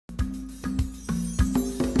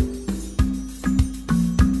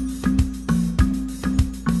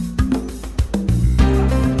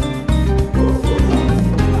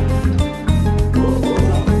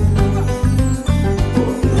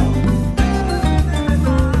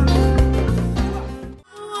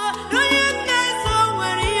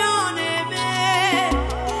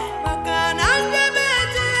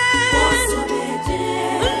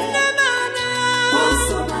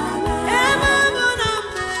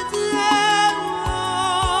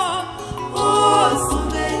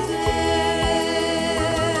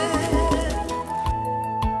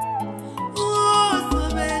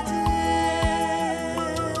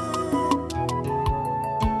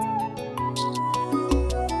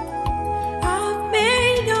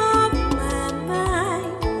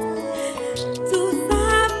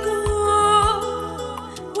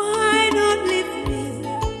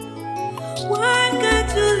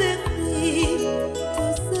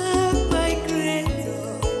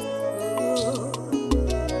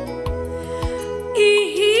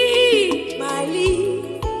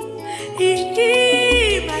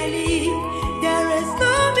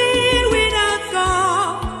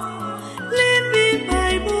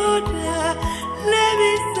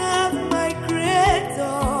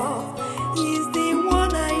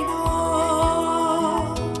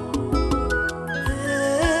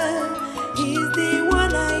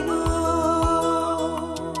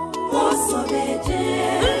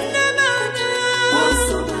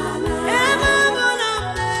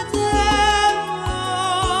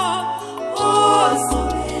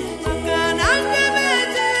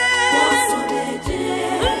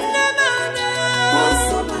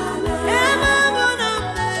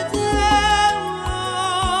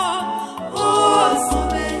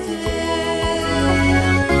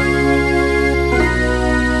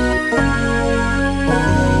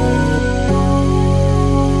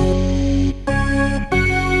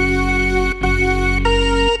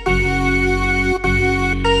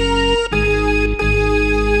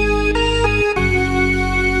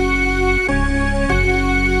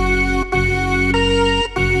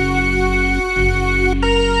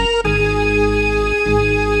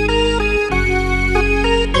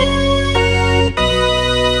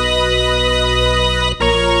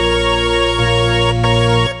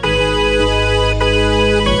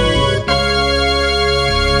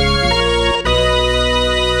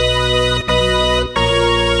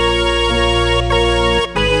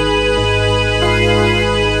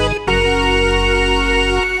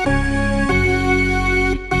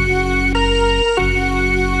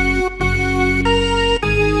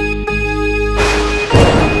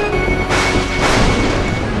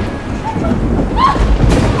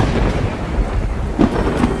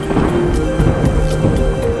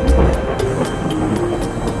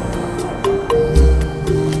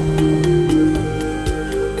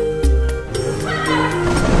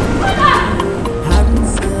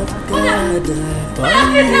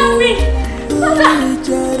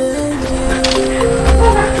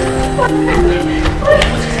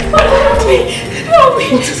me! Help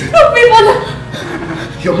me! What is it? Help me, mother!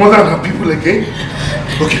 Your mother and her people again?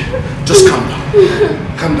 Okay, just calm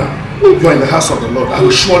down. Calm down. You are in the house of the Lord. I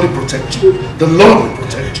will surely protect you. The Lord will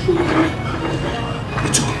protect you.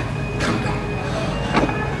 It's okay. Calm down.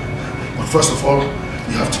 But first of all,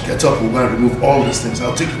 you have to get up. We're going to remove all these things.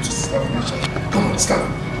 I'll take you to Sister Felicia. Come on, stand up.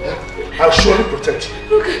 I'll surely protect you.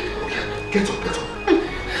 Okay. Get up, get up.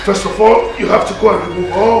 First of all, you have to go and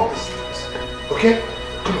remove all these things. Okay?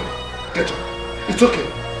 Come on, get up. It's okay.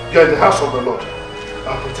 You're in the house of the Lord.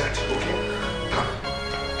 I'll protect you, okay? Come.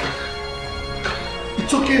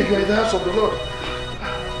 It's okay, you're in the house of the Lord.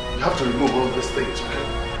 You have to remove all these things, okay?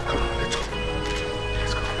 Come on, let's go.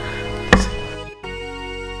 Let's go.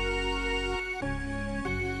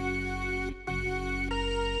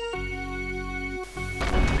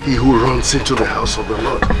 He who runs into the house of the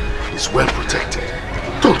Lord is well protected.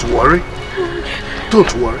 Don't worry.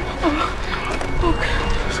 Don't worry. Okay.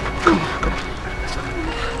 Come on, come on.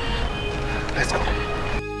 Let's go.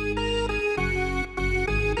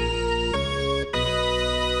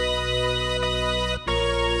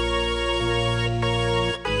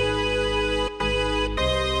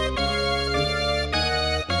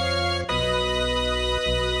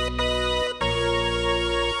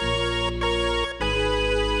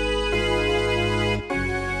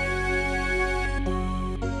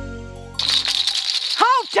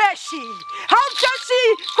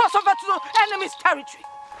 Cross over to the enemy's territory.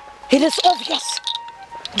 It is obvious.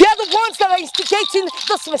 They are the ones that are instigating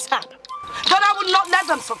this mishap. But I will not let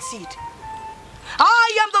them succeed.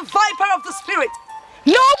 I am the viper of the spirit.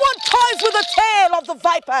 No one toys with the tail of the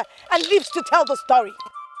viper and lives to tell the story.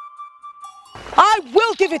 I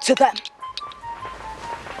will give it to them.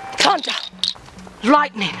 Thunder,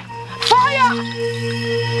 lightning, fire!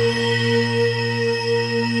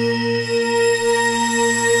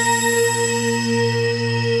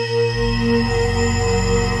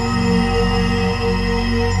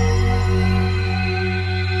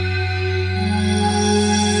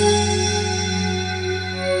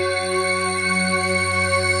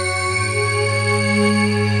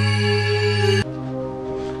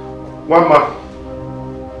 One man.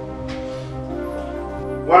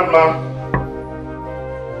 One man.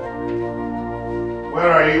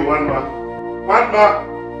 Where are you, one man? One man.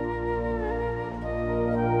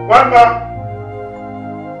 One man.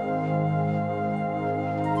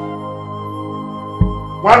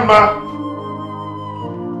 One man.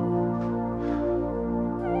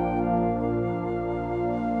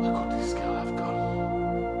 Where could this girl have gone?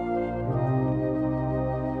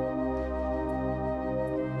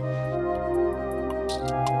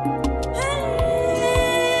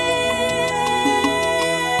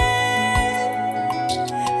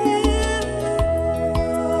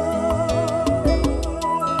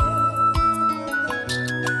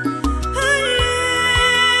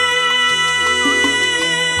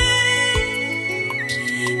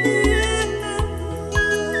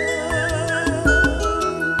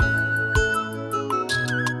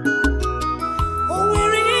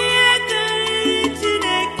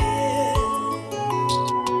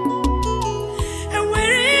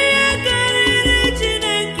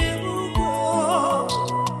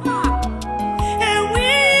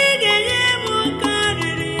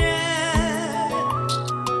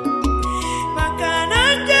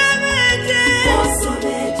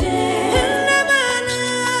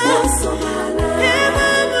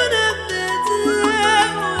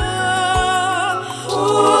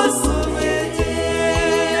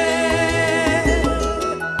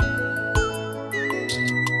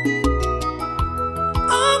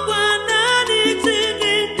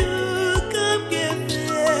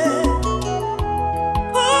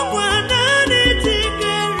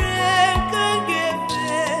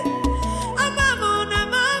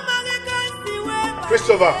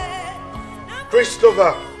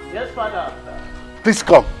 Christopher! Yes, Father. Please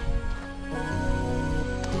come.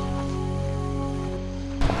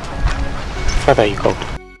 Father, you called.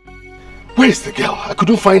 Where is the girl? I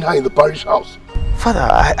couldn't find her in the parish house. Father,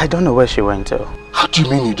 I don't know where she went to. How do you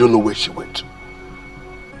mean you don't know where she went to?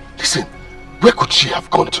 Listen, where could she have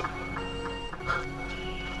gone to?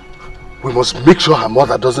 We must make sure her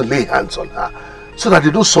mother doesn't lay hands on her so that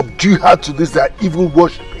they don't subdue her to this their evil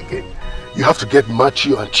worship again. You have to get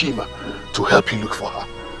Machio and Chima to help you look for her.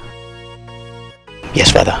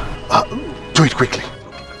 Yes, Father. Do it quickly.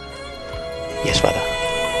 Yes, Father.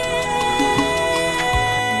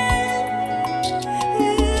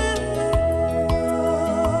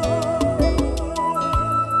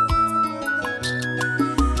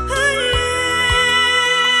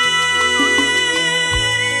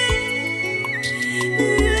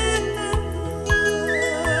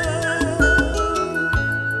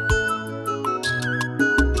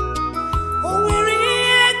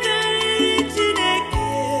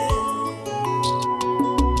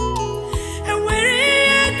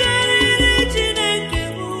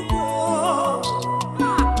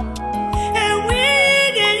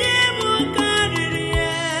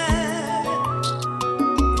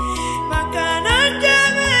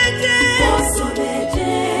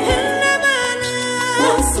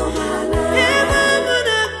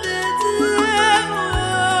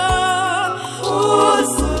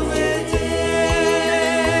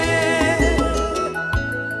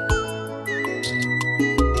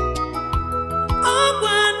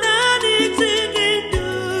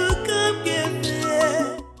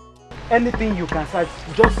 anything you can search,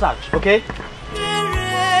 just search, okay?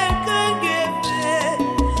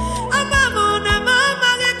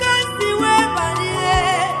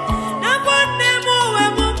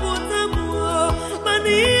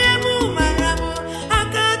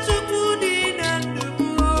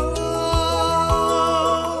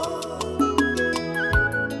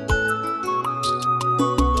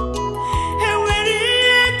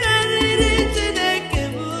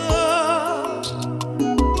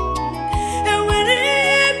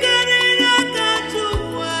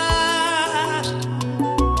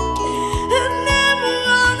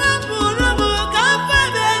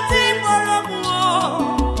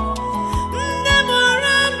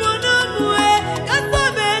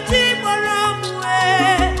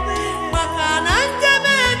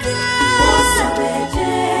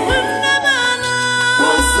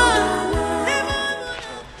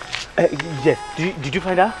 Yes, did you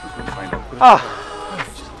find her? We couldn't find her. Ah.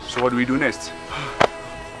 So what do we do next?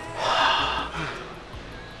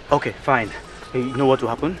 Okay, fine. Hey, you know what will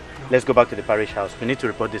happen? Let's go back to the parish house. We need to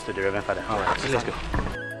report this to the Reverend Father. Alright, so let's go.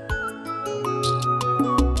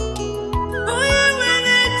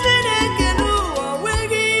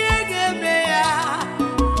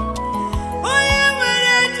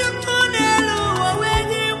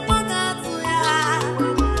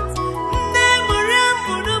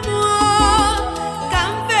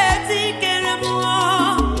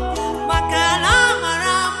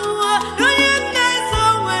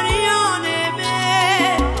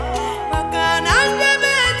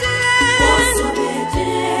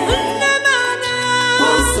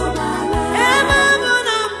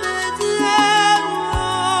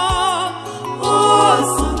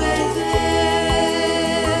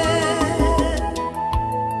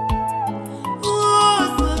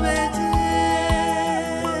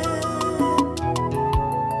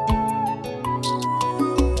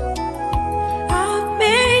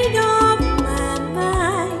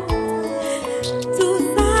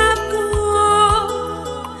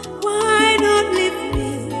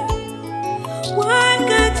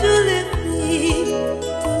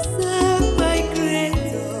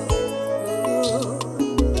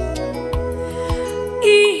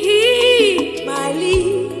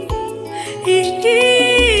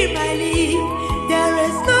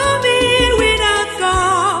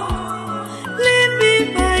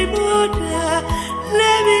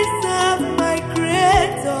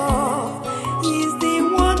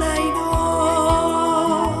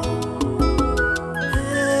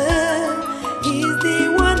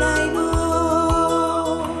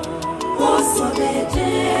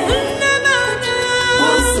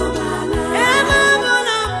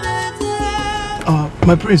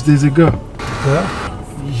 My prince, there's a girl. Girl?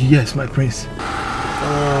 Yes, my prince.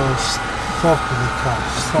 Stop the car.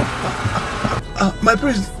 Stop. My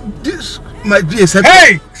prince, this might be a set.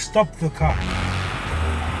 Hey! Stop the car.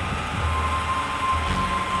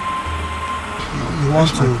 You want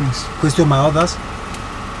to question my orders?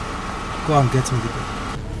 Go and get me the girl.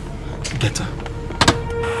 Get her.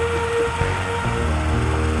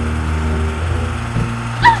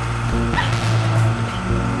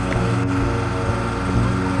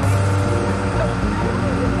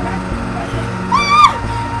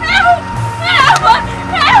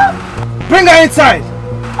 Bring her inside!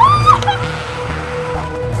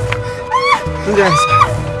 Bring her inside.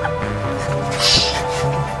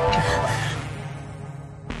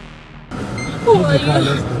 Who are you?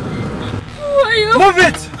 Who are you? Move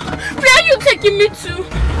it! Where are you taking me to?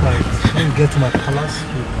 Right, let me get to my palace.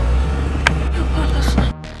 Your palace?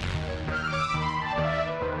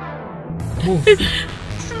 Move.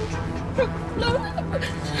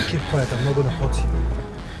 Keep quiet, I'm not going to hurt you.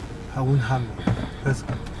 I won't harm you. Let's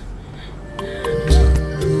go.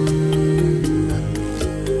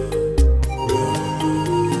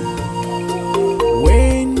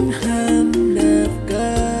 When hand of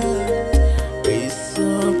God is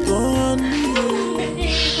upon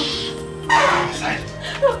you.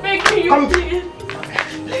 I'm begging you,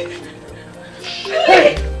 please. Hey!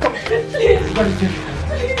 Come here. Please. Come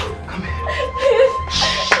here. Come here.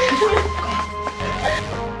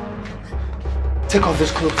 Take off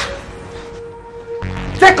this clothes.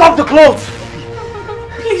 Take off the clothes!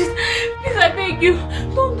 Please, I beg you.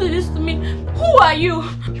 Don't do this to me. Who are you?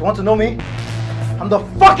 You want to know me? I'm the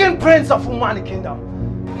fucking prince of Umani Kingdom.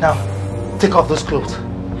 Now, take off those clothes.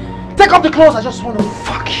 Take off the clothes. I just want to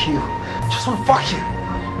fuck you. I just want to fuck you.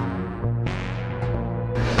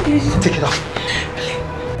 Please. Take it off.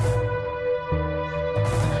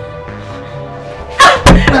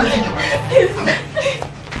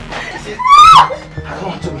 I don't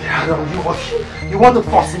want to be hard on you. You want to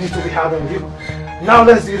force me to be hard on you. Now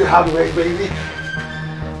let's do the hard work, baby.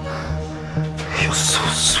 You're so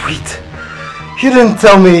sweet. You didn't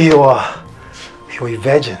tell me you were a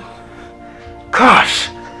virgin. Gosh,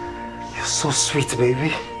 you're so sweet,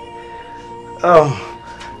 baby.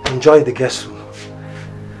 Enjoy the guest room.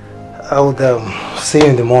 I will see you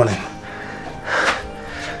in the morning.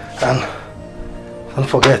 And don't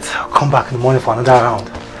forget, I'll come back in the morning for another round.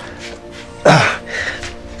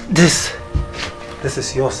 This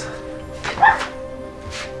is yours.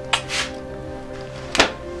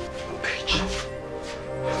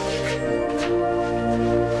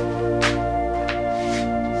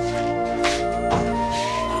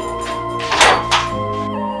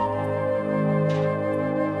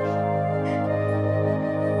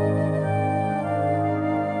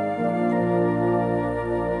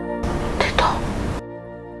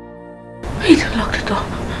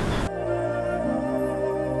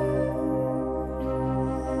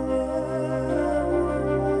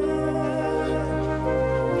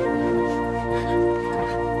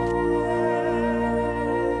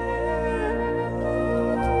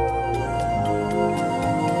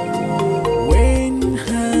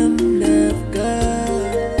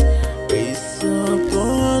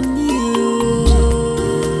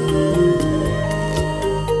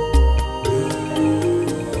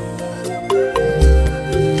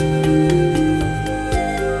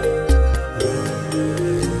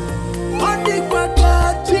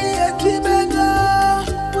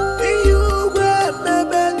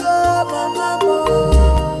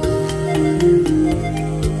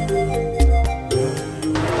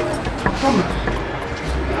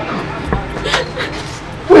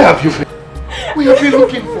 We have been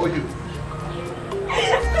looking for you.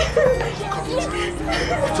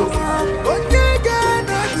 It's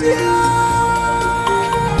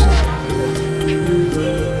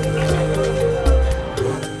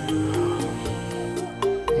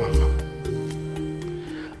Mama,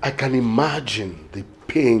 I can imagine the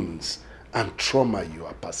pains and trauma you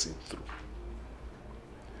are passing through.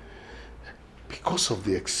 Because of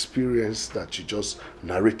the experience that you just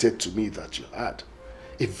narrated to me that you had.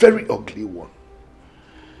 A very ugly one.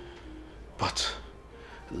 But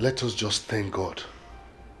let us just thank God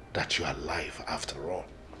that you are alive after all.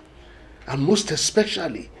 And most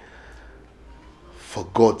especially for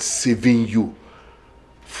God saving you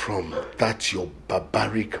from that your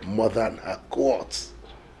barbaric mother and her cohorts.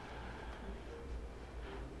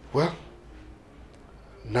 Well,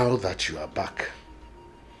 now that you are back,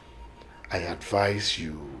 I advise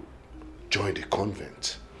you join the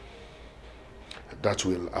convent. That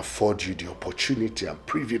will afford you the opportunity and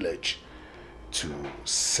privilege to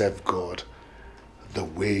serve God the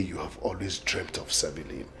way you have always dreamt of serving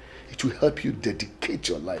Him. It will help you dedicate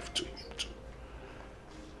your life to Him too.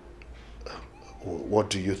 What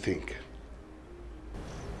do you think?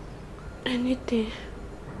 Anything.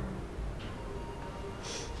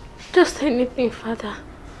 Just anything, Father.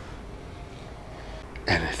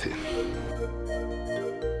 Anything.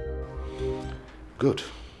 Good.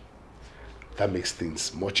 That makes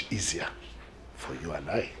things much easier for you and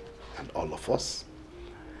I and all of us.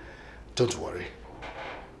 Don't worry.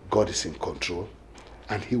 God is in control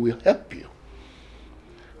and He will help you.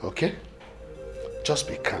 Okay? Just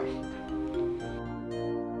be calm.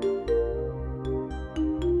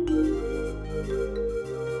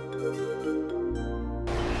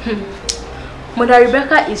 Mother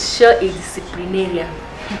Rebecca is sure a disciplinarian.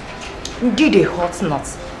 Indeed a hot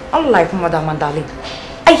nut. Unlike Mother Mandalene.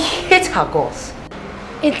 I hate her girls.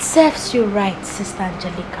 It serves you right, Sister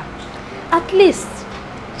Angelica. At least,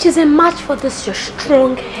 she's a match for this your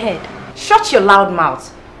strong head. Shut your loud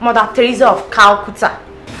mouth, Mother Teresa of Calcutta.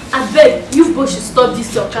 I beg, you both should stop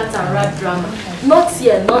this your cat and rat drama. Not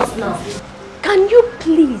here, not now. Can you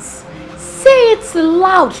please say it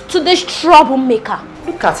loud to this troublemaker?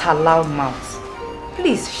 Look at her loud mouth.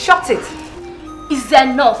 Please, shut it. Is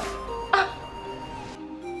enough.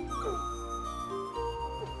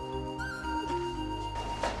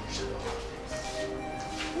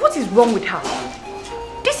 What is wrong with her?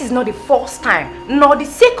 This is not the first time, nor the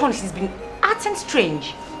second she's been acting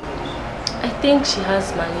strange. I think she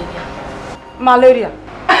has malaria. Malaria?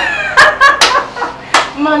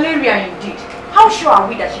 Malaria indeed. How sure are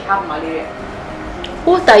we that she has malaria?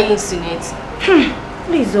 What are you insinuating?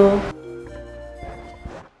 Please, oh.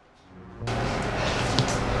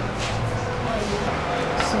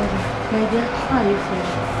 Sorry, my dear, how are you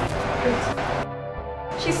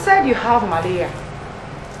feeling? She said you have malaria.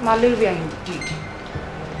 Malaria indeed.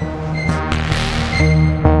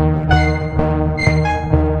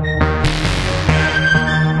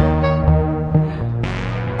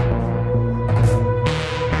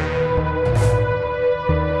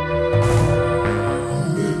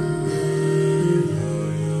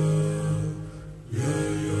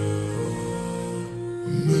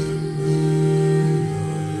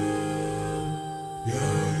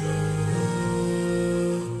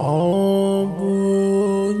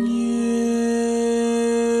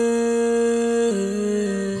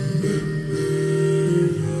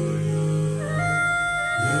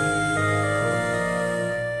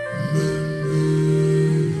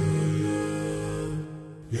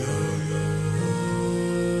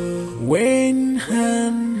 When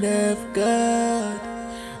hand of God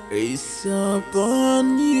is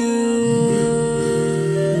upon you,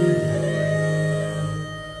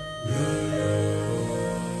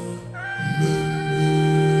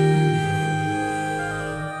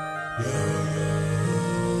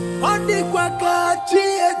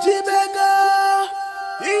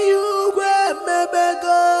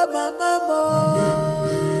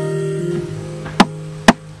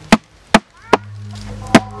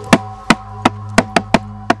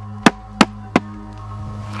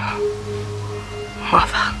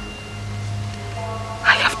 Mother,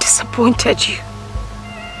 I have disappointed you.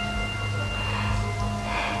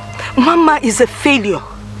 Mama is a failure.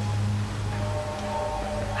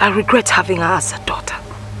 I regret having her as a daughter.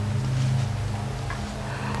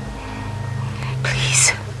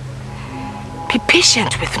 Please, be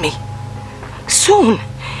patient with me. Soon,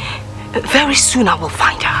 very soon I will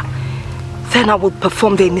find her. Then I will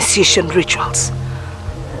perform the initiation rituals.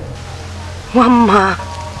 Mama,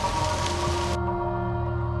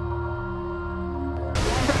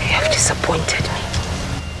 you have disappointed me.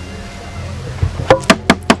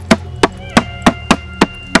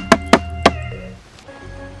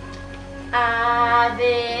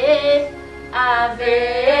 Ave,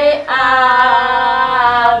 Ave, Ave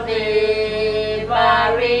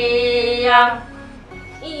Maria.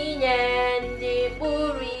 Inyende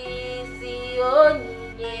burisi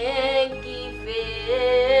onyengife.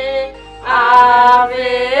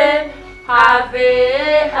 Ave,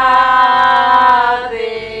 Ave, Ave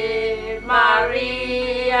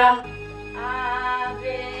Maria.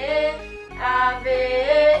 Ave, Ave,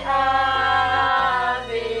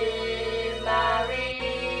 Ave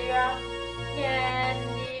Maria.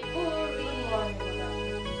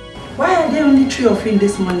 Why are there only 3 of you in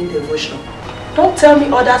this morning devotion? Don't tell me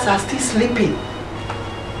others are still sleeping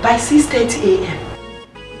by 6:30 a.m.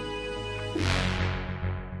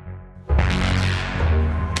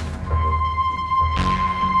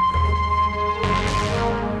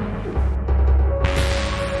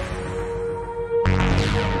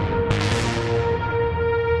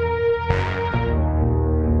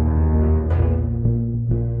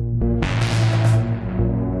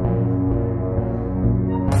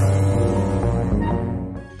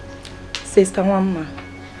 Sister Mama,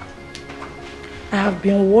 I have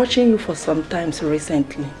been watching you for some time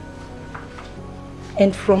recently,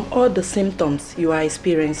 and from all the symptoms you are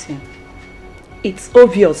experiencing, it's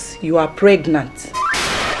obvious you are pregnant.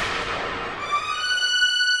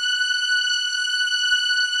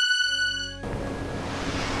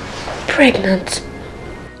 Pregnant?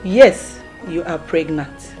 Yes, you are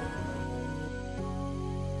pregnant.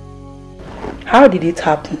 How did it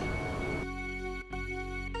happen?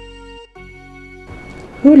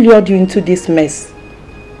 Who lured you into this mess?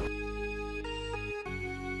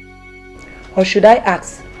 Or should I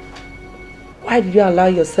ask, why did you allow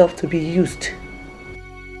yourself to be used?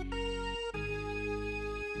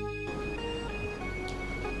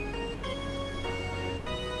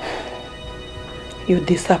 You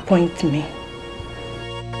disappoint me.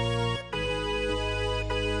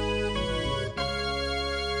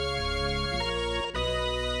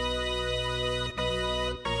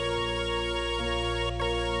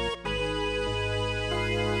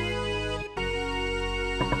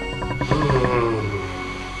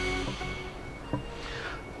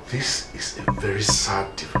 This is a very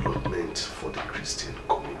sad development for the Christian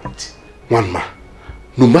community. Wanma,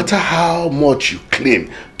 no matter how much you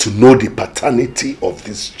claim to know the paternity of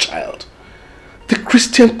this child, the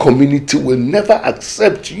Christian community will never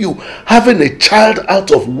accept you having a child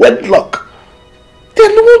out of wedlock. They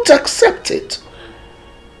won't accept it.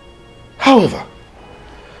 However,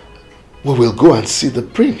 we will go and see the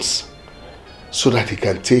prince so that he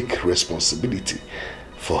can take responsibility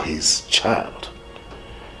for his child.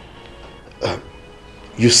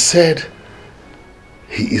 You said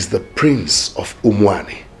he is the prince of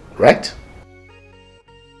Umwani, right?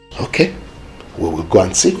 Okay, we will go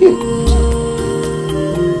and see him.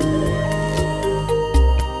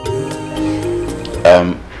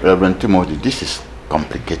 Reverend Timothy, this is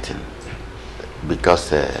complicating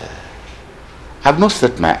because I've not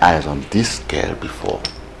set my eyes on this girl before.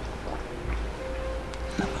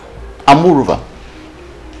 And moreover,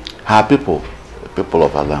 her people, the people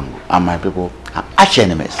of Alangu, and my people are arch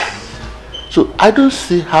enemies. So I don't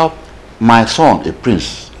see how my son, a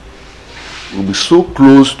prince, will be so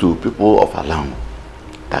close to people of Alangu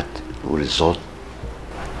that it will result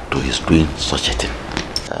to his doing such a thing.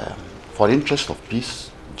 For the interest of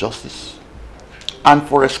peace, justice, and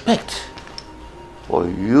for respect for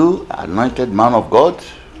you, anointed man of God,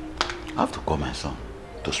 I have to call my son.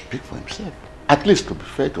 to speak for himself. At least to be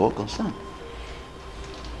fair to all concerned.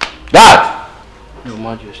 Dad! Your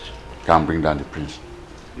Majesty. Can bring down the prince.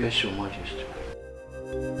 Yes, Your Majesty.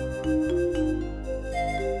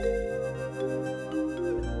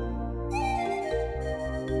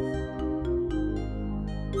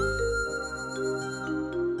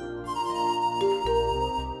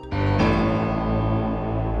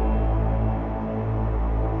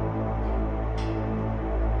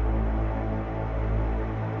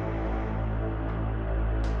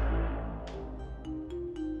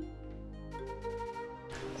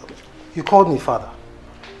 You called me father.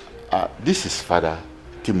 This is Father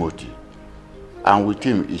Timothy. And with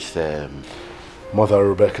him is Mother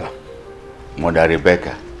Rebecca. Mother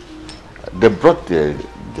Rebecca. They brought the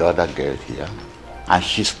other girl here. And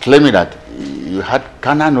she's claiming that you had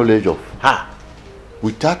carnal knowledge of her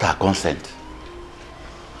without her consent.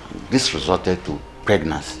 This resulted to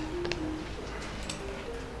pregnancy.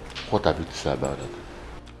 What have you to say about that?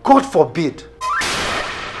 God forbid.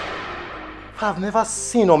 I've never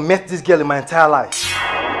seen or met this girl in my entire life.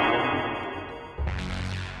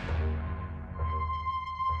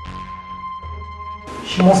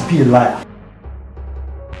 She must be a liar.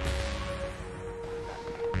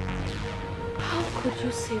 How could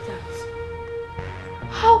you say that?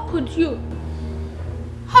 How could you?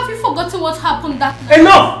 Have you forgotten what happened that night?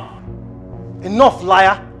 Enough! Enough,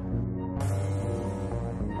 liar!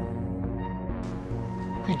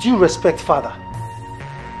 With due respect, father,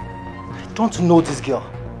 I don't know this girl,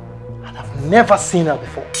 and I've never seen her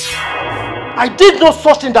before. I did no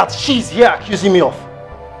such thing that she's here accusing me of.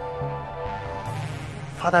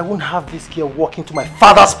 Father, I won't have this girl walk into my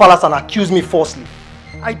father's palace and accuse me falsely.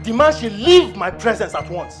 I demand she leave my presence at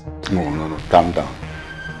once. No. Calm down.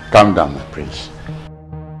 Calm down, my prince.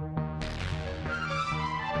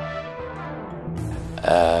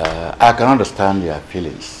 I can understand your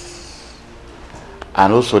feelings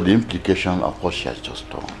and also the implication of what she has just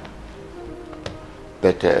done.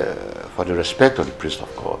 But for the respect of the priest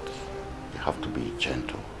of God, you have to be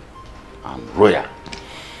gentle and royal.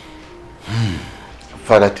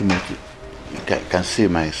 Father Timothy, you can see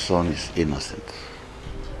my son is innocent.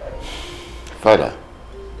 Father,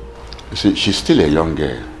 you see, she's still a young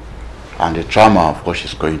girl, and the trauma of what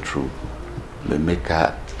she's going through may make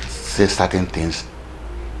her say certain things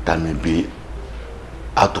that may be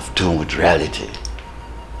out of tune with reality.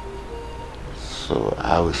 So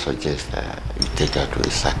I would suggest that you take her to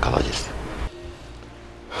a psychologist.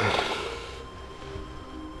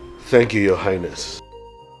 Thank you, Your Highness.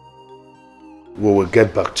 We will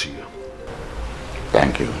get back to you.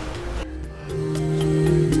 Thank you.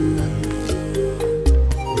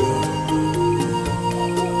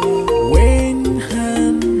 When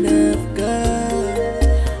hand of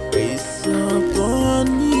God is upon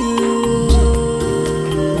you.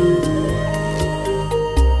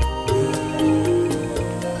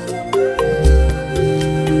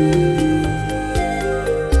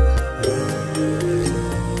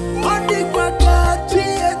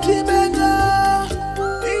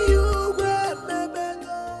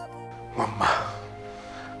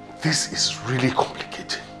 This is really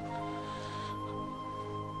complicated.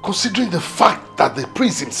 Considering the fact that the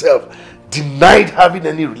prince himself denied having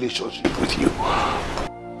any relationship with you.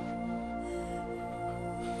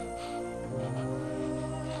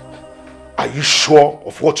 Are you sure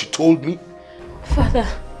of what you told me? Father,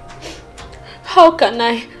 how can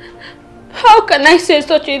I say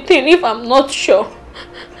such a thing if I'm not sure?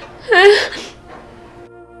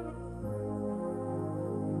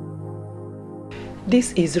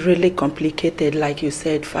 This is really complicated, like you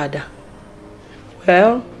said, Father.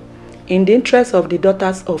 Well, in the interest of the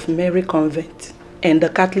Daughters of Mary Convent and the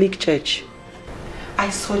Catholic Church, I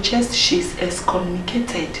suggest she's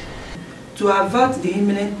excommunicated to avert the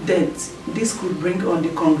imminent death this could bring on the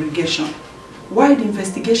congregation while the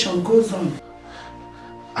investigation goes on.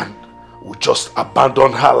 And we just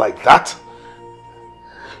abandon her like that?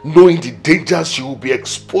 Knowing the dangers she will be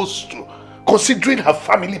exposed to, considering her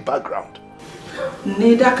family background.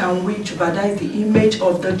 Neither can we jeopardize the image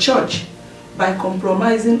of the church by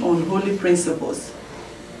compromising on holy principles.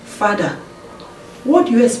 Father, what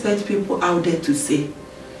do you expect people out there to say?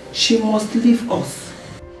 She must leave us.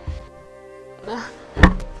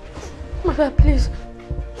 Mother, please.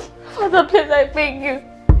 Father, please, I beg you.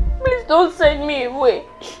 Please don't send me away.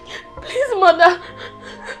 Please, Mother.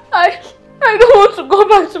 I don't want to go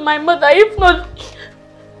back to my mother. If not,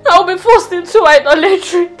 I'll be forced into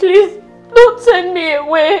idolatry. Please, don't send me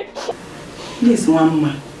away. Please,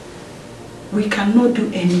 Mama. We cannot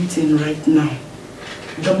do anything right now.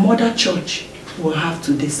 The mother church will have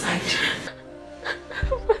to decide.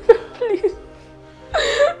 Mother, please.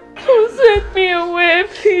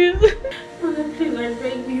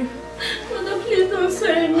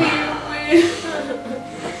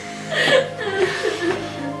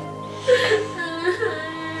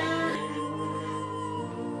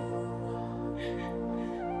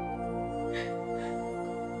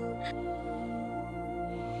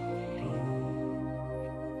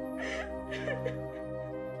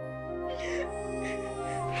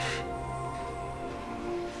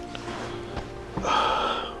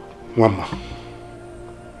 Mama,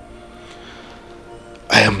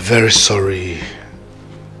 I am very sorry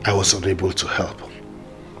I was unable to help.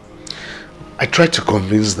 I tried to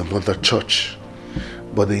convince the mother church,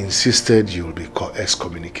 but they insisted you will be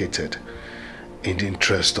excommunicated in the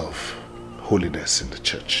interest of holiness in the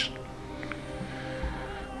church.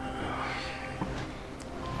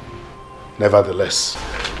 Nevertheless,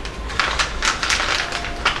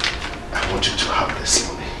 I want you to have this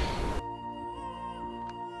money.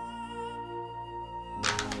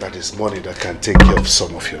 That is money that can take care of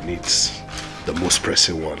some of your needs. The most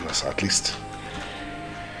pressing ones, at least.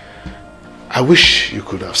 I wish you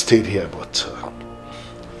could have stayed here, but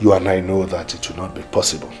you and I know that it will not be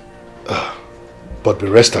possible. But be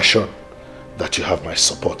rest assured that you have my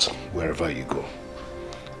support wherever you go.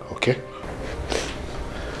 Okay?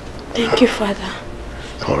 Thank you, Father.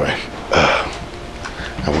 All right.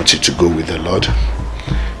 I want you to go with the Lord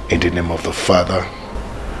in the name of the Father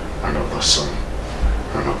and of the Son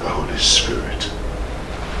and of the Holy Spirit.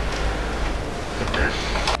 Amen.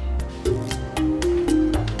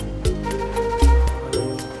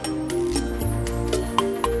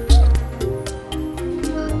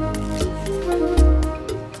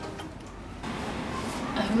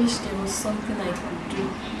 I wish there was something I could do.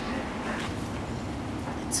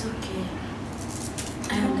 It's okay.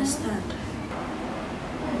 I understand.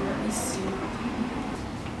 I miss you.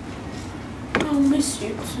 I'll miss you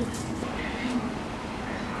too.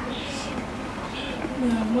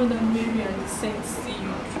 May our Mother Mary and the saints see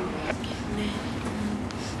you through. Amen.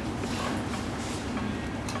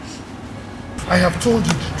 I have told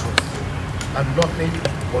you the truth and nothing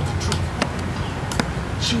but the truth.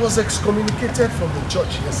 She was excommunicated from the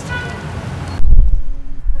church yesterday.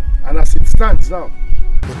 And as it stands now,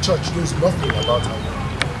 the church knows nothing about her.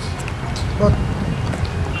 But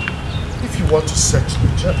if you want to search the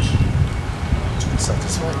church to be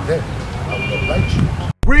satisfied, then I will oblige you.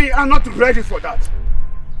 We are not ready for that.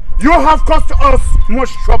 You have caused us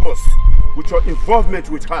much troubles with your involvement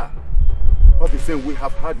with her. All the same, we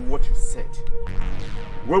have heard what you said.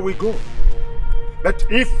 Where we go? That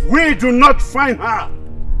if we do not find her,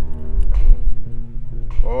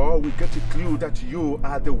 or we get a clue that you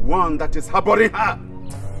are the one that is harboring her,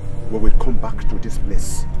 we will come back to this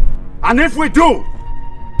place. And if we do,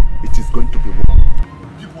 it is going to be war.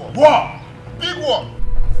 Big war. War! Big war!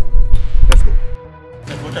 Let's go.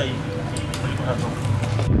 What are you?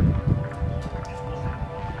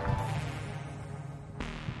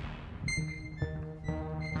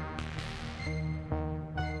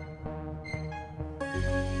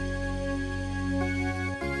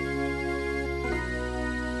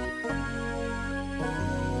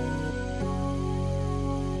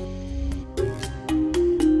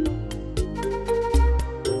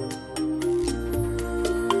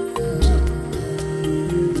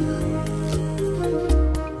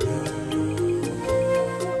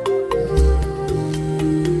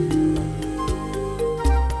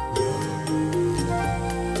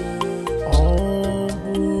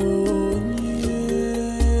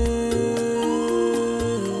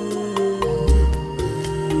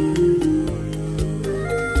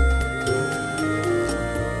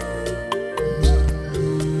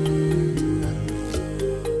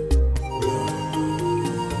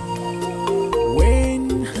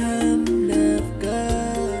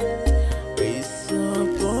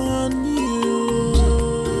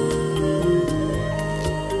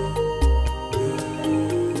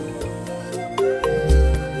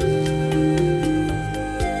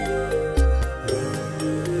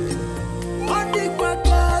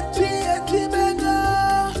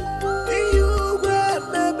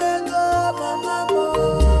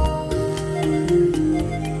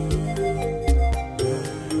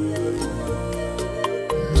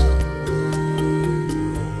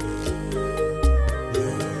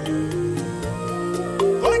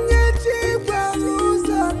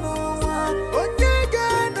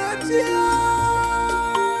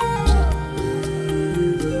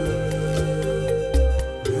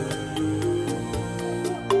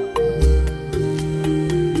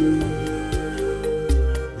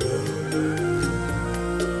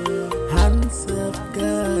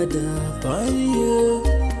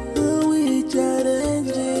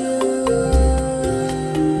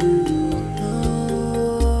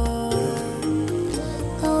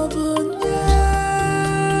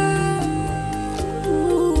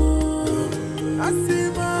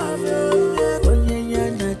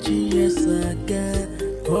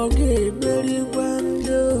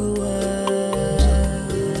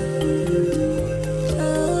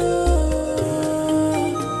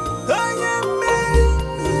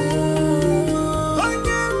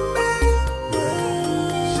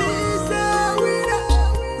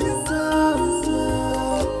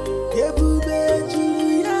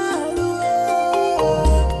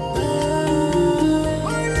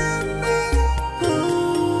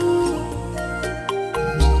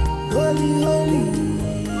 Holy, holy,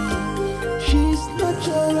 she's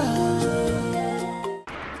natural.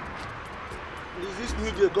 This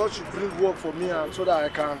new day, God should bring work for me and so that I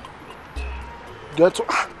can get to...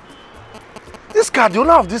 This car, the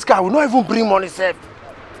owner of this car will not even bring money safe.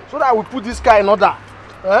 So that I will put this car in order.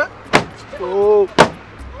 Eh? So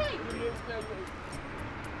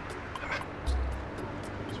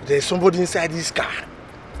there's somebody inside this car.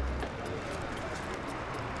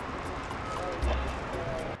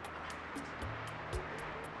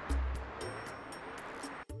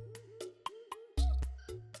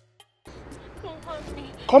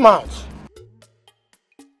 Come out.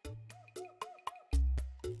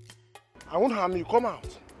 I won't harm you. Come out.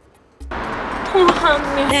 Don't harm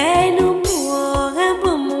me.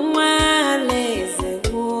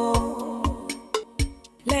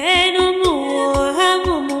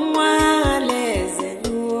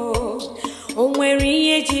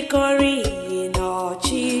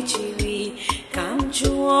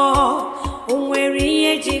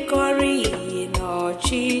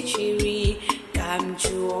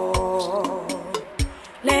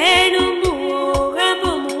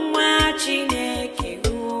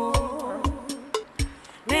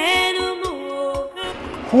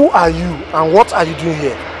 Who are you and what are you doing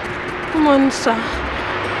here? Come on, sir.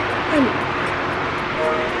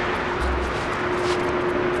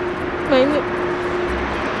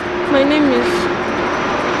 My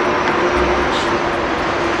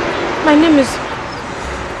name is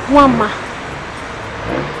Wama.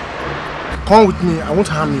 Come with me. I won't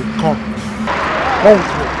harm you. Come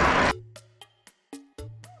with me.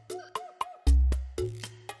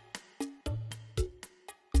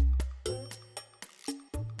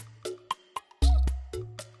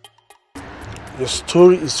 Your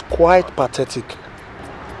story is quite pathetic.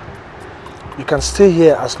 You can stay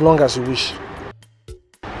here as long as you wish.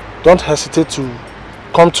 Don't hesitate to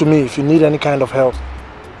come to me if you need any kind of help.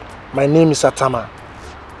 My name is Atama.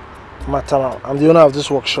 I'm the owner of this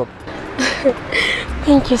workshop.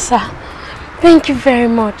 Thank you, sir. Thank you very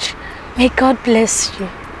much. May God bless you.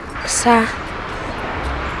 Sir,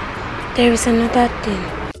 there is another thing.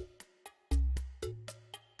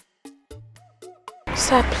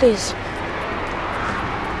 Sir, please.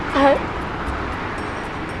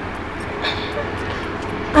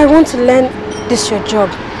 I want to learn this your job.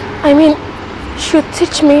 I mean, you should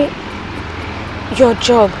teach me your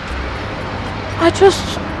job. I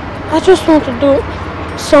just want to do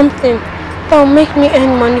something that will make me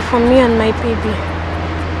earn money for me and my baby.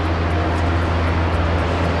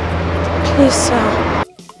 Please, sir.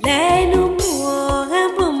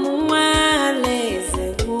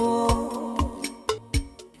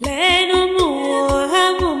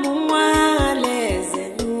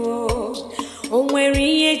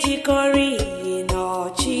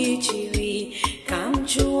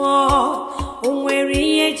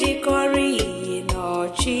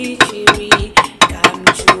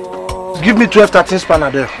 Give me 12-13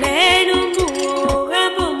 spanner there.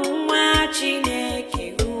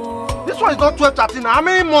 This one is not 12-13. How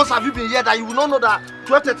many months have you been here that you will not know that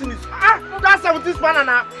 12-13 is... that's 17 spanner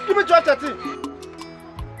now. Give me 12-13.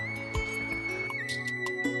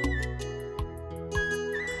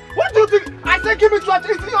 What do you think? I said give me 12.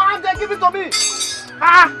 It's in your hand there. Give it to me.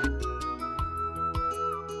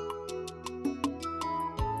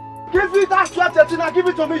 Give me that 12-13 and give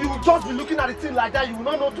it to me. You will just be looking at the thing like that. You will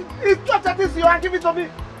not know. It's 12-13 in your hand. Give it to me.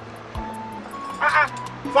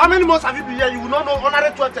 For how many months have you been here? You will not know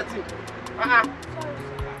honorary 12-13.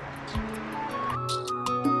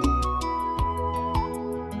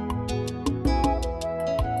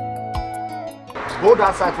 Hold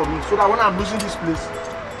that side for me so that when I'm losing this place,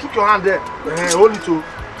 took your hand there. Hold it too.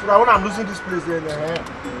 So that when I'm losing this place, then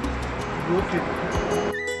okay.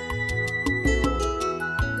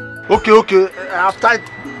 Okay. After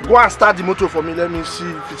go and start the motor for me. Let me see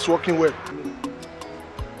if it's working well.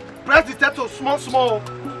 Press the throttle small.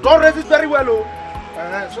 Don't raise it very well,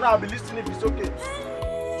 so that I'll be listening if it's okay.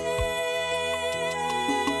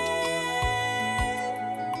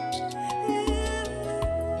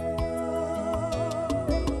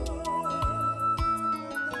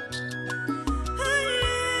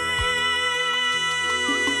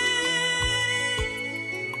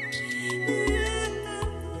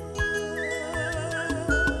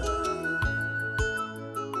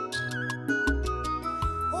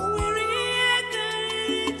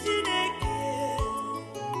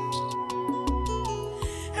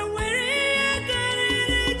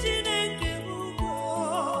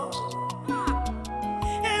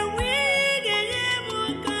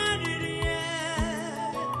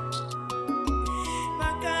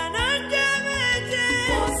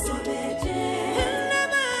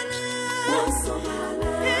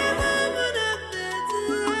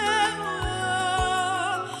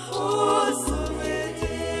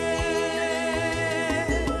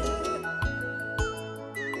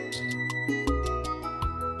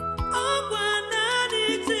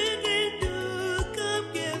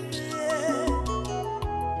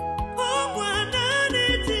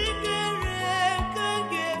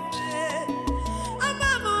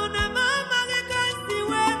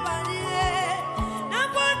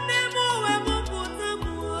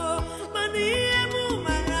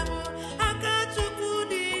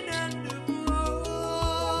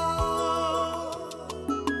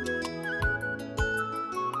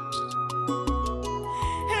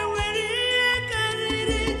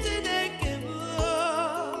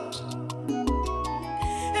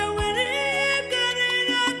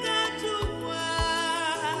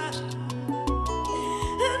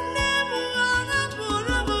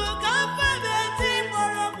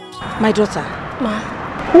 My daughter. Ma.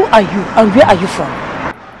 Who are you and where are you from?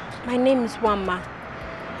 My name is Wama.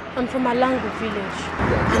 I'm from Alangu village.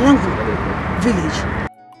 Alangu village?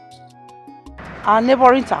 Our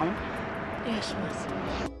neighboring town? Yes, ma.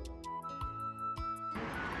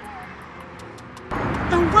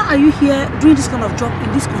 And why are you here doing this kind of job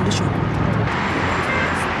in this condition?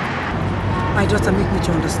 My daughter, make me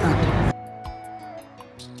to understand.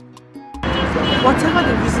 Whatever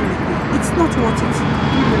the reason may be, it's not worth it.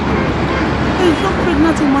 A young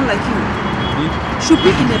pregnant woman like you should be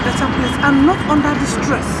in a better place and not under this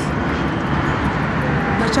stress.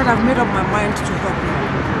 My child, I've made up my mind to help you.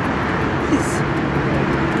 Please,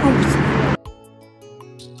 come with me.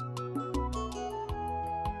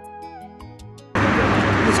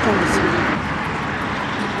 Please come with me.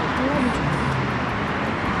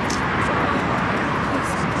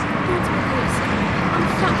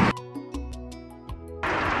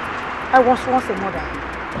 I was once a mother.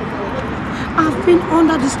 I've been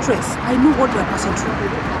under this stress. I know what you're passing through.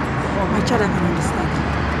 My child, I can understand.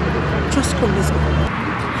 Just come, let's go.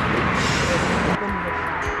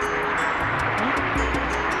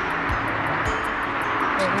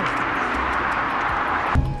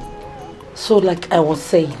 So, like I was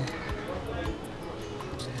saying,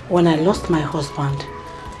 when I lost my husband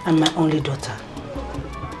and my only daughter,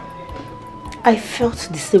 I felt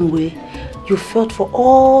the same way you felt for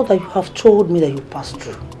all that you have told me that you passed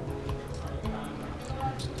through.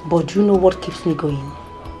 But do you know what keeps me going?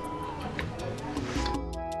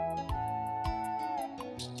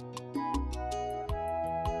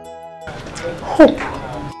 Hope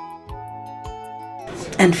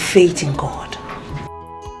and faith in God.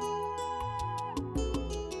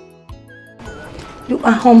 You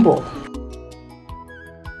are humble,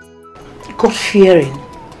 God-fearing,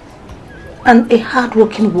 and a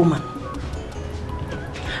hard-working woman.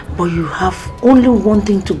 But you have only one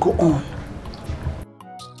thing to go on.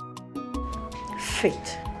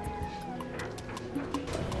 Faith.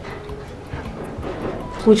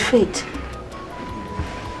 With faith,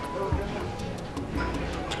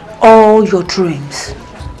 all your dreams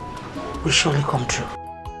will surely come true.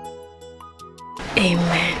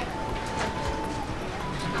 Amen.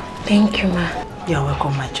 Thank you, ma. You're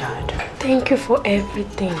welcome, my child. Thank you for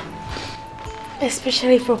everything.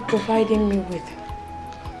 Especially for providing me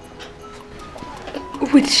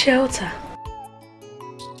with shelter.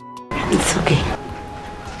 It's okay.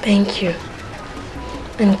 Thank you.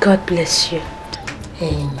 And God bless you.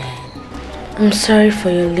 Amen. I'm sorry for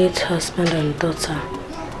your late husband and daughter.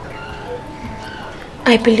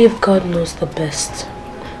 I believe God knows the best.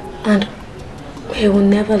 And He will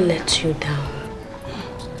never let you down.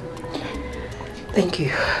 Thank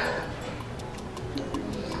you.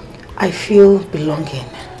 I feel belonging.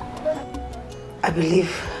 I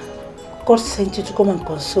believe God sent you to come and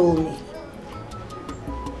console me.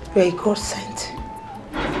 You are a God sent.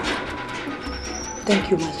 Thank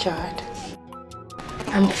you, my child.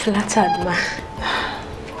 I'm flattered, ma.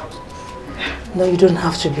 No, you don't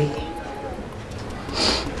have to be.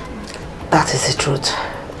 That is the truth.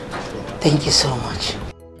 Thank you so much.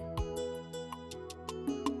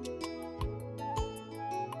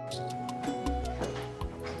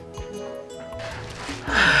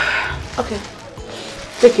 Okay,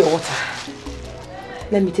 take your water.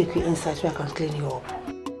 Let me take you inside so I can clean you up.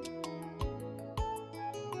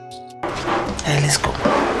 Hey, let's go.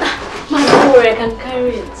 Ma, don't worry, I can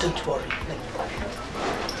carry it. Don't worry. Let me carry it.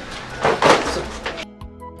 So.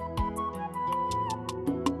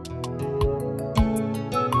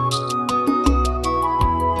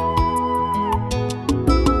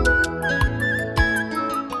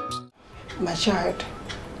 My child,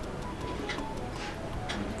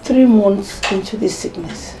 3 months into this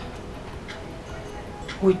sickness,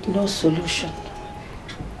 with no solution.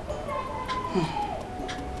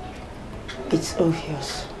 It's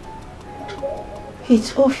obvious.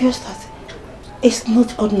 It's obvious that it's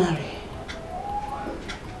not ordinary.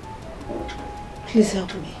 Please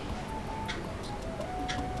help me.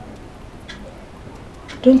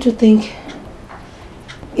 Don't you think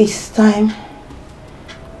it's time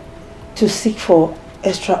to seek for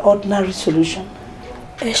extraordinary solution?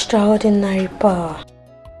 Extraordinary power.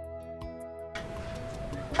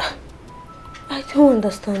 I don't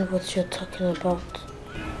understand what you're talking about.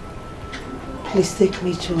 Please take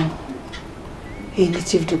me to a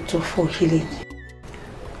native doctor for healing.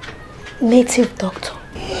 Native doctor?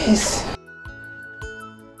 Yes.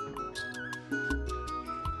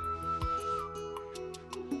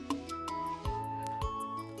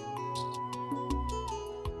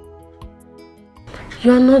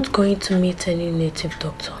 You are not going to meet any native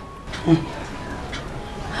doctor.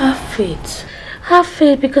 Have faith. Have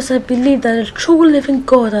faith, because I believe that the true living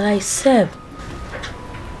God that I serve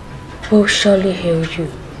will surely heal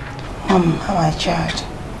you. My child,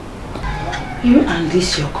 you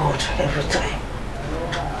unleash your God every time.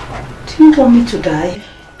 Do you want me to die?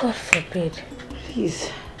 God forbid.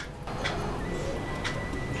 Please.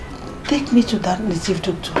 Take me to that native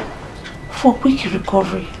doctor for quick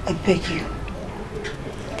recovery, I beg you.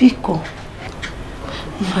 Pico.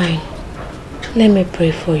 Fine. Let me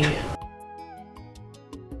pray for you.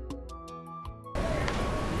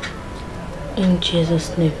 In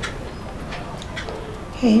Jesus' name.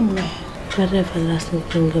 Amen. Father, everlasting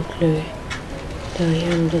King of glory, the I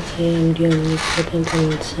am that I am, the omnipotent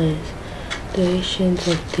and inside, the ancient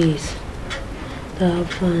of days, the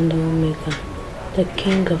Alpha and the Omega, the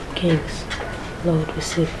King of kings. Lord, we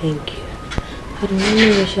say thank you. For the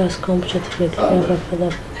many which has come to declare, Father,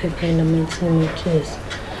 forgive in the mighty name of Jesus.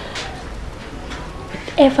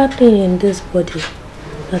 Everything in this body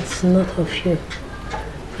that's not of you,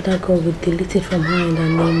 Father God, will delete it from her in the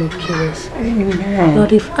name of Jesus. Amen.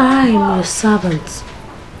 Lord, if I am your servant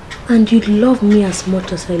and you love me as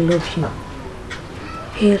much as I love you,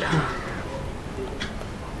 heal her.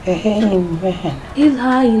 Amen. Heal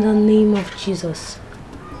her in the name of Jesus.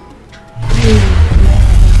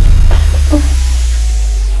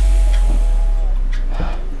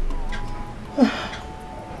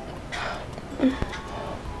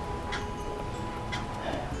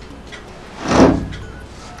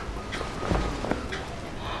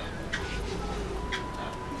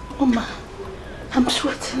 Mama, I'm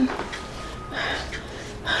sweating.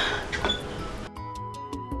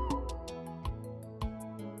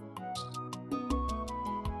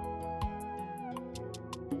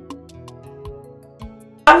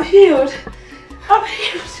 I'm healed. I'm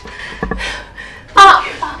healed.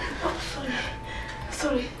 Oh, sorry.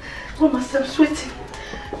 Sorry. Mama, I'm sweating.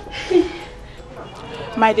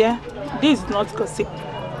 My dear, this is not gossip.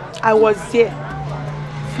 I was here,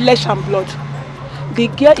 flesh and blood. The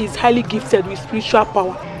girl is highly gifted with spiritual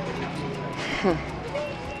power.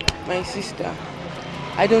 My sister,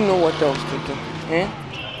 I don't know what else to do.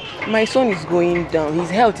 My son is going down. His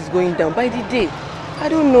health is going down by the day. I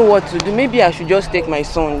don't know what to do. Maybe I should just take my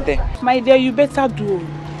son there. My dear, you better do.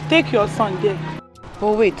 Take your son there.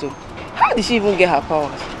 But wait, how did she even get her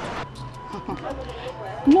powers?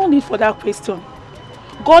 No need for that question.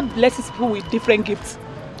 God blesses people with different gifts.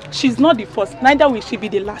 She's not the first, neither will she be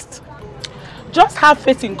the last. Just have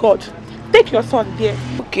faith in God. Take your son there.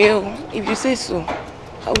 Okay, if you say so,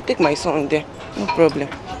 I will take my son there. No problem.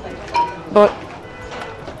 But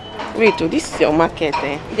wait, this is your market,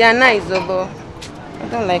 They are nice, but I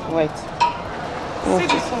don't like white. See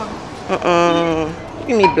this one.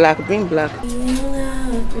 Give me black. Bring black.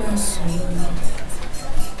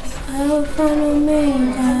 Alpha and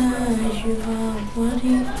Omega, you are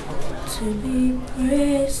worthy to be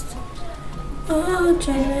praised. All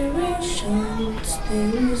generations,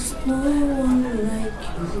 there is no one like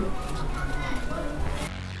you.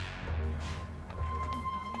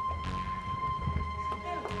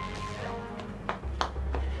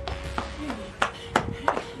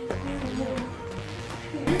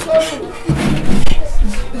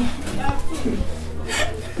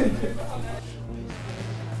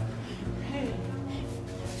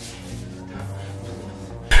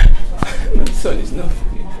 My son is not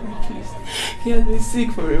feeling well, please. He has been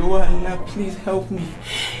sick for a while now. Please help me.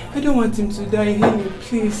 I don't want him to die. Heal him,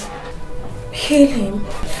 please. Heal him?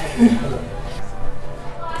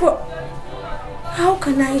 But how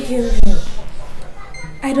can I heal him?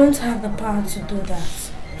 I don't have the power to do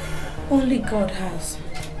that. Only God has.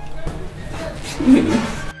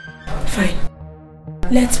 Fine.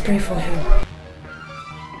 Let's pray for him.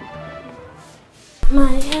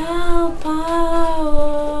 My helper.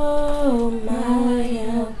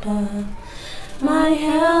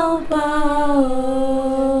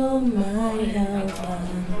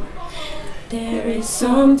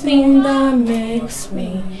 something that makes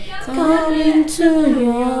me come into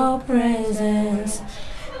your presence.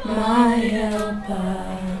 My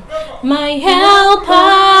helper, my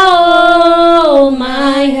helper, oh,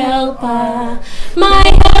 my helper, my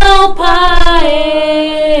helper,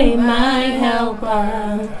 eh, my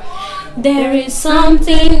helper. There is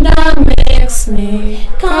something that makes me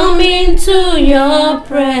come into your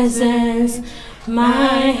presence,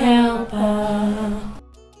 my helper.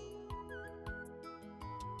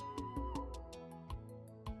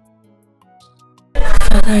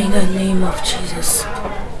 Father, in the name of Jesus,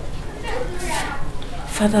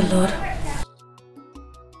 Father Lord,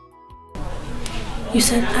 you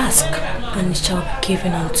said ask and it shall be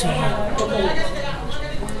given unto you.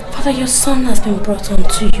 Father, your son has been brought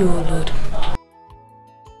unto you, O Lord.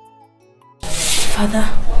 Father,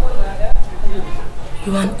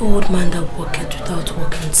 you are an old man that walketh without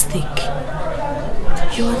walking stick.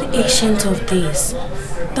 You are the ancient of days,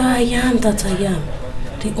 the I am that I am,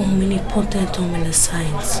 the omnipotent,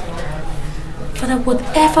 omniscient. Father,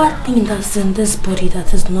 whatever thing that's in this body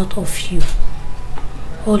that is not of you,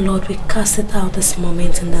 oh Lord, we cast it out this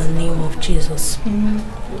moment in the name of Jesus.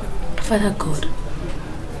 Father God,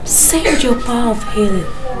 send your power of healing.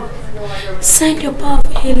 Send your power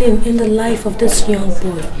of healing in the life of this young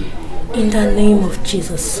boy in the name of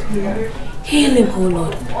Jesus. Heal him, oh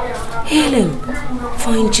Lord. Heal him,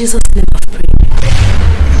 for in Jesus' name I pray.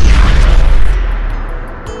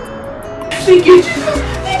 Thank you, Jesus.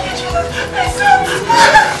 Thank you, Jesus. My son.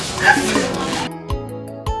 Thank you.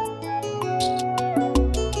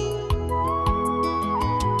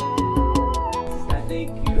 Thank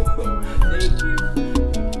you.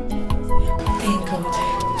 Thank God.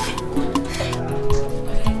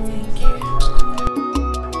 Thank you.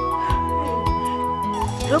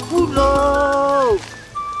 Ekulo.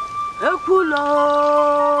 Ekulo.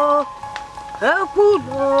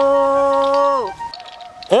 Ekulo.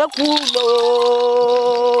 Ekulo,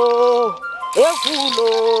 Ekulo,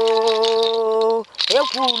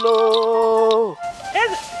 Ekulo.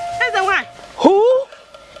 Here's the one. Who?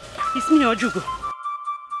 It's me, Ojugo.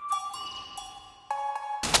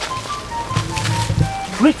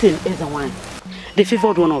 Greeting is the one, the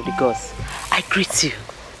favored one of the gods. I greet you.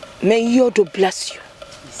 May Yodo bless you,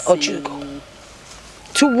 Ojugo.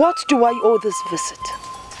 To what do I owe this visit?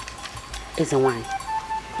 Is the one.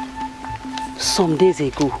 Some days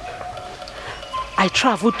ago, I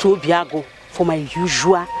traveled to Obiago for my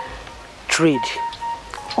usual trade.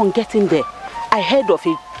 On getting there, I heard of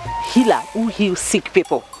a healer who heals sick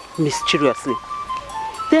people mysteriously.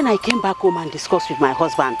 Then I came back home and discussed with my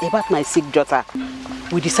husband about my sick daughter.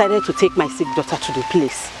 We decided to take my sick daughter to the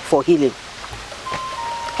place for healing.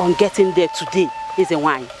 On getting there today is a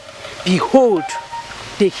wine. Behold,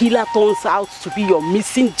 the healer turns out to be your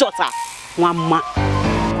missing daughter, Mama.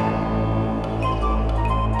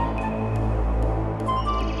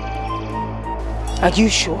 Are you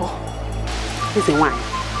sure? Is a wine.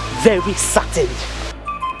 Very certain.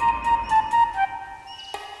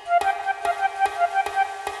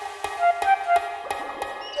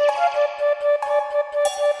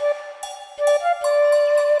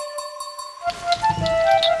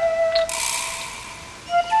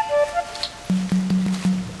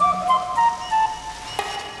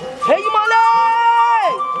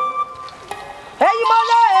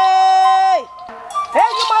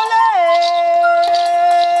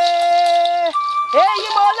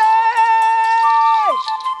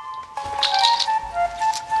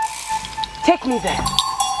 Take me there.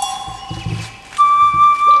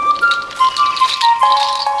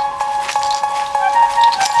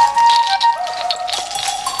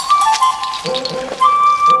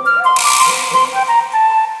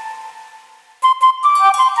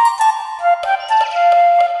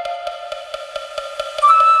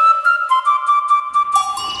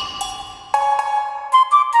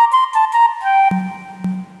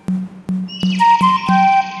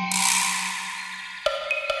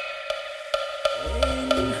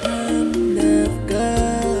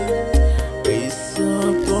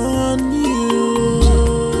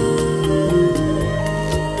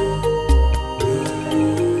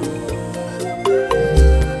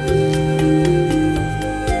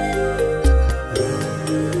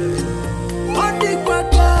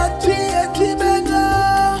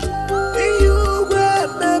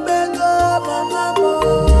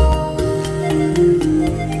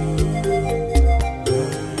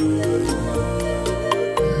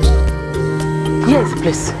 Yes,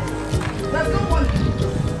 please. There's no one.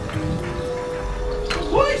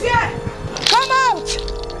 Who is here? Come out!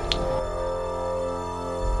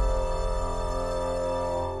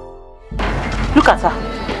 Look at her.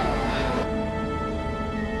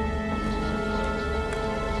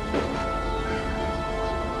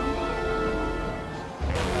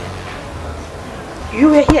 You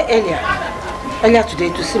were here earlier today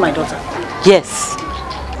to see my daughter? Yes.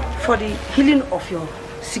 For the healing of your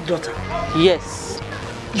sick daughter? Yes.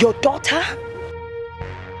 Your daughter?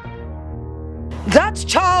 That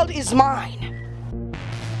child is mine.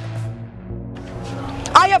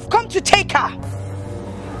 I have come to take her.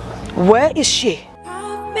 Where is she?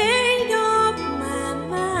 I've made up my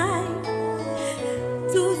mind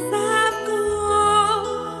to serve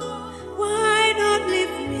God. Why not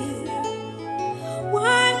leave me?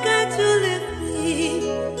 Why can't you leave me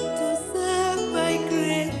to serve my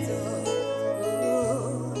Creator?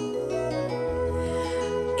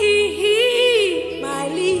 My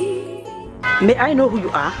lead. May I know who you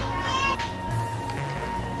are?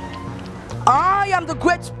 I am the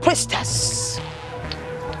great priestess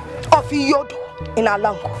of Yodo in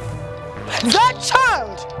Alango. That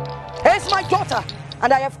child is my daughter,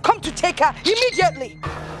 and I have come to take her immediately.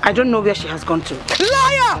 I don't know where she has gone to.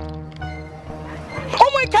 Liar!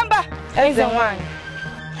 Omo Ikemba!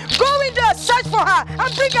 Go in there, search for her,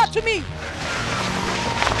 and bring her to me.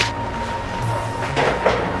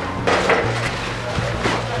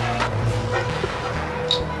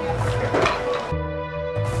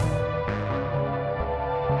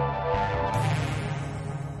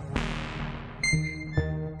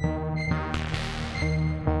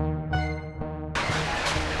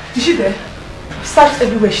 Is she there? I've searched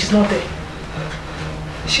everywhere, she's not there.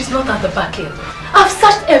 She's not at the back end. I've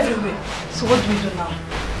searched everywhere. So what do we do now?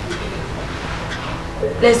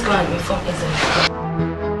 Let's go and inform Ezra.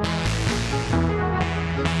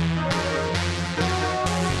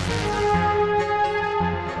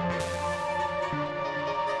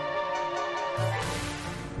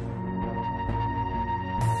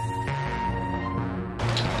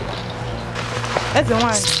 That's the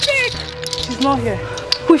one. Speak! She's not here.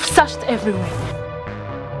 We've searched everywhere.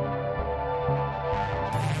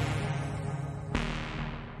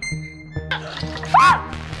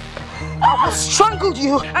 I will strangle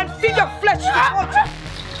you and feed your flesh to the altar.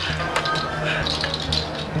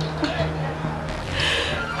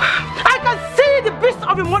 I can see the beast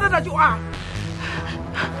of a mother that you are.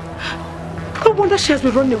 No wonder she has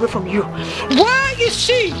been running away from you. Where is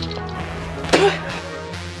she?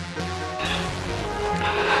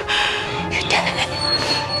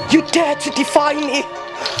 You dare to defy me?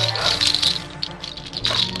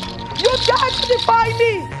 You dare to defy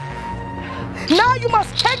me? Now you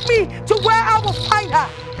must take me to where I will find her.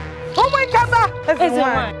 Oh my God,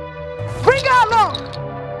 bring her along.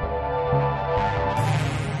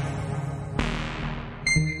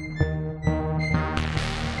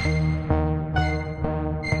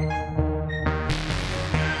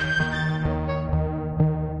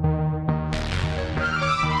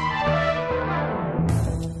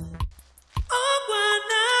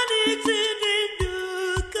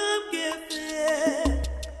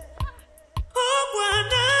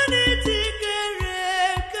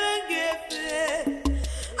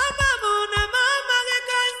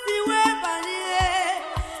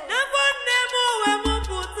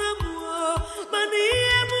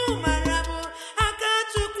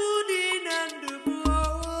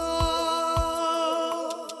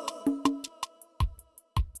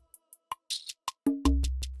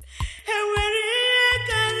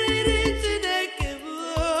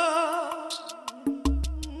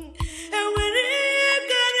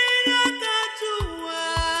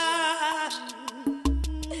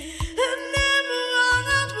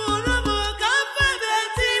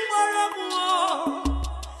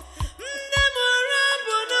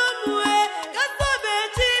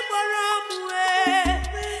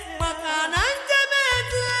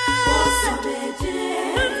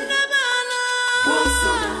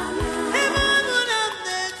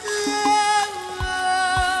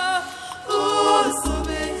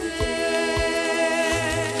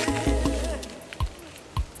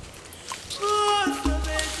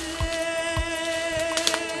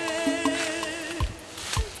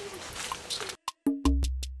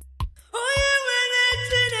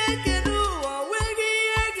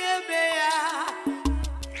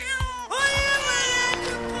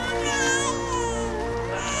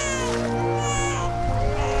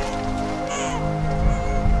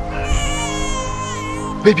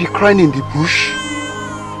 Baby crying in the bush.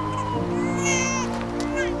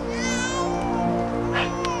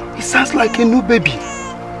 It sounds like a new baby.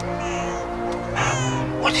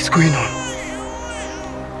 What is going on?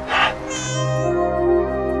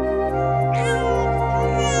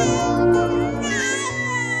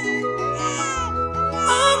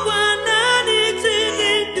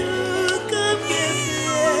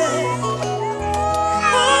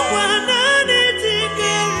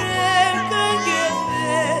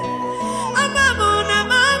 Mama,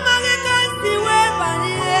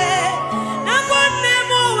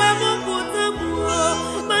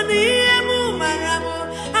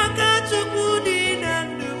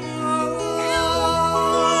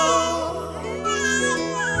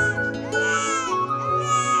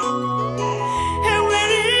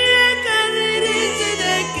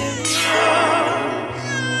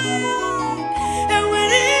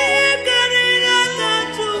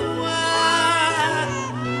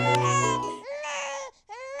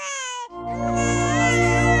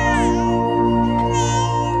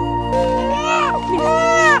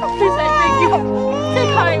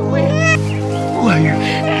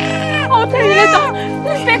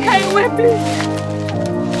 my way, please.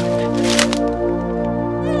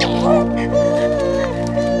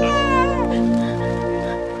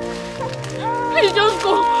 Please just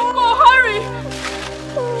go. Go, hurry.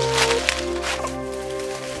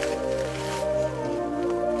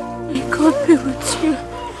 May God be with you.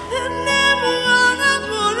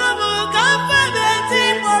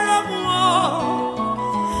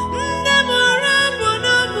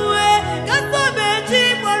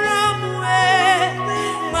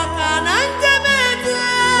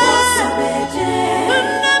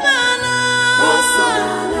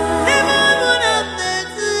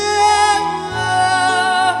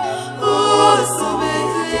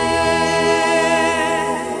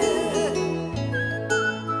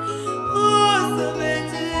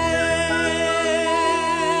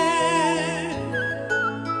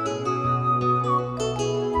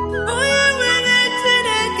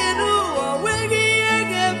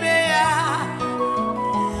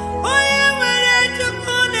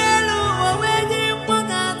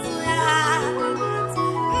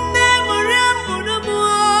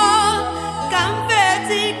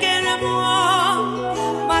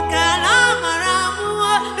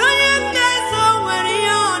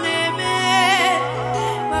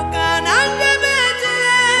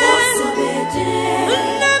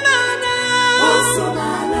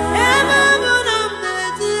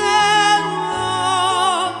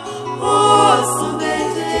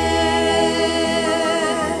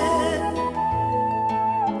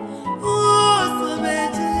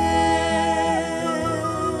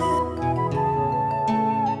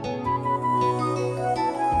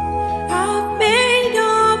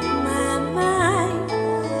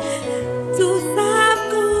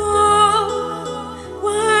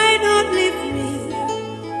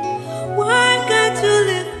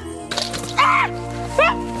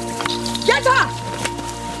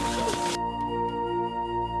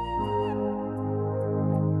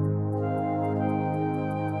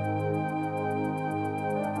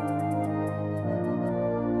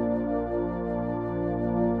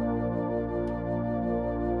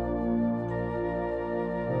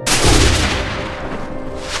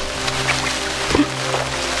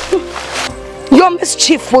 Your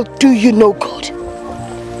mischief will do you no good.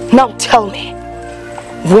 Now tell me,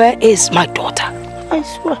 where is my daughter? I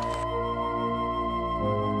swear.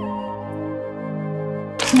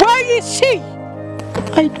 Where is she?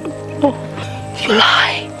 I don't know. You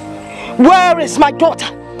lie. Where is my daughter?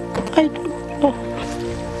 I don't know.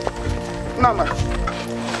 Nama.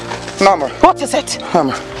 Nama. What is it?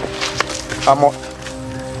 Nama.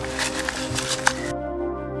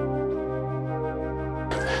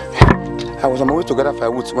 I was on my way to gather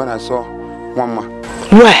firewood when I saw one man.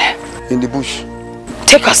 Where? In the bush.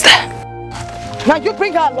 Take us there. Now you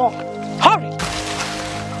bring her along. Hurry.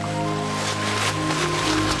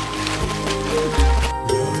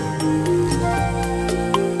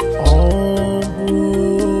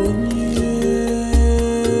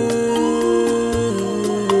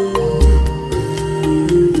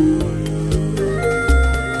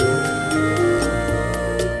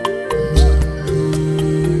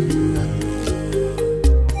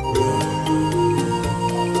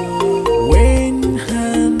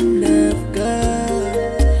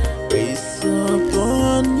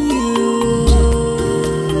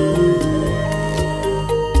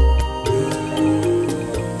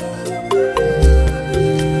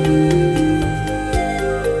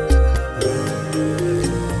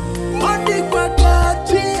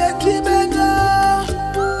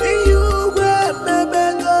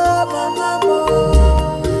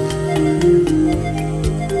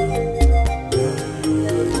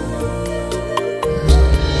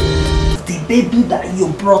 Baby that you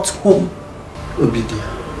brought home. Obidia,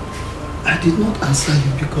 I did not answer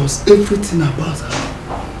you because everything about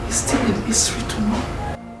her is still a mystery to me.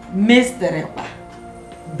 Mr.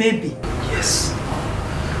 Baby. Yes.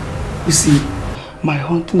 You see, my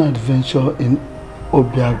hunting adventure in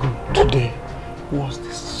Obiago today was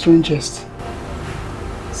the strangest.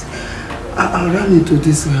 I ran into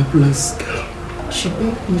this helpless girl. She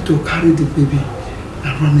begged me to carry the baby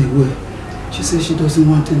and run away. She said she doesn't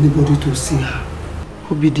want anybody to see her.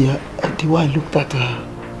 Obidia, the way I looked at her,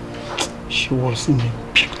 she was in a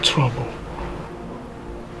big trouble.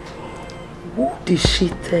 Who did she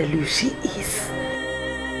tell you she is?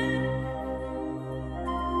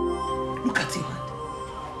 Look at your hand.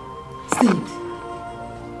 See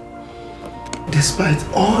it. Despite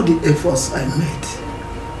all the efforts I made,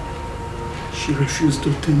 she refused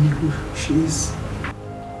to tell me who she is.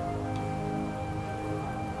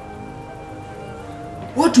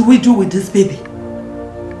 What do we do with this baby?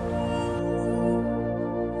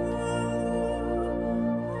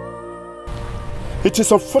 It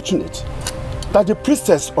is unfortunate that the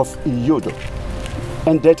priestess of Iyodo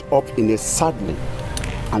ended up in a sadly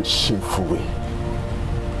and shameful way,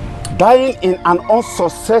 dying in an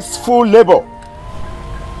unsuccessful labor.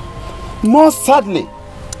 More sadly,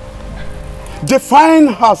 defying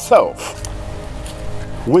herself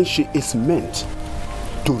when she is meant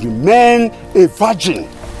to remain a virgin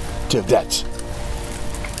till death.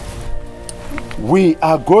 We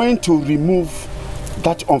are going to remove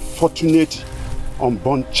that unfortunate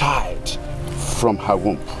unborn child from her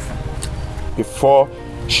womb before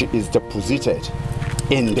she is deposited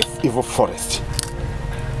in the evil forest.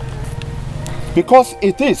 Because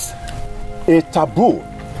it is a taboo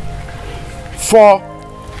for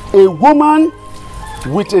a woman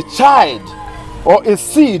with a child or a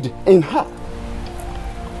seed in her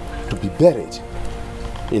to be buried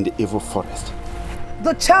in the evil forest.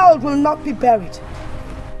 The child will not be buried.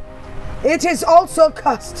 It is also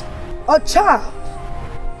cursed. A child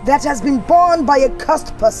that has been born by a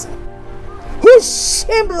cursed person who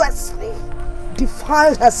shamelessly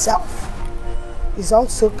defiled herself is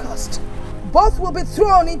also cursed. Both will be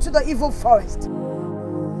thrown into the evil forest.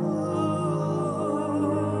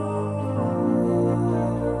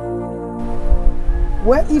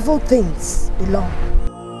 Where evil things belong.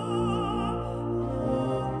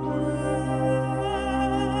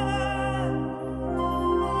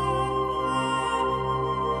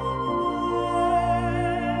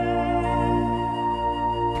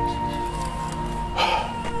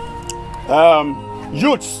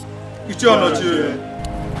 Youths,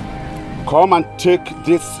 come and take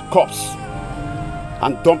this corpse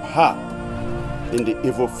and dump her in the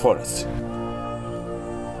evil forest.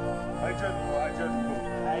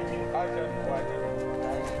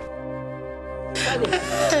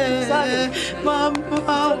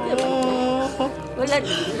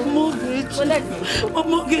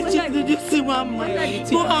 Mama, did you see Mama?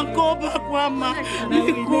 Go and go back, Mama.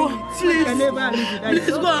 Go, please. Please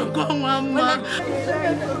go and go, Mama.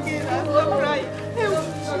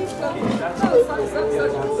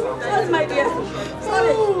 My dear.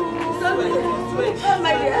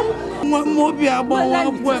 My dear. One more be a boy.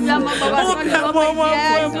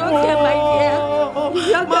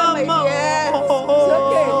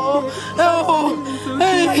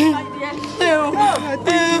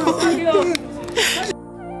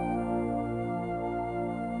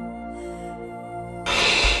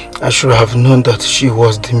 I should have known that she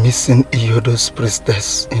was the missing Iyodo's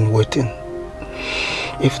priestess in waiting.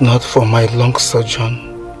 If not for my long sojourn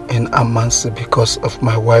in Amansi because of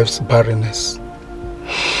my wife's barrenness.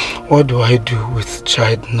 What do I do with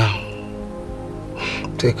child now?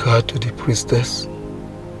 Take her to the priestess?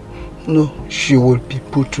 No, she will be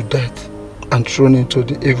put to death and thrown into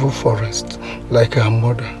the evil forest like her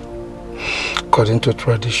mother, according to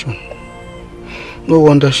tradition. No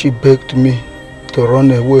wonder she begged me to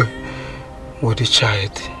run away with the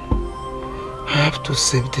child. I have to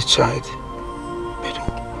save the child.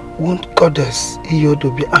 But won't Goddess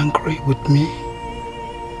Iyodo be angry with me?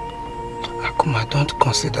 Akuma, don't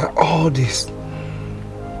consider all this.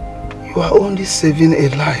 You are only saving a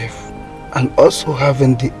life and also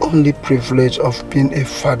having the only privilege of being a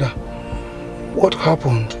father. What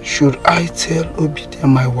happened? Should I tell Obidia,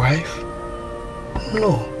 my wife?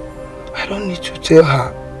 No, I don't need to tell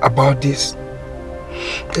her about this.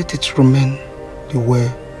 Let it remain the way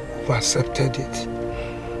we've accepted it.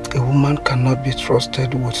 A woman cannot be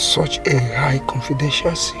trusted with such a high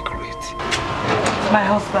confidential secret. My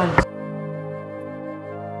husband.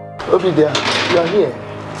 Obidia, you are here.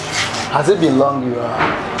 Has it been long you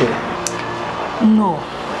are here? No,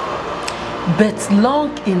 but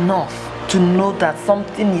long enough to know that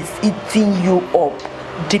something is eating you up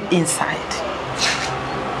deep inside.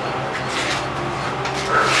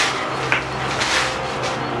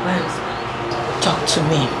 Talk to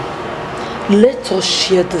me. Let us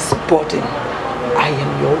share this burden. I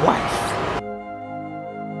am your wife.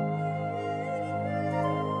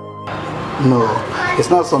 No, it's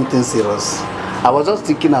not something serious. I was just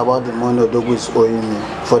thinking about the money Odogu is owing me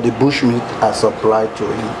for the bushmeat I supplied to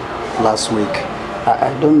him last week.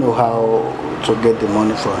 I don't know how to get the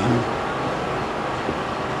money for him.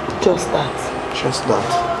 Just that? Just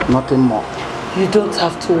that. Nothing more. You don't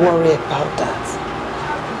have to worry about that.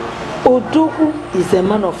 Odogu is a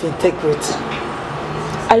man of integrity.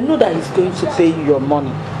 I know that he's going to pay you your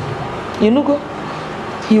money. You know,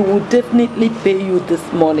 he will definitely pay you this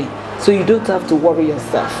money, so you don't have to worry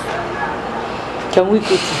yourself. Can we go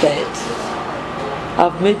to bed?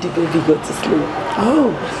 I've made the baby go to sleep.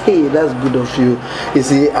 Oh, hey, that's good of you. You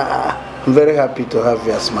see, I'm very happy to have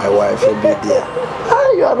you as my wife, Obidia.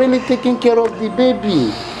 You are really taking care of the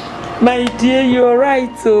baby. My dear, you're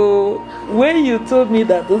right. So when you told me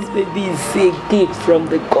that this baby is a gift from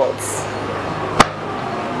the gods,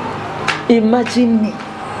 imagine me,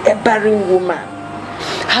 a barren woman,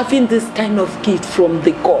 having this kind of gift from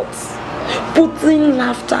the gods, putting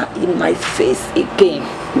laughter in my face again.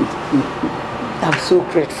 I'm so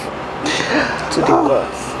grateful to the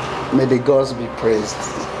gods. May the gods be praised.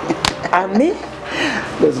 Amen.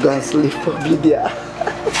 Let's go and sleep for Lydia.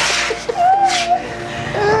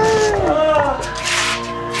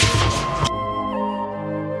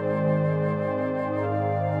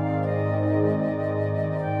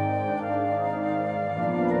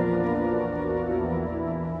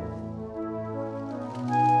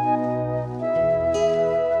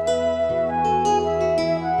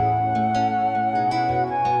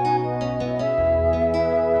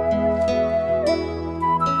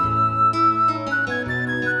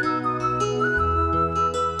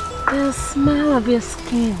 The smell of your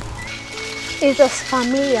skin is as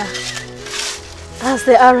familiar as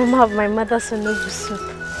the aroma of my mother's onubu soup.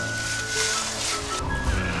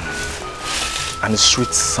 And the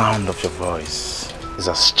sweet sound of your voice is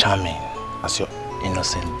as charming as your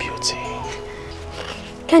innocent beauty.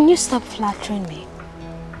 Can you stop flattering me?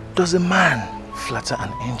 Does a man flatter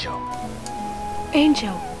an angel?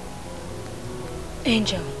 Angel.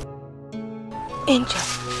 Angel. Angel.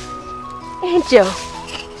 Angel.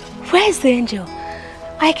 Where is the angel?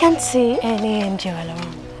 I can't see any angel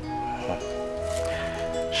around.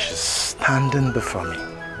 She's standing before me,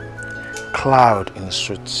 clad in the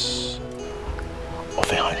suits of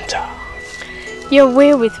a hunter. Your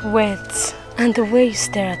way with words and the way you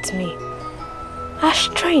stare at me are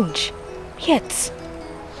strange, yet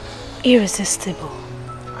irresistible.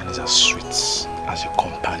 And it's as sweet as your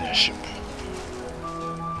companionship.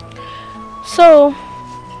 So,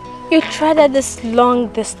 you treaded this long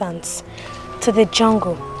distance to the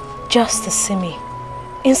jungle just to see me,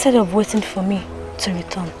 instead of waiting for me to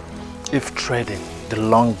return. If treading the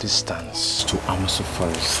long distance to Amusu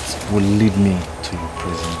Forest will lead me to your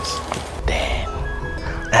presence, then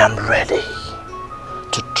I am ready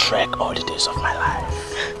to trek all the days of my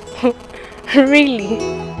life. Really?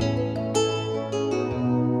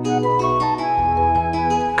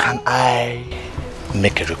 Can I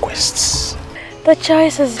make a request? The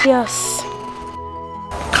choice is yours.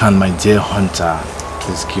 Can my dear hunter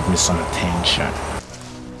please give me some attention?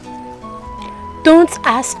 Don't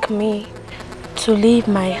ask me to leave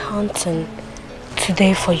my hunting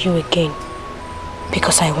today for you again,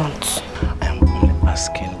 because I won't. I am only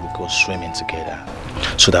asking we go swimming together,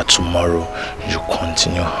 so that tomorrow you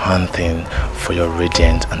continue hunting for your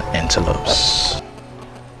radiant and antelopes.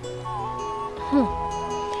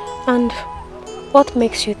 And what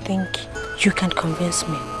makes you think you can convince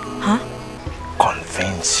me, huh?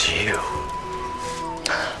 Convince you?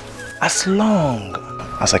 As long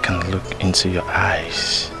as I can look into your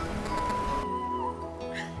eyes.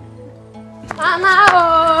 Mama,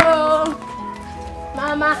 oh!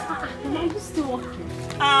 Mama, Mama, you still walking?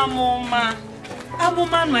 Amoma,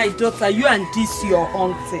 my daughter, you and this your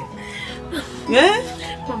hunting. Yeah?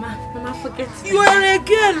 Mama, forget me. You are a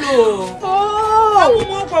girl, oh!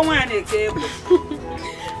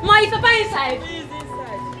 Ma, is Papa inside? He's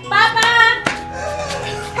inside. Papa!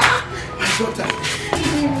 My daughter.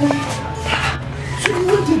 So you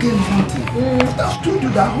went again hunting? I've told you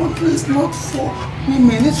that hunting is not for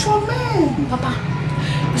women, it's for men. Papa,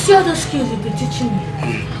 you see all those skills you've been teaching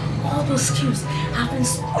me? All those skills, I've been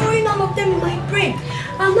storing all of them in my brain.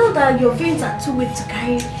 I know that your veins are too weak to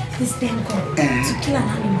carry this damn gun to kill an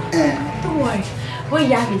animal. Don't worry. When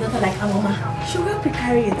you have a daughter like Amoma, she will help you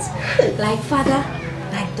carry it. Like father,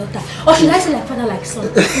 like daughter. Or should I say like father, like son?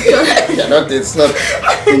 Yeah, not it's not.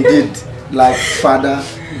 Indeed, like father,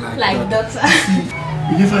 like daughter. See,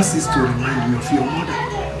 you never cease to remind me of your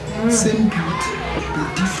mother. Same beauty,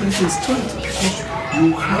 but different in strength. Because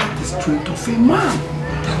you have the strength of a man.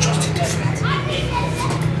 They're just different.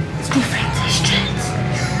 It's different in strength.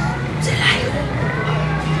 It's a lion.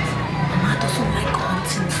 Mama doesn't like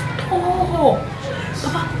hunting. Oh,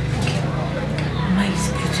 Papa. Okay. Mama is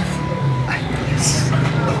beautiful. Yes.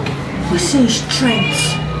 Okay. We see strength.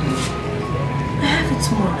 I have it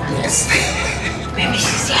more. Yes. Maybe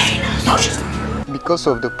she's hearing us. No, she's not. Because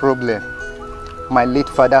of the problem my late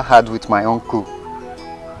father had with my uncle,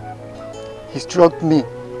 he struck me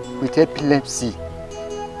with epilepsy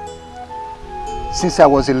since I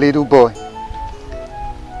was a little boy.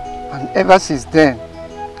 And ever since then,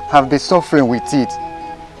 I've been suffering with it.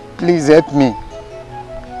 Please help me.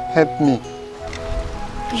 Help me.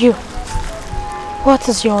 You, what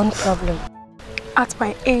is your own problem? At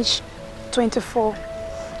my age 24,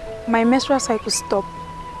 my menstrual cycle stopped.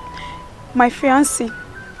 My fiancé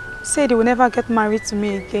said he will never get married to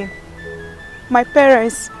me again. My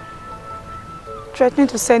parents threatening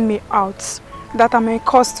to send me out, that I'm a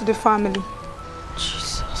cost to the family.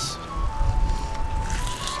 Jesus.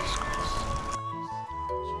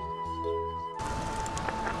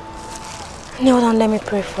 Kneel down, let me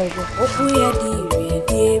pray for you.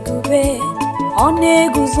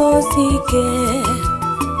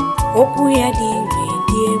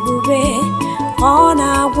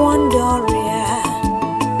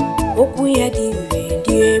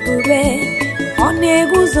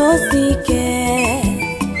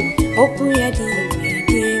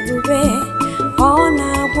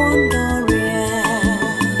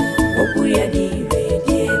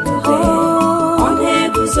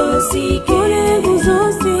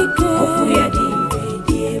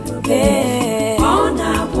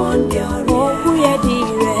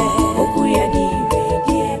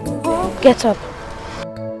 Get up.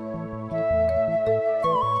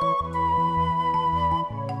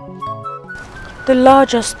 The Lord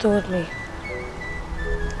just told me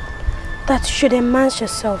that you should immerse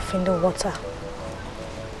yourself in the water.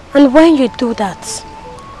 And when you do that,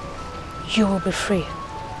 you will be free.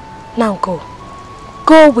 Now go.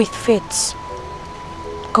 Go with faith.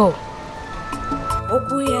 Go.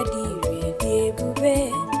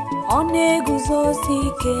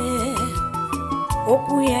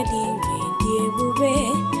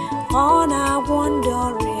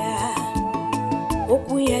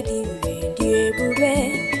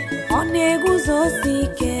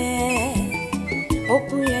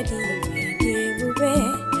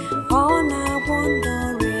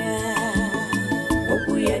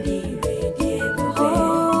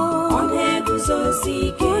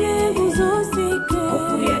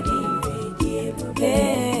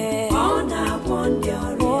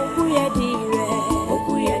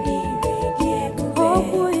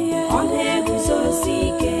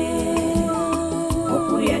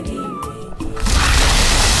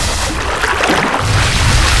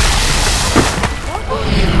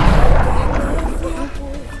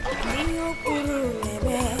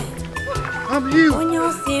 I'm healed. I'm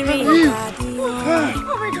healed.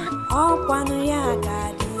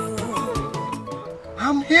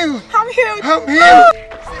 I'm healed. I'm healed. I'm healed.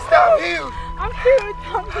 Sister, I'm healed. I'm healed.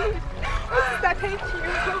 I'm healed. Sister, thank you.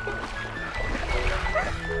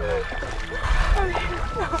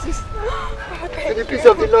 May the peace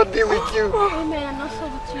of the Lord be with you. Amen. I'm also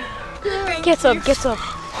with you. Get up, get up.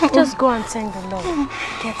 Just go and thank the Lord.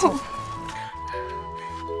 Get up.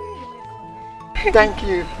 Thank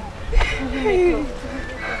you.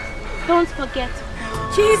 Don't forget.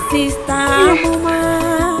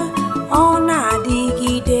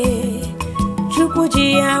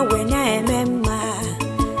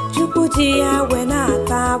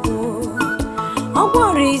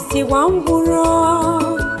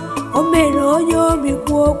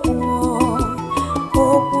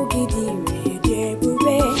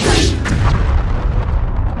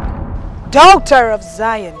 Daughter of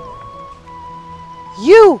Zion,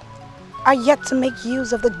 you are yet to make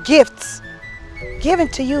use of the gifts given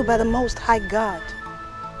to you by the Most High God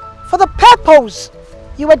for the purpose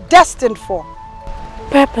you were destined for.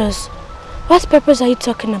 Purpose? What purpose are you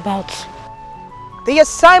talking about? The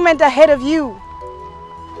assignment ahead of you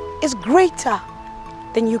is greater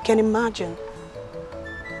than you can imagine.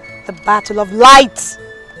 The battle of light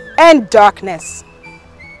and darkness.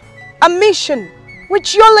 A mission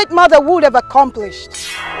which your late mother would have accomplished.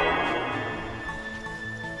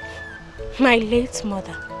 My late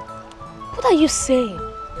mother? What are you saying?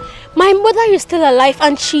 My mother is still alive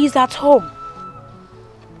and she is at home.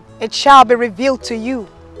 It shall be revealed to you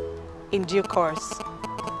in due course,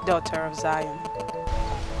 daughter of Zion.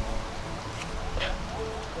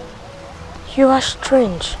 You are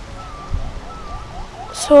strange.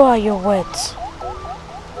 So are your words.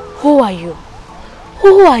 Who are you?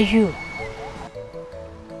 Who are you?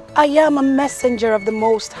 I am a messenger of the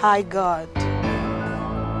Most High God.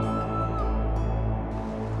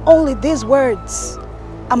 Only these words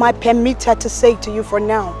am I permitted to say to you for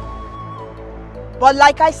now. But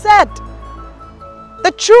like I said,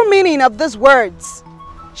 the true meaning of these words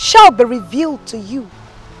shall be revealed to you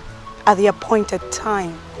at the appointed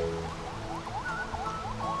time.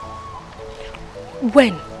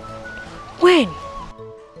 When? When?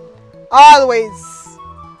 Always.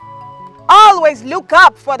 Always look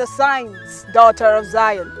up for the signs, daughter of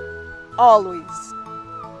Zion. Always.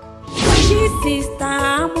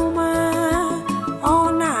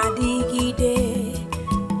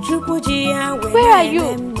 Where are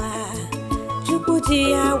you?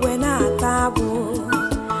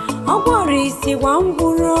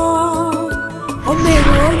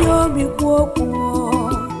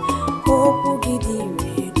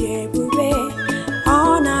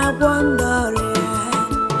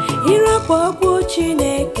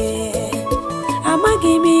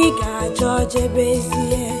 George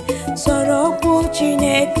Bezie, Soro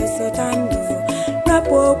Puchine, Sotando,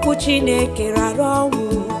 Rapo Puchine, Keraromu,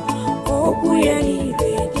 Okuyani,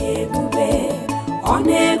 Bebe,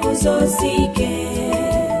 Oneguzo Sike,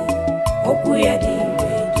 Okuyadi,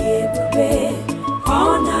 Bebe,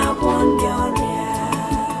 Ona Pondoria,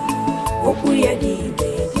 Okuyadi,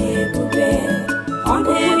 Bebe,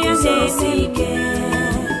 Oneguzo Sike,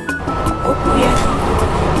 Okuyadi.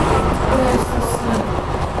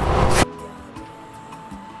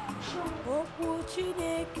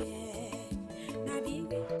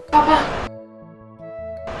 Papa.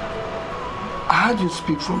 I heard you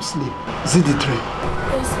speak from sleep. Is it the dream?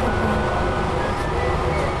 Yes, Papa.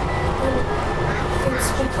 And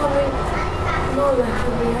it's becoming more like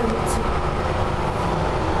a reality.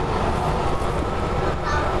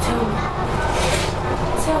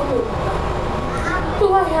 Tell me, do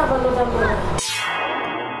I have another mother?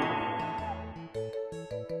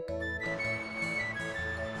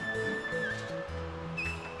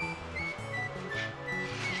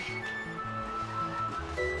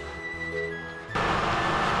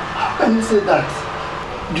 Can you say that?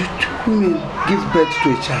 Do two women give birth to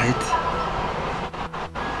a child?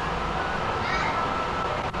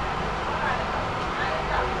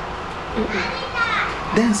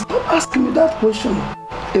 Then stop asking me that question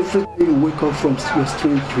every time you wake up from your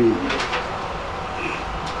strange dream.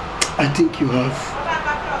 I think you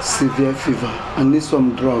have severe fever and need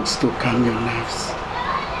some drugs to calm your nerves.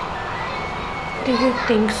 Do you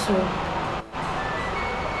think so?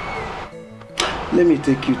 Let me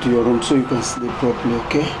take you to your room so you can sleep properly,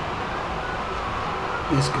 okay?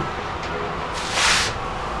 Let's go.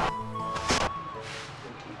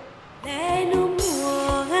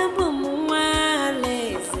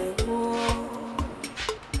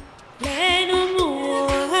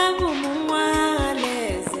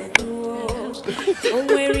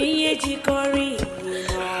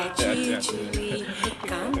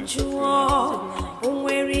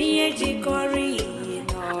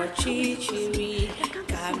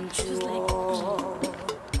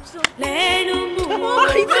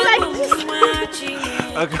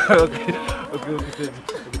 Okay.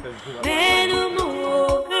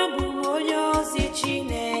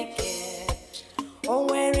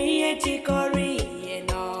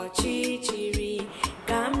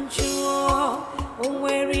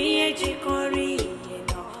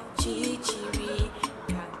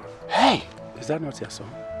 Hey, is that not your song?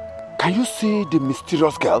 Can you see the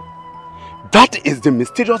mysterious girl? That is the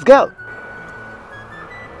mysterious girl.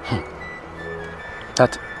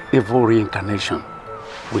 That evil reincarnation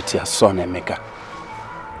with your son Emeka.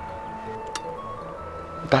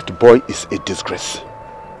 That boy is a disgrace.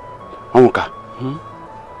 Onka,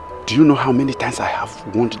 do you know how many times I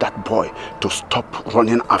have warned that boy to stop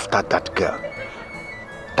running after that girl?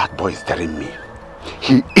 That boy is daring me.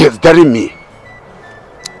 He is daring me.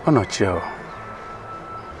 Onochio,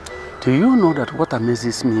 do you know that what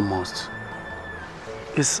amazes me most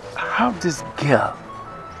is how this girl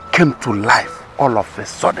came to life all of a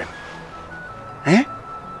sudden? Eh?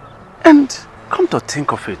 And come to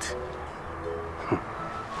think of it,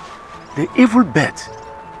 the evil bird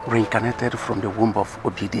reincarnated from the womb of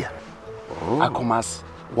Obidia, Akuma's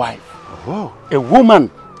wife. A woman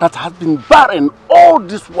that has been barren all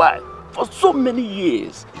this while for so many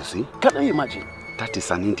years. You see? Can you imagine? That is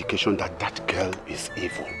an indication that that girl is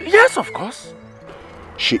evil. Yes, of course.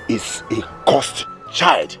 She is a cursed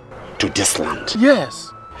child to this land.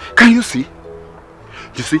 Yes. Can you see?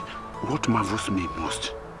 You see, what marvels me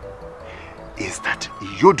most is that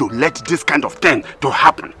Yodo let this kind of thing to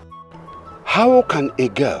happen. How can a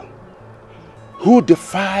girl who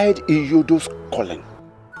defied Yodo's calling,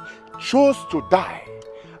 chose to die,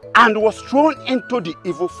 and was thrown into the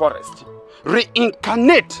evil forest,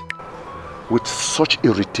 reincarnate with such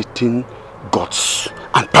irritating gods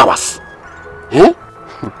and powers? Eh?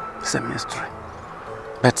 It's a mystery.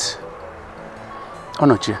 But,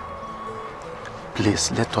 Onochie,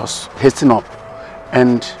 please let us hasten up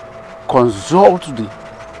and consult the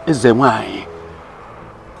Ezemai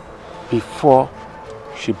before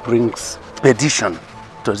she brings perdition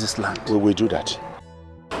to this land. We will do that.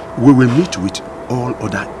 We will meet with all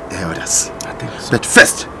other elders. I think so. But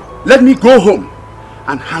first, let me go home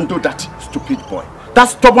and handle that stupid boy. That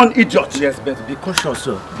stubborn idiot. Yes, but be cautious,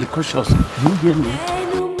 sir. Be cautious. You hear me?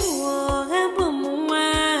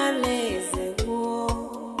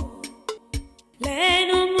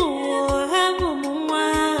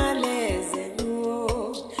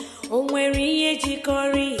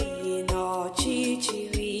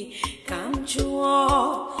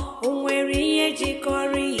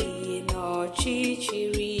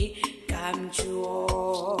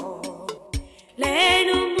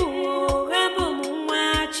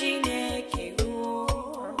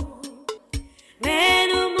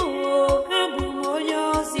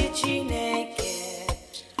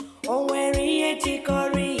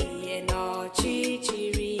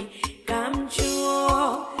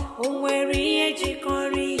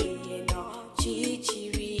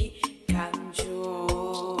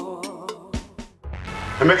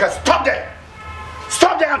 Emeka, stop there!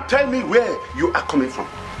 Stop there and tell me where you are coming from.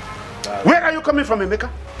 Where are you coming from, Emeka?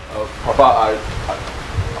 Papa,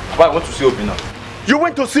 I went to see Obina. You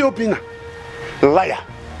went to see Obina? Liar.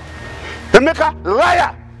 Emeka,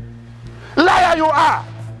 liar! Liar you are!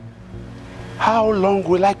 How long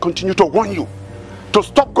will I continue to warn you to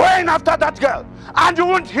stop going after that girl? And you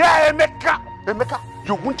won't hear, Emeka. Emeka,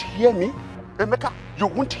 you won't hear me? Emeka, you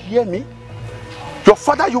won't hear me? Your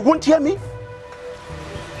father, you won't hear me?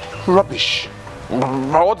 Rubbish.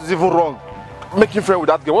 What is even wrong? Making friends with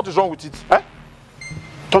that girl, what is wrong with it? Eh?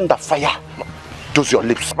 Thunder, fire. Dose your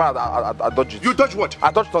lips. Papa, I dodged it. You dodge what?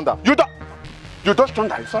 I dodged thunder. You dodge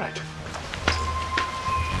thunder, it's alright.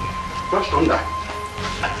 Dodge thunder.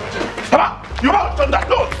 Papa, you dodge thunder,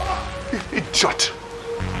 no! Idiot.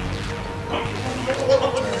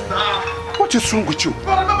 What is wrong with you?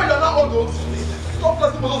 Remember, you're not old. Stop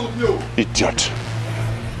playing with me. Idiot.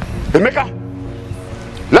 Emeka,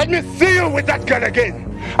 let me see you with that girl again.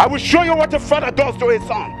 I will show you what a father does to his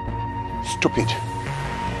son. Stupid.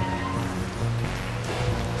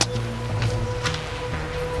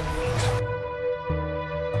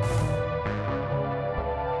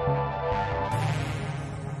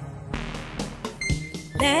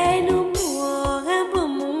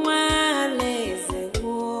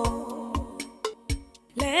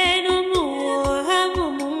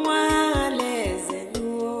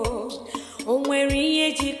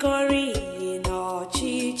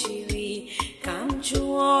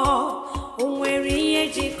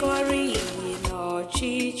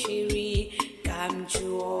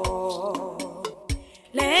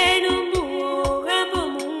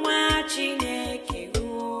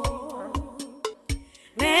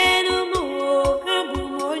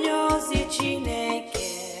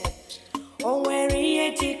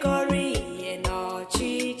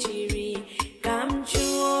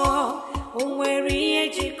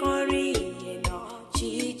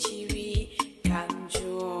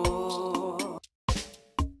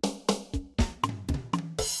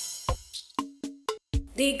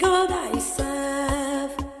 The God I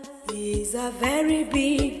serve is a very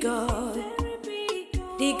big God.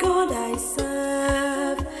 The God I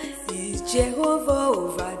serve is Jehovah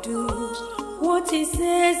overdo. What he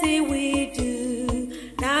says he will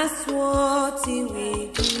do, that's what he will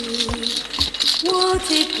do. What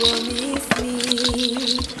he promised me,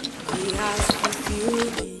 he has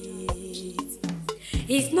fulfilled it.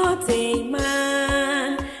 He's not a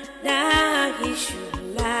man that he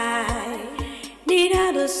should lie,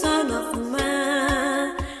 neither the son of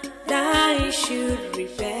man that he should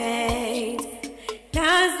repent.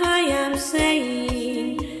 That's why I'm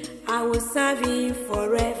saying I will serve him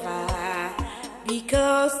forever,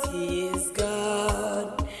 because he is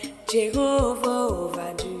God, Jehovah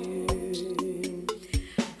overdo.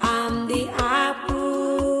 I'm the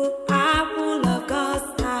apple of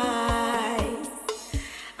God's eyes.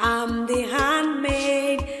 I'm the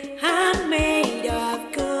handmaid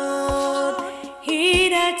of God. He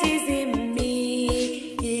that is in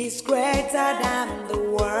me is greater than the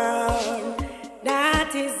world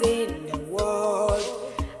that is in the world.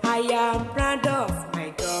 I am proud of my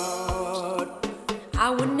God. I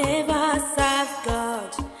will never serve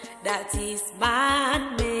God that is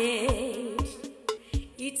man-made.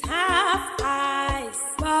 It has eyes,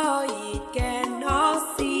 but it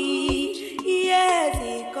cannot see. Yes,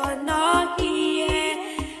 it cannot hear.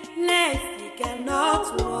 Legs, it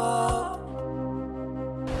cannot walk.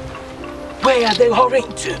 Where are they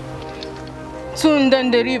hurrying to? Soon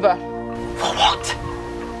down the river. For what?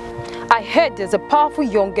 I heard there's a powerful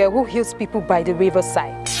young girl who heals people by the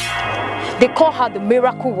riverside. They call her the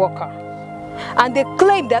miracle worker. And they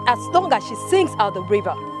claim that as long as she sings out the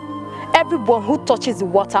river, everyone who touches the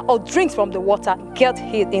water or drinks from the water gets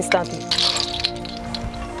healed instantly.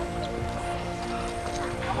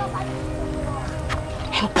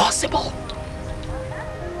 Impossible.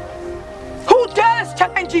 Who dares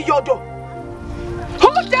challenge Yodo?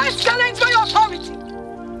 Who dares challenge my authority?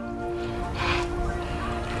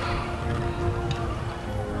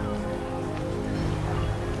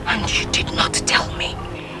 And you did not tell me.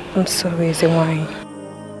 I'm sorry, Zewai.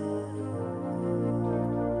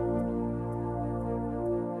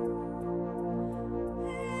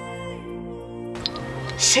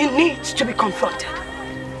 She needs to be confronted.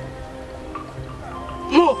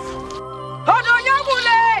 Move.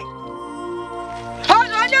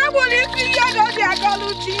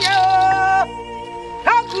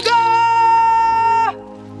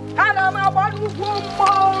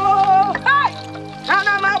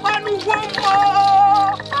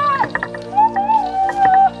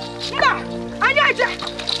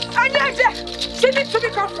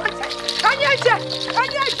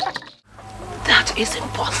 is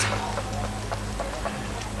impossible.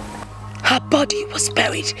 Her body was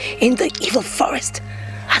buried in the evil forest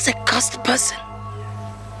as a cursed person.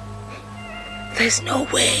 There's no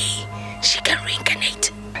way she can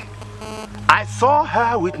reincarnate. I saw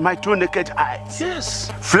her with my 2 naked eyes.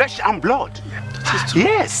 Yes. Flesh and blood.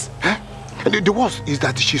 Yes. The worst is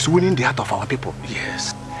that she's winning the heart of our people.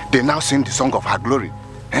 Yes. They now sing the song of her glory.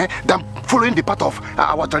 Than following the path of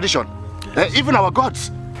our tradition. Even our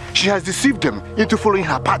gods. She has deceived them into following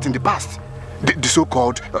her path in the past. The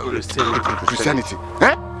so-called Christianity.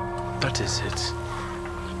 That is it.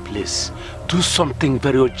 Please, do something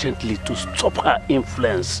very urgently to stop her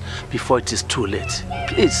influence before it is too late.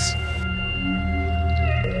 Please.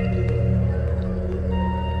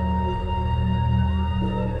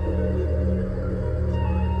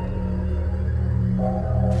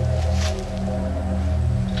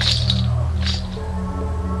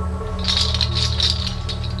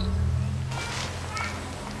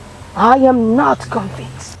 I am not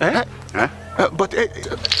convinced. But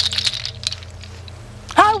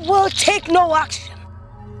I will take no action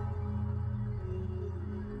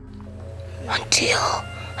until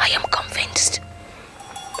I am convinced.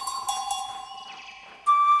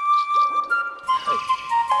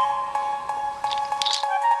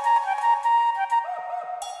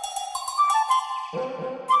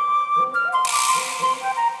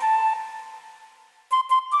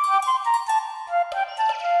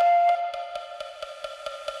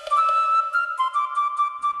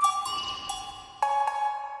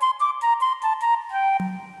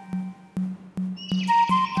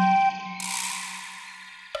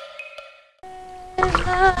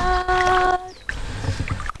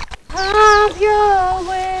 Have your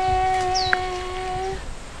way.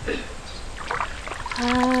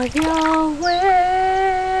 Have your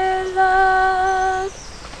way, Lord.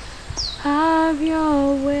 Have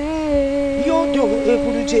your way. Yodole,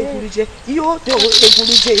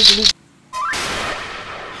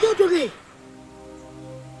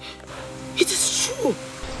 it is true.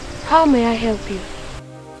 How may I help you?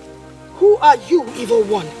 Who are you, evil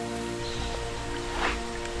one?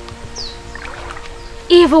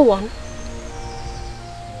 Evil one?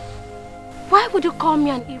 Why would you call me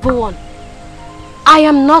an evil one? I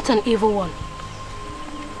am not an evil one.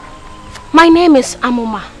 My name is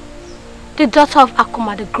Amuma, the daughter of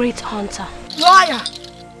Akuma, the great hunter. Liar!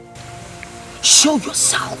 Show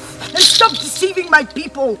yourself and stop deceiving my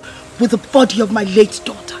people with the body of my late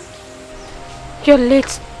daughter. Your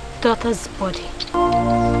late daughter's body.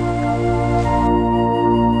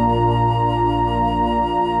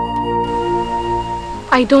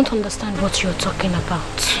 I don't understand what you're talking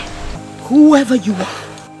about. Whoever you are,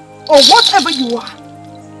 or whatever you are,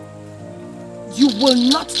 you will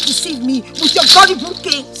not deceive me with your gullible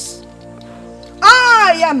games.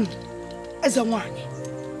 I am Ezawani,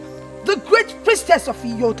 the great priestess of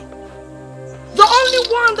Iyodo, the only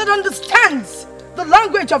one that understands the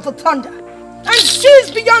language of the thunder and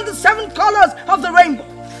sees beyond the 7 colors of the rainbow.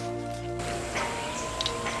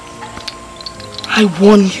 I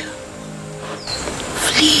warn you.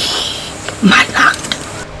 Flee my land.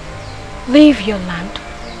 Leave your land?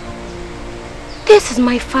 This is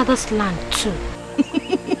my father's land too.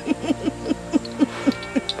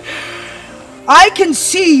 I can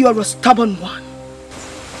see you're a stubborn one.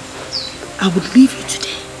 I would leave you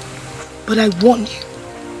today, but I warn you,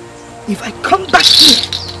 if I come back here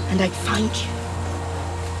and I find you,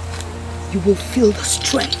 you will feel the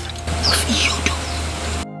strength of Iyodo.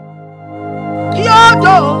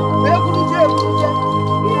 Iyodo!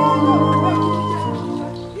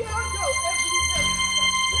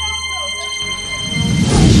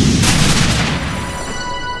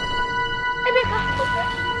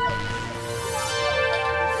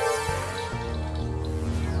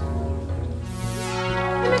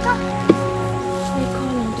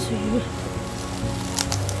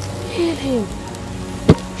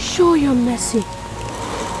 Show your mercy.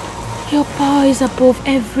 Your power is above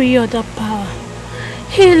every other power.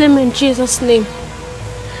 Heal him in Jesus' name.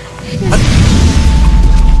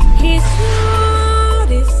 His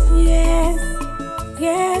word is yes,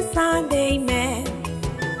 yes and amen.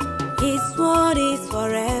 His word is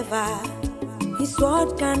forever. His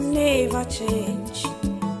word can never change.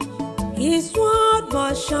 His word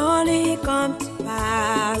must surely come to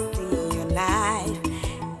pass in your life.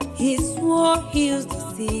 His word heals the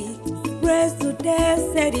sick, raised to death,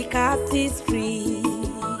 set the captives free.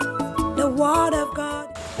 The word of God.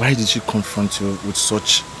 Why did she confront you with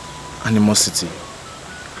such animosity?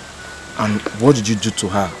 And what did you do to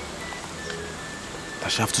her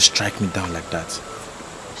that she have to strike me down like that?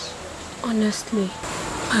 Honestly,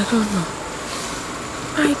 I don't know.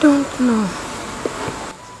 I don't know.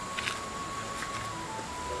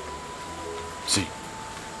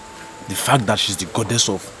 The fact that she's the goddess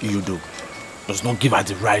of Iyodo does not give her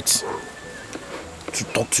the right to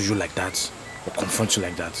talk to you like that or confront you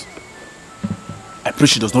like that. I pray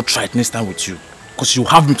she does not try it next time with you, because she'll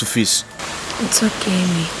have me to face. It's okay,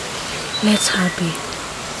 Amy. Let her be.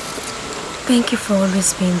 Thank you for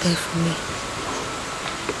always being there for me.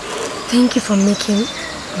 Thank you for making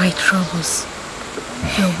my troubles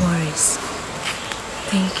your worries.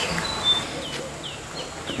 Thank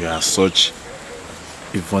you. You are such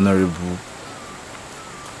a vulnerable,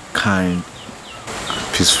 kind,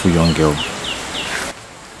 peaceful young girl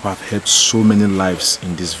who have helped so many lives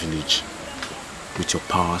in this village with your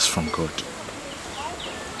powers from God.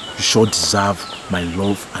 You sure deserve my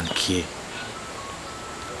love and care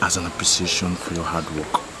as an appreciation for your hard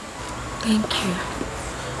work. Thank you.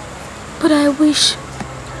 But I wish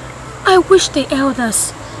the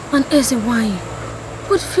elders and Ezewine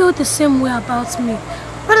would feel the same way about me,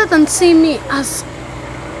 rather than see me as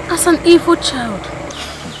an evil child.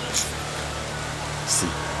 See,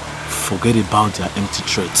 forget about their empty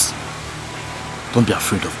threats. Don't be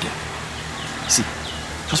afraid of them. See,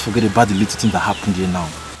 just forget about the little thing that happened here now.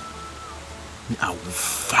 I will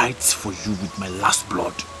fight for you with my last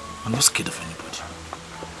blood. I'm not scared of anybody.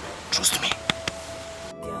 Trust me.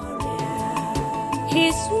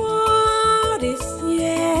 His word is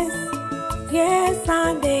yes, yes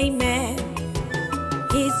and amen.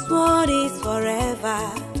 His word is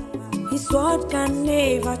forever. His word can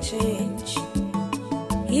never change.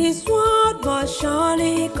 His word must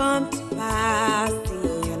surely come to pass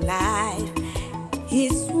in your life.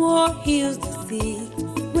 His word heals the sick,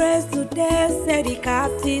 raised to death, set the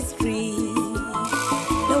captives free.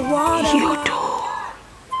 The word of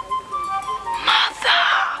Mother,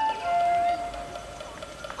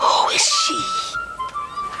 who is she?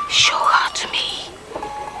 Show her to me.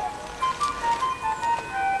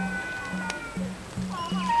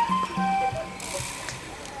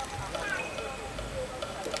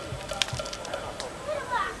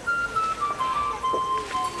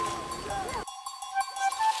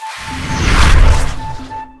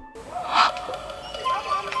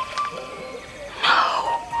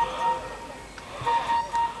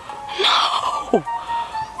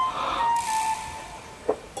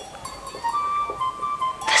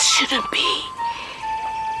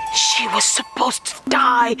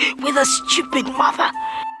 With a stupid mother.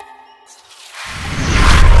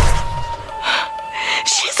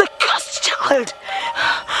 She's a cursed child.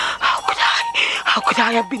 How could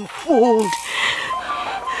I have been fooled?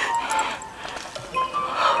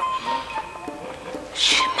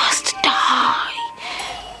 She must die.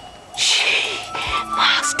 She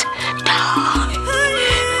must die.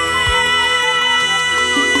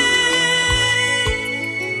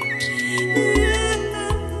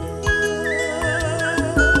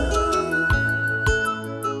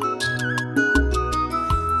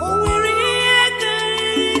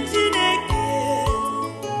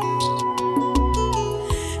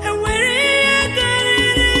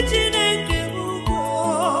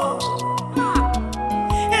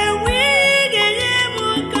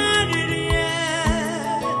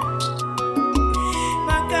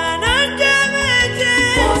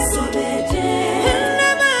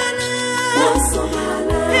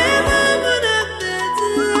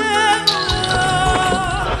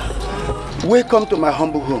 Welcome to my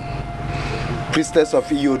humble home, priestess of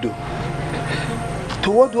Iyodo.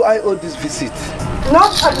 To what do I owe this visit?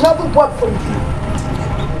 Not another word from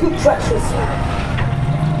you, you treacherous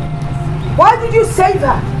man. Why did you say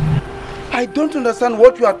that? I don't understand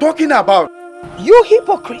what you are talking about. You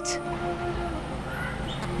hypocrite.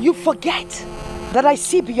 You forget that I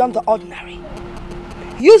see beyond the ordinary.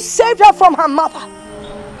 You saved her from her mother,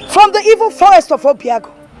 from the evil forest of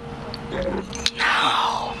Obiago.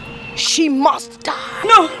 Now, she must die.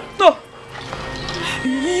 No.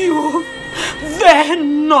 You dare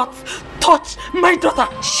not touch my daughter.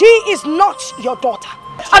 She is not your daughter.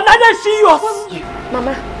 And neither is she yours.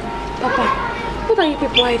 Mama, Papa, what are you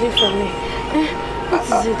people hiding from me? What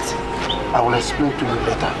is it? I will explain to you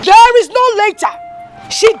later. There is no later.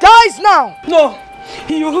 She dies now. No,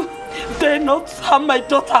 you dare not harm my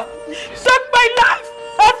daughter. Take my life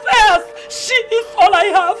as hers. She is all I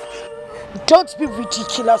have. Don't be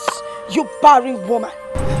ridiculous, you barren woman.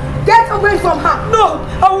 Get away from her. No,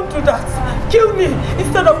 I won't do that. Kill me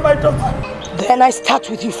instead of my daughter. Then I start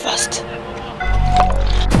with you first.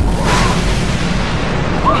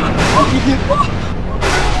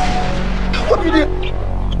 What did you do?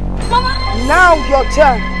 Mama. Now your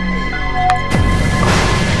turn.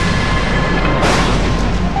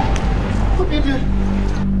 What did you do?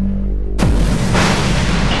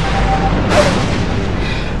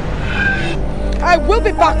 I will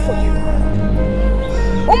be back for you.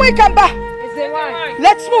 Oh my Kamba!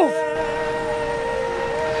 Let's move!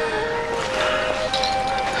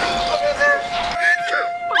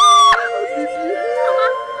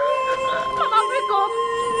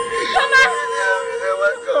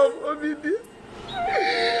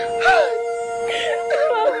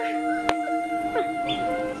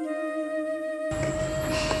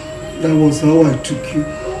 That was how I took you.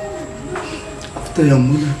 After your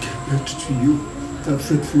mother gave birth to you, that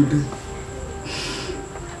fateful day.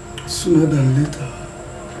 Sooner than later,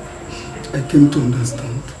 I came to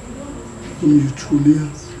understand whom you truly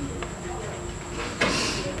are.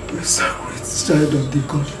 A sacred child of the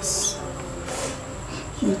goddess.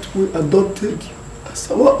 Yet we adopted you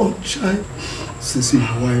as our own child since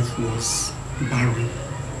my wife was barren.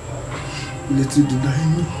 Little did I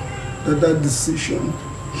know that that decision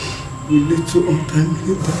will lead to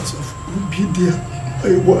untimely death of Obidia,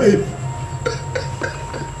 my wife.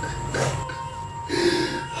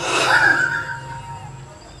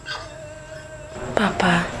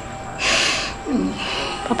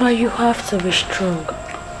 Papa, you have to be strong.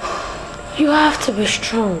 You have to be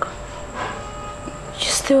strong. You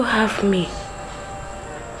still have me.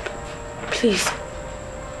 Please,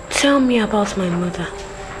 tell me about my mother.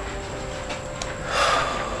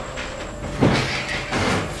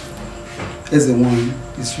 Eze-Nwanyị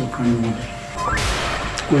is your grandmother.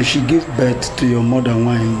 When she gave birth to your mother,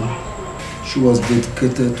 Nwaima, she was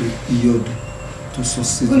dedicated to Iyodu to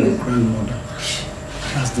succeed your grandmother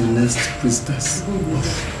as the next priestess of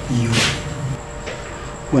Iyodu.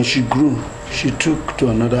 When she grew, she took to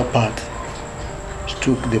another path. She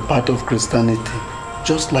took the path of Christianity,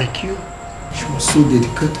 just like you. She was so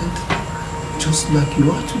dedicated, just like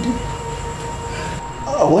you are today.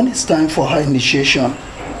 When it's time for her initiation,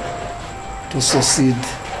 to succeed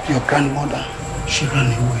your grandmother, she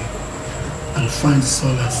ran away and finds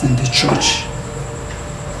solace in the church.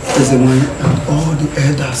 Eze-Nwanyị and all the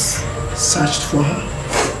elders searched for her.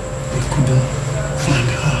 They couldn't find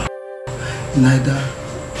her. Neither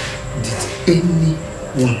did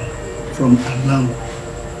anyone from Alango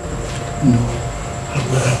know her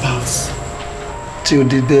whereabouts. Till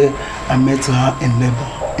the day I met her in labor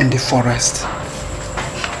in the forest.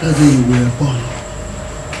 That day you were born.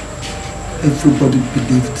 Everybody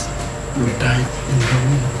believed you died in the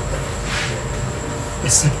womb,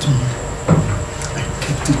 except me. I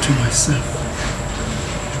kept it to myself,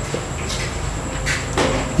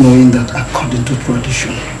 knowing that according to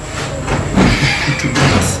tradition, you put to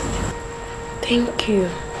death. Thank you.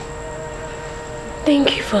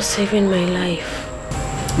 Thank you for saving my life.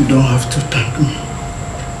 You don't have to thank me.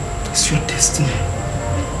 It's your destiny.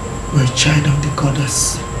 You're a child of the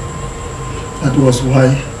goddess. That was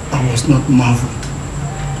why I was not marveled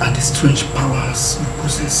at the strange powers you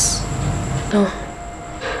possess. No.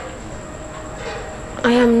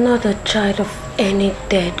 I am not a child of any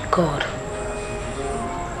dead god.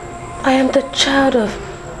 I am the child of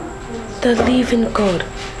the living God,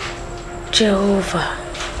 Jehovah.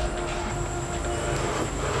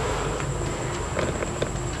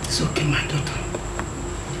 It's okay, my daughter.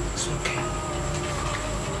 It's okay.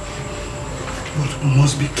 But we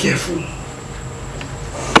must be careful.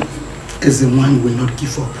 Eze-Nwanyị will not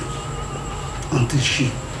give up until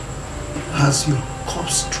she has your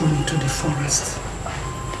corpse thrown into the forest.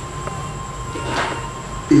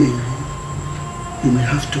 You may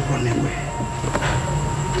have to run away.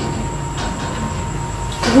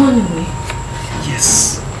 Run away?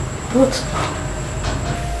 Yes. But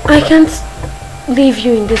I can't leave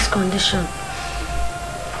you in this condition.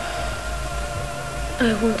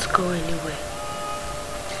 I won't go anywhere.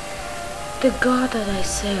 The God that I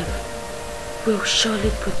serve will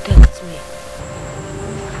surely protect me.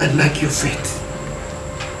 I like your faith.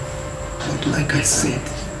 But like I said,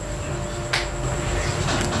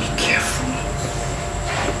 be careful.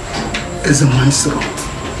 Eze-Nwanyị servant.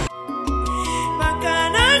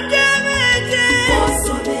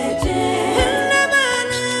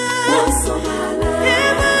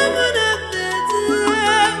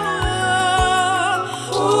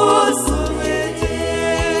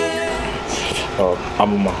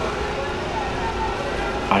 Amuma,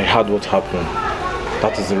 I heard what happened.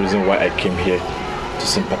 That is the reason why I came here to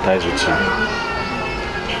sympathize with you.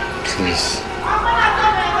 Please,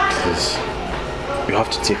 please, you have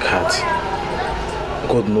to take heart.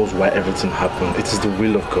 God knows why everything happened. It is the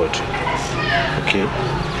will of God. Okay?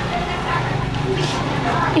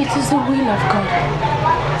 It is the will of God.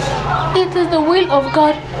 It is the will of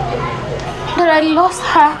God that I lost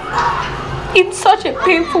her in such a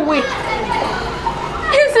painful way.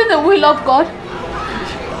 Is it the will of God?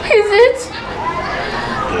 Is it?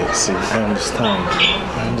 Yes. See, I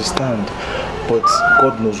understand. But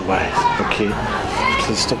God knows why, okay?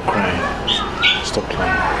 Please stop crying. Stop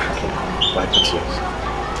crying, okay? Wipe the tears.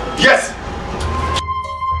 Yes!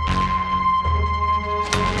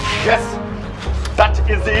 Yes! That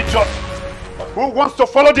is the idiot who wants to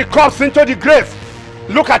follow the corpse into the grave.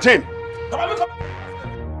 Look at him. Let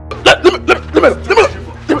me what's the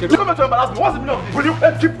meaning of this? Will you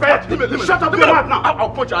keep quiet? Shut up your mouth now. I'll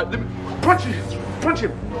punch you. Punch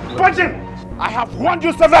him. I have warned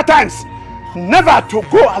you several times never to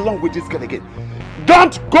go along with this girl again.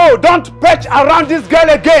 Don't perch around this girl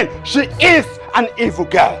again. She is an evil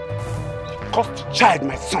girl. Cursed child,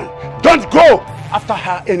 my son. Don't go after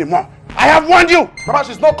her anymore. I have warned you. Mama,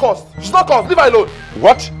 she's not cursed. Leave her alone.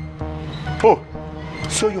 What? Oh,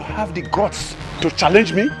 so you have the guts to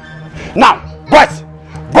challenge me? Now, boys,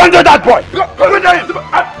 bundle that boy.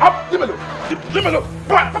 Leave me alone.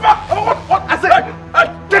 Papa, what? I said,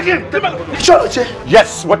 take him.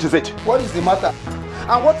 Yes, what is it? What is the matter?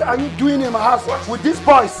 And what are you doing in my house with these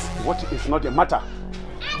boys? What is not the matter?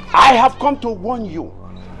 I have come to warn you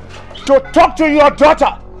to talk to your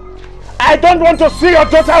daughter. I don't want to see your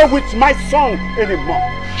daughter with my son anymore.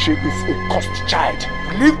 She is a cursed child.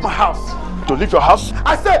 Leave my house. To leave your house?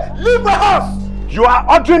 I said, leave my house. You are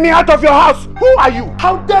ordering me out of your house. Who are you?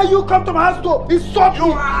 How dare you come to my house to insult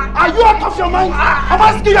me? Are you out of your mind? I'm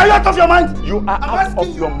asking you, are you out of your mind? You are out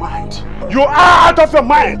of your mind. You are out of your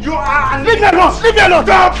mind. You are. Leave me alone. Leave me alone.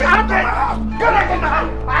 Stop. Get out of my house. Get out of my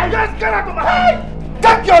house. I just get out of my house.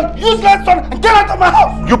 Take your useless son and get out of my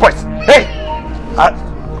house. You boys. Hey.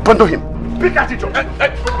 Bundle him. Pick at it.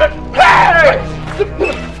 Hey.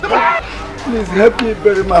 Please help me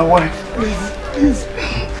bury my wife. Please.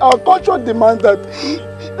 Our culture demands that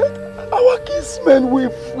our kinsmen will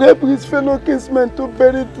help his fellow kinsmen to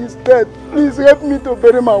bury his dead. Please help me to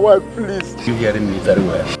bury my wife, please. You hearing me very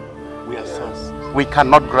well? We are sons. We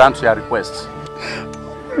cannot grant your request.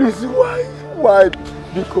 Please, why?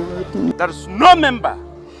 Because help me. There is no member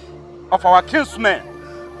of our kinsmen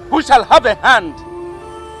who shall have a hand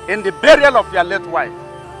in the burial of your late wife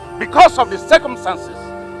because of the circumstances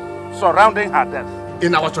surrounding her death.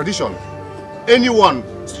 In our tradition, anyone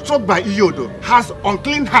struck by Iyodo has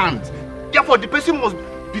unclean hands. Therefore, the person must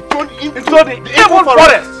be thrown into the evil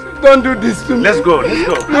forest. Don't do this to me. Let's go.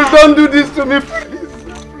 Please don't do this to me, please.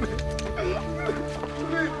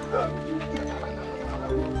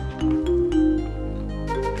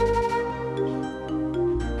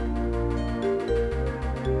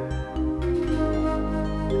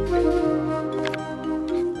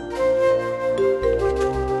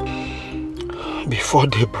 Before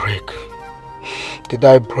daybreak, the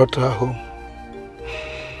day I brought her home,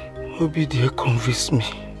 Obidia convinced me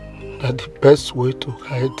that the best way to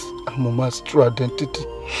hide Amuma's true identity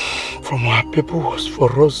from our people was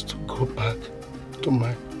for us to go back to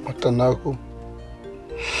my maternal home,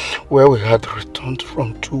 where we had returned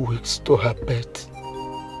from 2 weeks to her birth.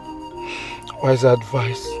 Wise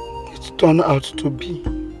advice, it turned out to be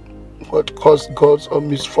what caused God's own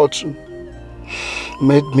misfortune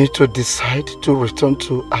made me to decide to return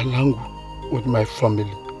to Alangu with my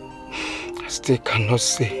family. I still cannot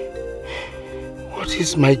say what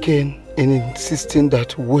is my gain in insisting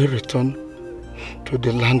that we return to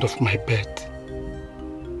the land of my birth.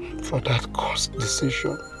 For that caused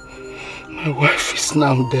decision, my wife is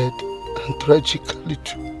now dead, and tragically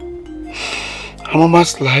too.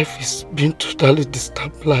 Amama's life is being totally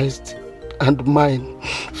destabilized, and mine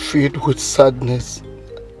filled with sadness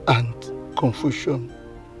and confusion.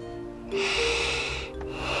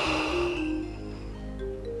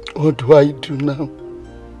 What do I do now?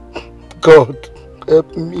 God,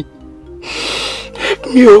 help me. Help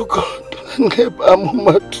me, oh God, and help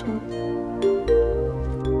Amama too.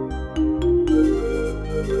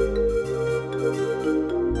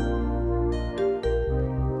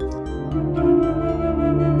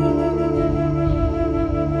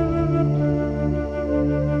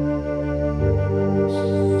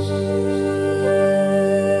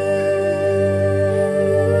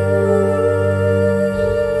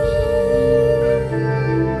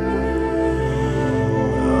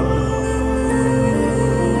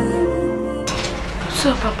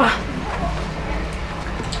 So, Papa,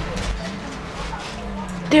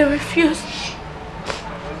 they refused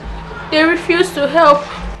to help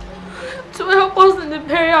us in the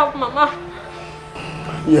burial of Mama.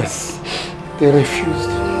 Yes, they refused.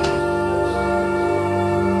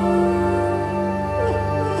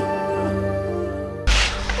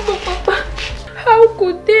 But Papa, how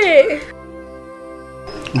could they?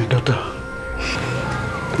 My daughter,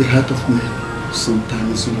 the heart of man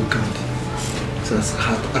sometimes is wicked. It's as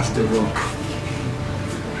hard as the rock.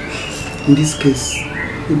 In this case,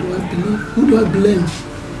 who do I believe? Who do I blame?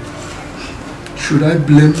 Should I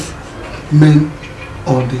blame men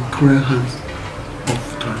or the cruel hands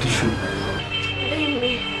of tradition? Blame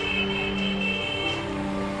me.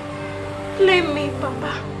 Blame me,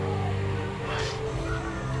 Papa.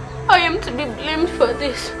 I am to be blamed for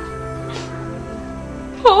this.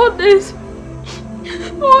 All this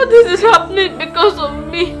is happening because of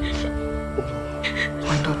me.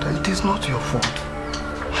 My daughter, it is not your fault.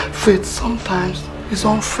 Faith sometimes is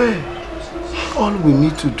unfair. All we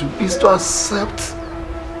need to do is to accept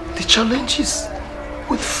the challenges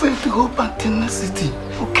with faith, hope and tenacity,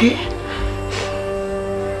 okay?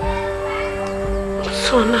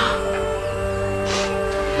 So now,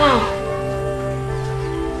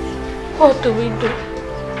 what do we do?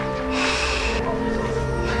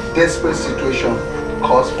 Desperate situation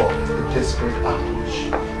calls for a desperate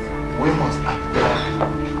approach. We must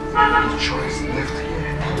apply the choice left here.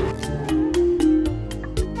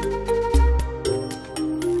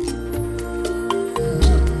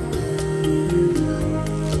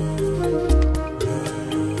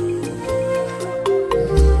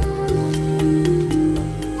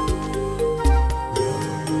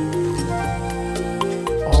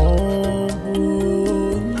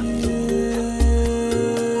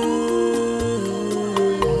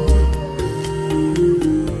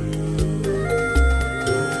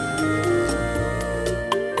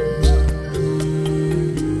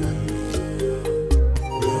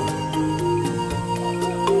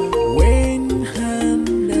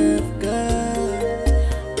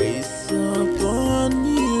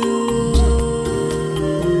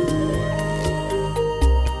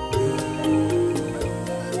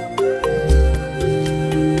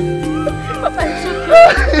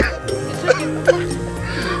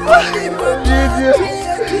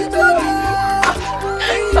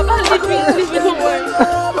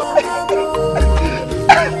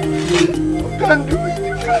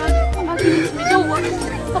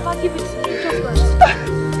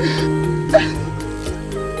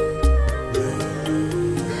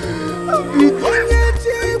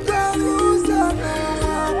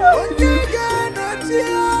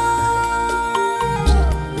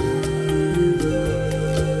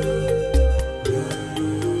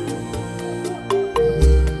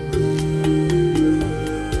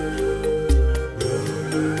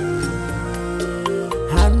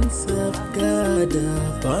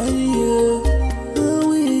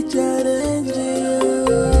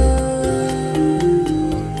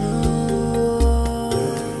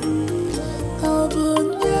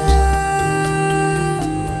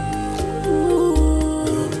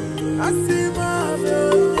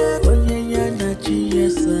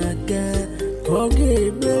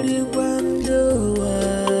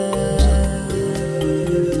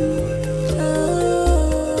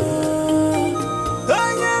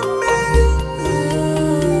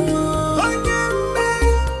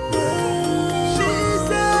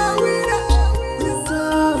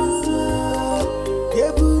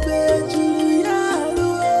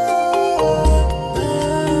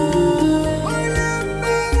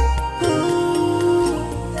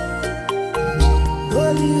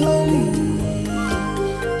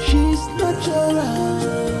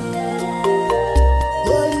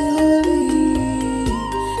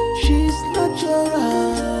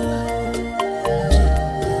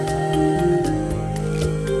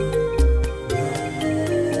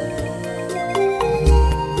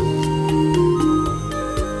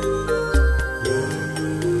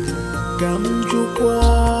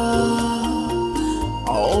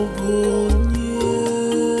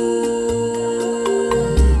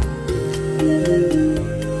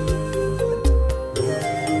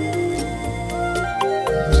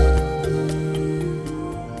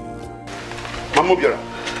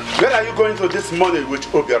 This morning with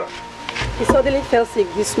Obiara. He suddenly fell sick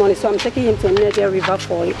this morning, so I'm taking him to Niger River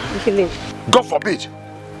for healing. God forbid!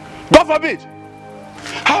 God forbid!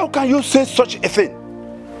 How can you say such a thing?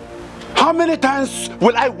 How many times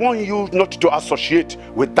will I warn you not to associate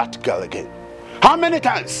with that girl again? How many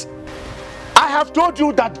times? I have told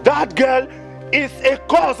you that that girl is a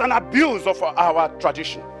cause and abuse of our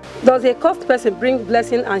tradition. Does a cursed person bring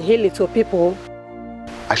blessing and healing to people?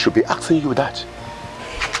 I should be asking you that.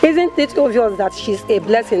 Isn't it obvious that she's a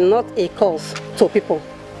blessing, not a curse to people?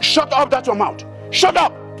 Shut up that your mouth! Shut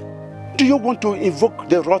up! Do you want to invoke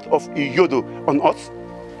the wrath of Iyodo on us?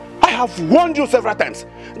 I have warned you several times.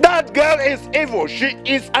 That girl is evil. She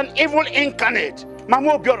is an evil incarnate.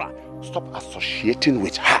 Mama Obiora, stop associating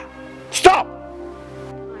with her. Stop!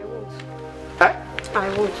 I won't. Eh?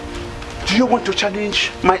 I won't. Do you want to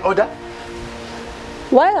challenge my order?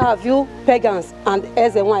 Why have you pagans and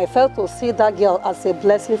Ezewan failed to see that girl as a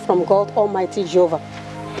blessing from God Almighty Jehovah?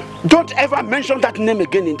 Don't ever mention that name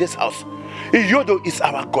again in this house. Iyodo is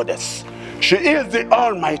our goddess. She is the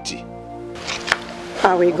Almighty.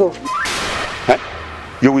 I will go. Huh?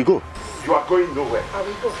 You will go? You are going nowhere. I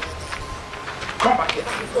will go. Come back here.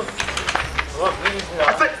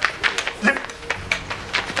 I said, leave.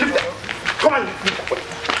 Leave that. Come on, leave that body.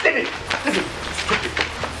 Leave it. Leave it. Stupid.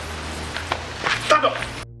 Stand up.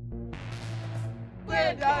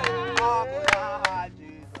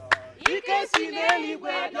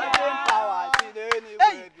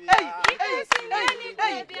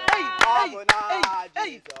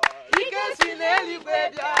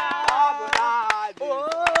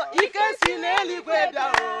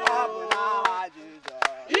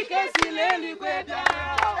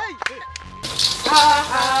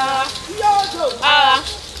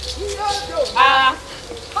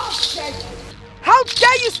 How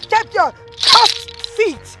dare you step your cursed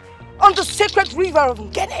feet on the sacred river of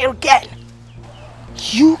Ngene again?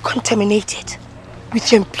 You contaminated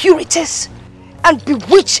with your impurities and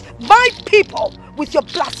bewitch my people with your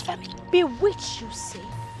blasphemy. Bewitch, you say?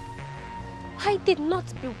 I did not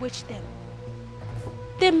bewitch them.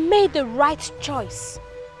 They made the right choice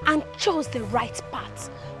and chose the right path,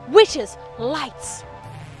 which is light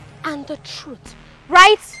and the truth.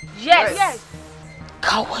 Right? Yes.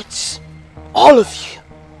 Cowards, all of you.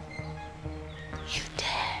 You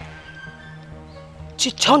dare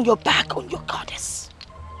to turn your back on your goddess,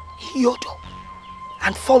 Yodo,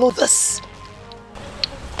 and follow this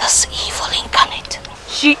evil incarnate.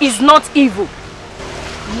 She is not evil.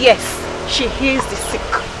 Yes, she heals the sick.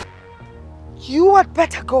 You had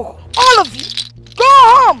better go. All of you, go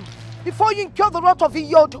home before you incur the wrath of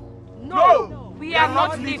Yodo. No, we are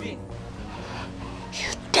not leaving.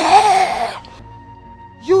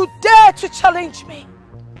 You dare to challenge me.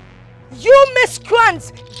 You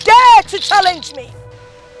miscreants dare to challenge me.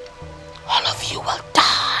 All of you will die.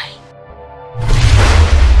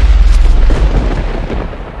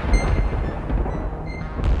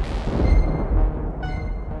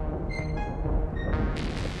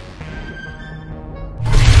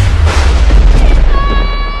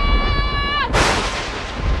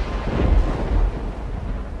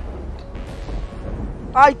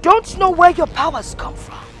 I don't know where your powers come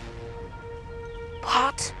from,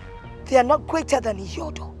 but they are not greater than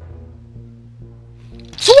Yodo.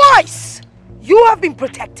 Twice you have been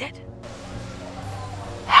protected.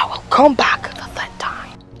 I will come back the third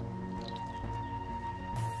time.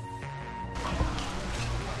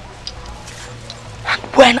 And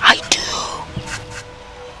when I do,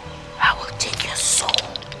 I will take your soul.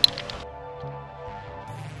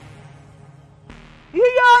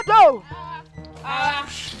 Yodo!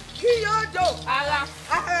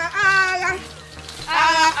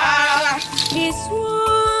 His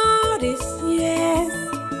word is yes,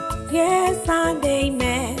 yes and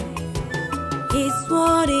amen. His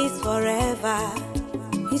word is forever.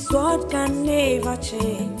 His word can never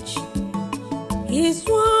change. His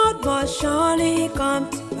word must surely come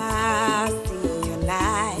to pass in your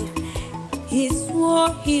life. His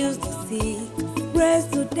word heals the sick,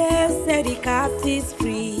 raised to death, set the captives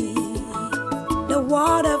free. The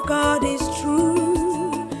word of God is true.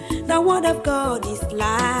 The word of God is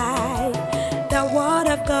life. The word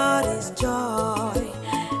of God is joy.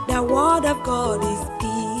 The word of God is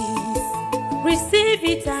peace. Receive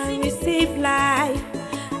it and receive life.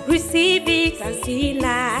 Receive it and see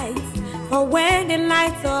light. For when the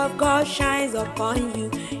light of God shines upon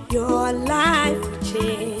you, your life will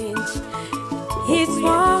change. His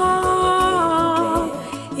word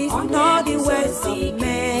is not the words of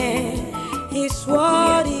man. His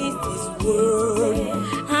word is His word,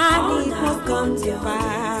 and it must come to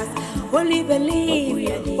pass. Only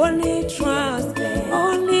believe, only trust,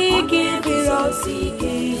 only give it all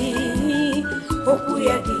seeking.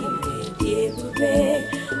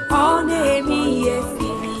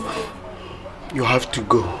 You have to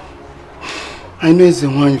go. I know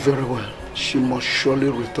Ezewan very well. She must surely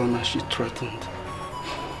return as she threatened.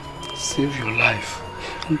 Save your life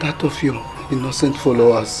and that of your innocent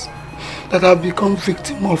followers that have become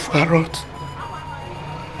victim of her wrath.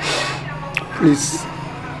 Please,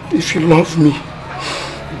 if you love me,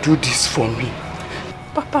 do this for me.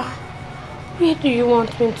 Papa, where do you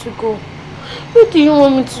want me to go? Where do you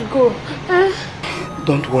want me to go?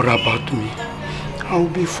 Don't worry about me. I'll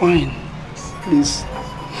be fine. Please.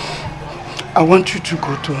 I want you to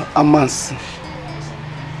go to Amansi,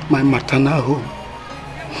 my maternal home.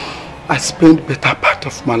 I spent better part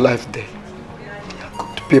of my life there. They are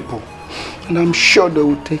good people. And I'm sure they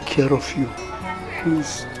will take care of you.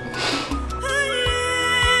 Please.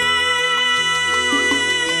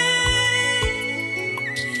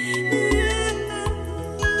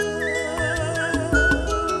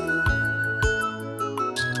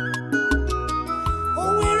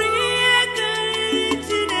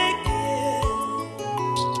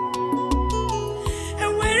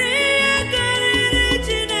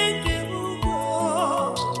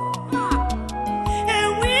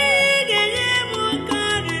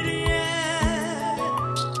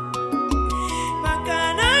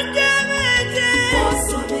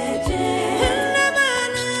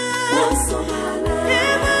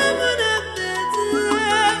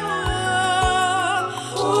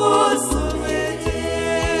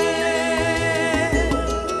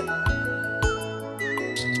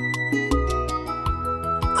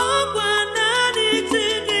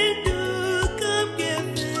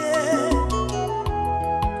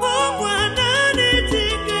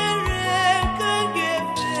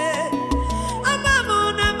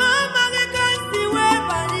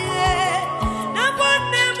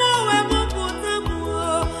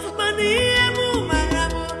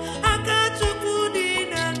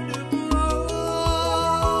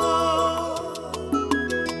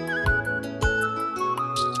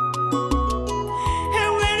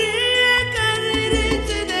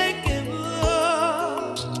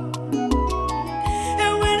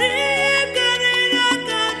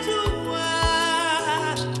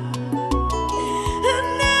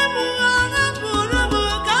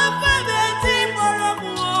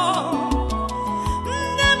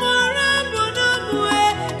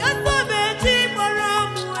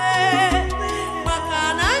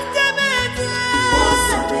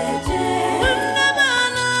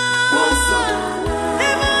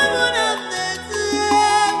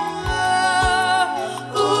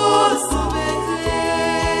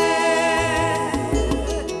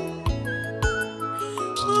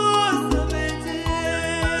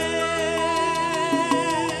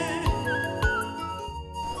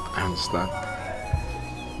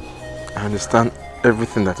 I understand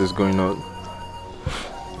everything that is going on.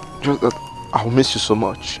 Just that I'll miss you so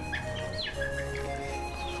much.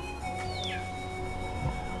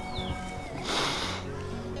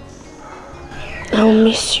 I'll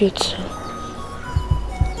miss you too.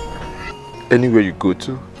 Anywhere you go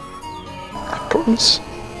to, I promise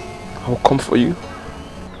I'll come for you.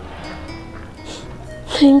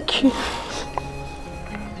 Thank you.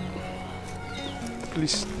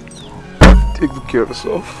 Please, take good care of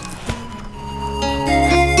yourself.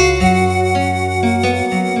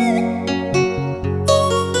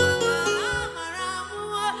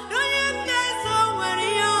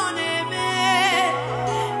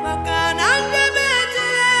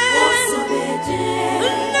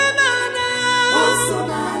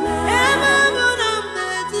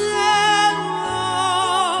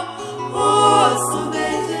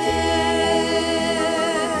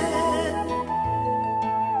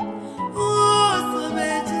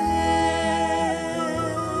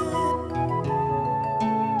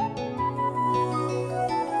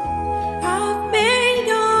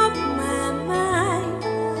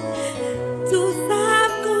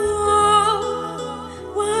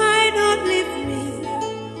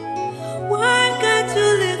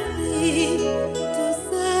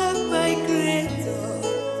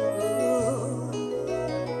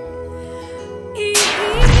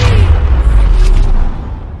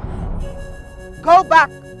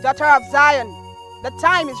 Daughter of Zion, the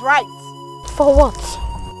time is right. For what?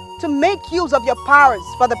 To make use of your powers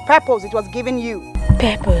for the purpose it was given you.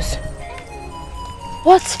 Purpose?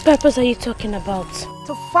 What purpose are you talking about?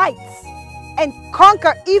 To fight and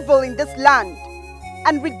conquer evil in this land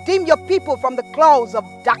and redeem your people from the claws of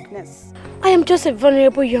darkness. I am just a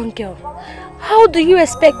vulnerable young girl. How do you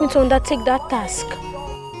expect me to undertake that task?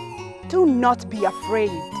 Do not be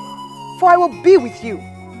afraid, for I will be with you.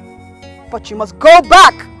 But you must go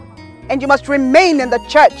back and you must remain in the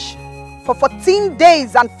church for 14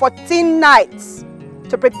 days and 14 nights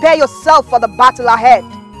to prepare yourself for the battle ahead.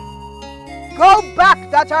 Go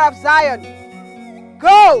back, daughter of Zion.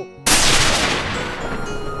 Go!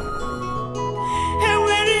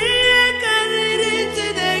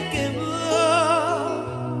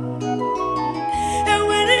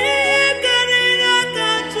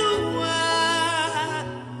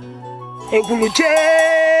 Eguluje,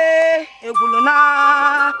 egulona,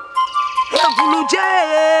 eguluje,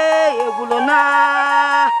 egulona.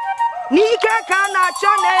 Nike kana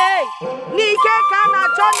chone, nike kana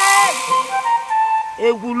chone.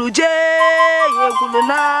 Eguluje,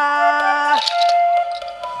 egulona.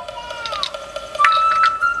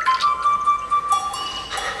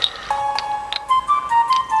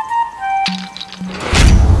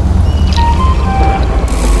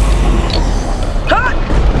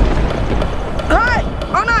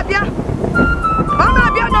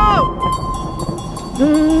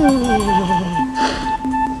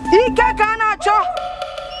 Ike kana cho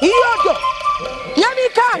iyodo yani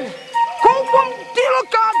kan kungum tilo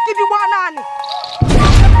kan kidiwanani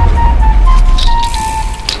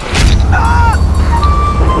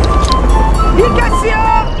Ike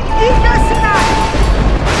sina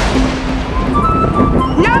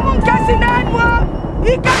nyamun kasinanwa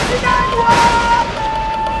Ike sinanwa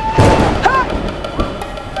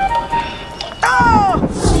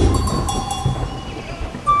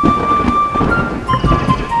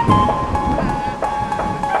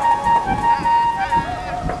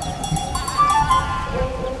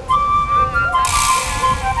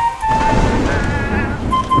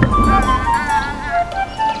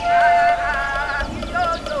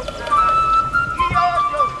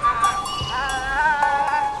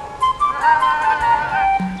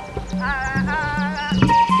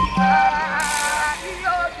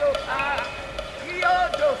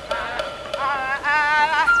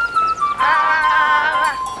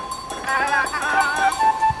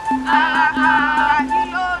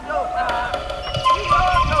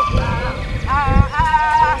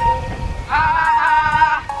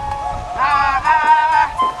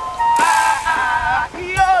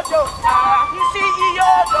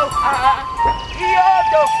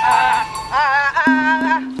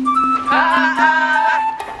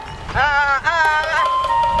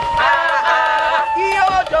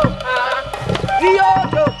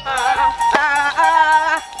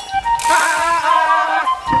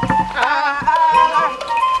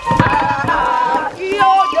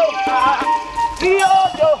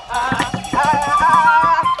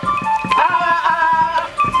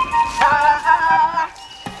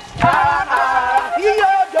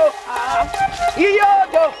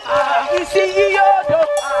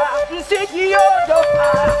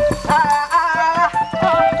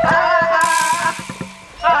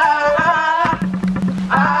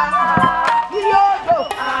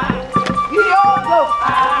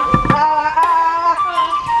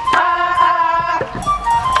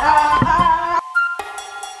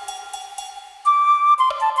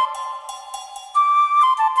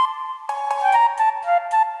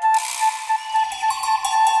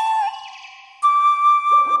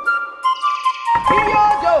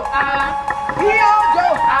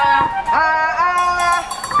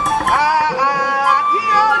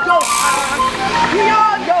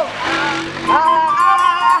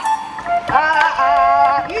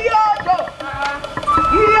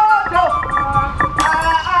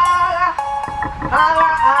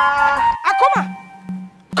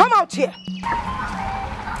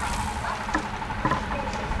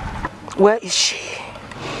Where is she?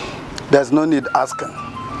 There's no need asking.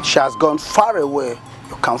 She has gone far away.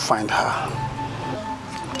 You can't find her.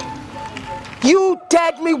 You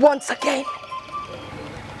dared me once again.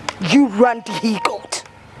 You ran the he-goat.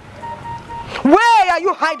 Where are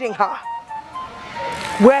you hiding her?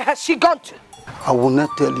 Where has she gone to? I will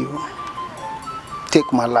not tell you.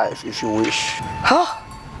 Take my life if you wish. Huh?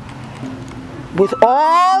 With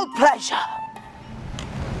all pleasure.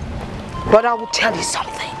 But I will tell you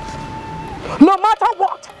something. No matter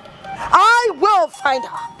what, I will find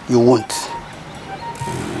her. You won't.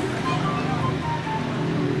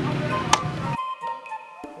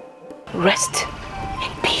 Rest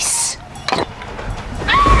in peace.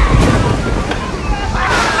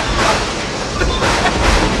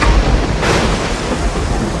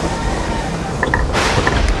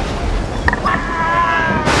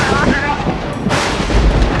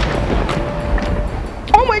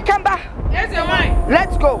 Oh my Kamba! Yes, your wife.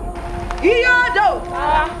 Let's go. Iyodo!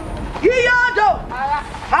 Iyodo!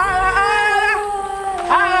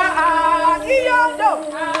 Iyodo!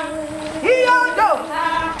 Iyodo!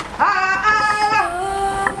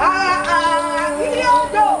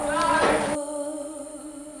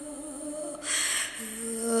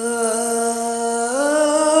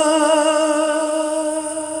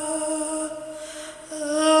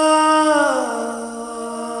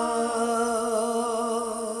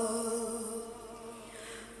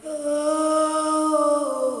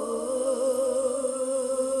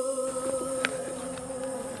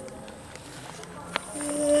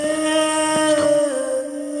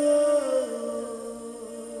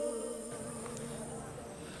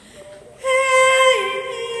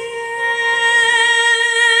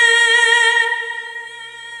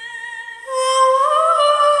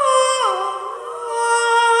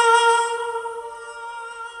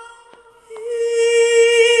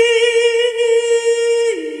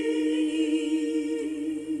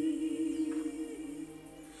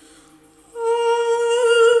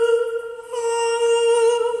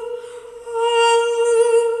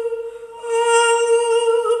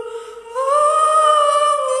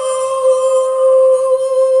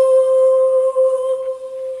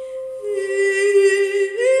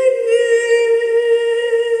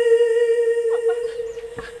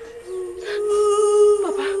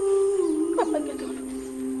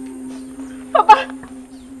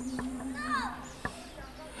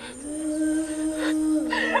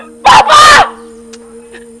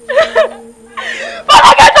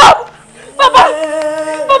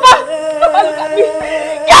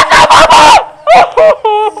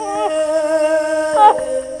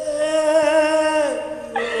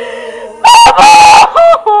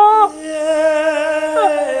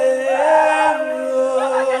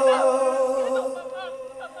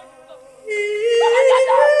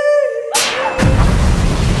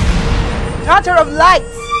 Daughter of light,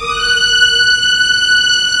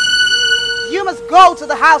 you must go to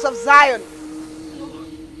the house of Zion.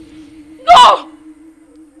 No!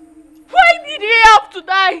 Why did he have to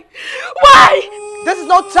die? Why? This is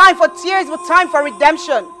no time for tears, but time for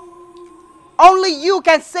redemption. Only you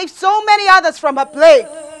can save so many others from her plague.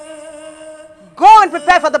 Go and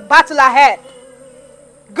prepare for the battle ahead.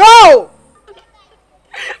 Go!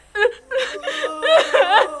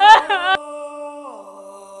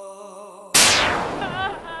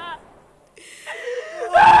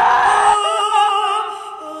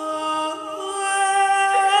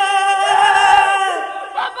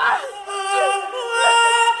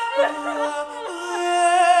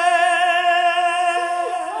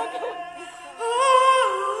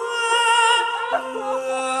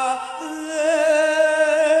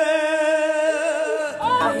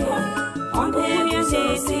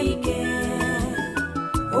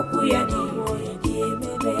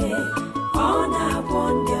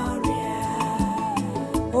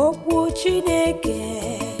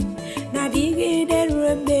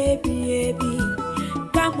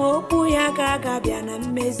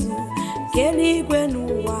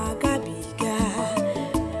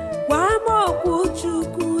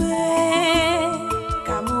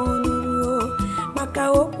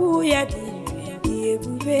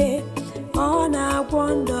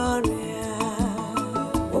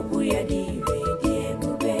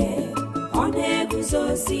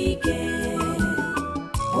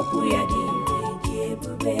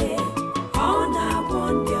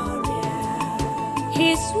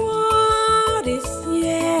 His word is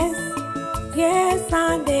yes, yes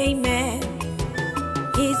and amen.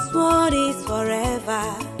 His word is forever.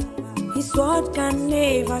 His word can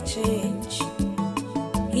never change.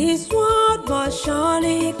 His word must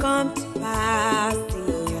surely come to pass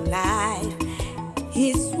in your life.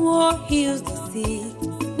 His word heals the sick,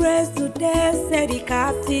 raised to death, set the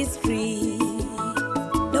captives free.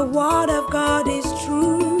 The word of God is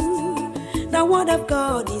true. The word of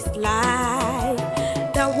God is life.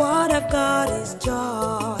 The word of God is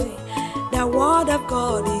joy. The word of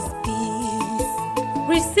God is peace.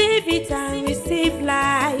 Receive it and receive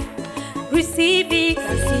life. Receive it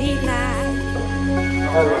and see life.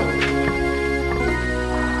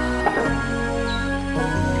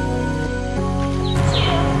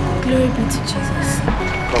 Glory be to Jesus.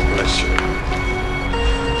 God bless you.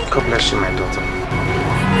 God bless you, my daughter.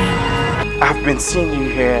 I've been seeing you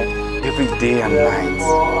here every day and night.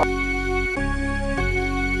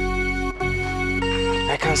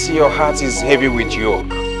 I can see your heart is heavy with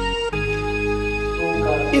yoke.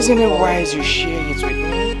 Isn't it wise you share it with me?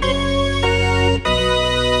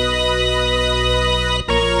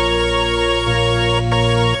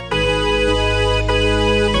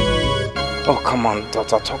 Oh, come on,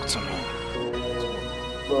 daughter, talk to me.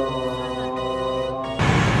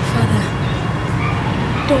 Father,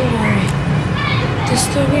 don't worry. The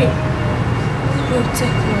story will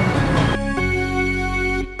take long.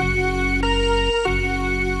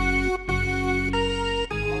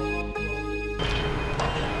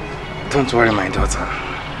 Don't worry, my daughter.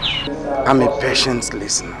 I'm a patient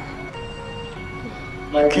listener.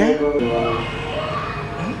 Okay?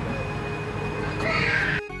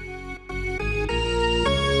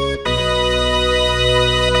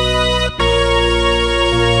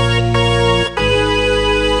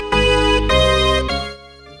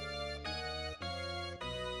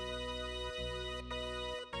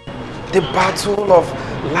 The battle of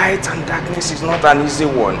light and darkness is not an easy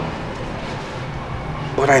one.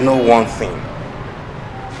 But I know one thing.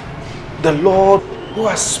 The Lord, who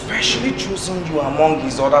has specially chosen you among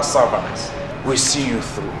his other servants, will see you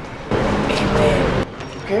through. Amen.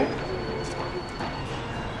 Okay?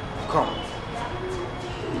 Come.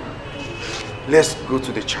 Let's go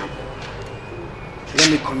to the chapel. Let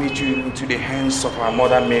me commit you into the hands of our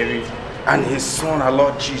Mother Mary and his Son, our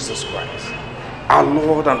Lord Jesus Christ, our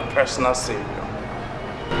Lord and personal Savior.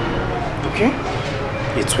 Okay?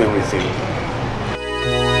 It's well with you.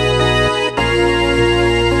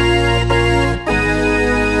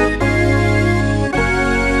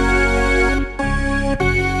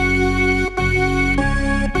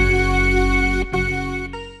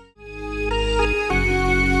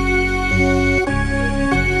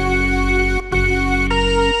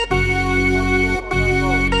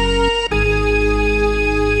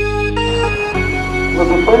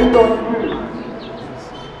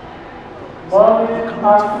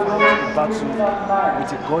 Battle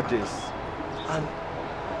with a goddess and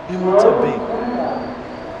immortal being.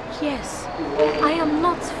 Yes, I am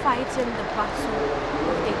not fighting the battle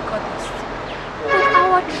of the goddess, but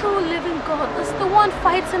our true living God is the one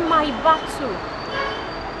fighting my battle.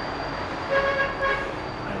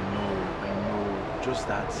 I know, just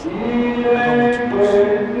that I don't want to lose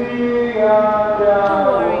you. Don't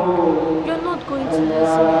worry, you're not going to lose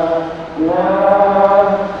me.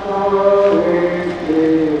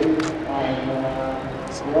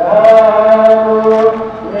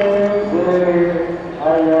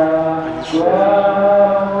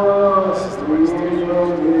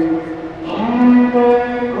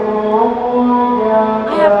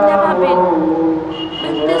 I have never been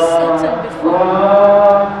this certain before.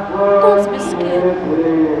 Don't be scared.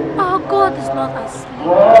 Our God is not asleep.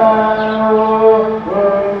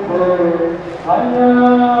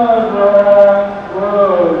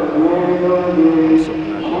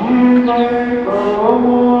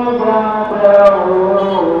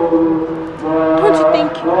 Don't you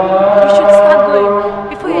think you should start going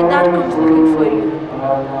before your dad comes looking for you?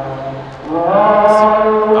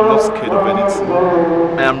 I'm not scared of anything.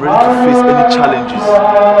 I am ready to face any challenges.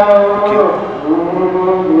 Okay?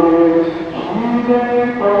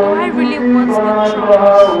 Do I really want the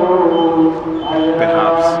troubles?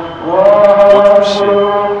 Perhaps. What we share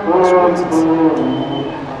is worth it.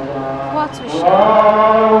 What we share?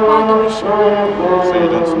 How do we share? So you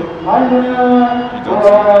don't know? You don't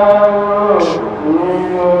know? Sure.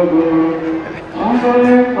 I'm coming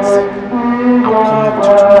with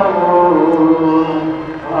you tomorrow.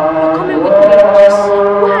 You're coming with me?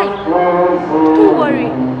 Why? Don't worry.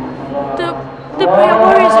 The prayer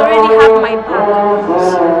warriors already have my back.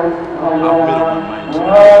 I've made up my mind.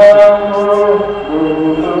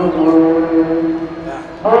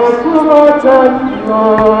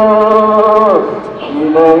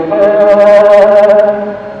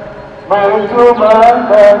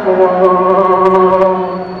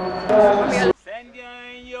 Send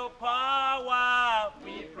in your power,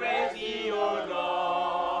 we praise you,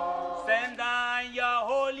 Lord. Send down your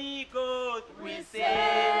Holy Ghost, we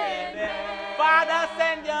say amen. Father,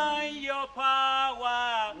 send down your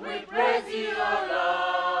power. We praise you, O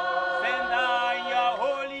Lord. Send down your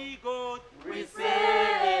Holy Ghost, we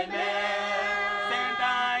say amen. Send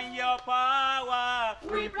down your power.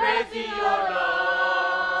 We praise you, O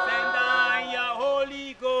Lord. Send down your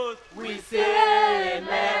Holy Ghost, we say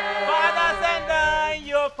amen. Father, send down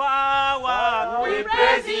your power. We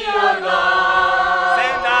praise you, O Lord.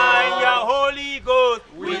 Send down your Holy Ghost,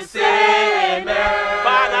 we say amen.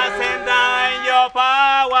 Father, send down your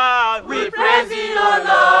power. We praise you, O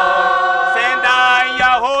Lord. Send down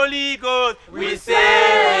your Holy Ghost, we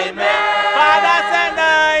say amen. Father, send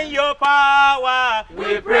down your power.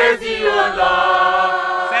 We praise you, O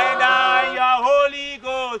Lord. Send down your Holy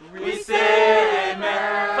Ghost, we say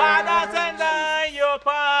amen. Father, send down your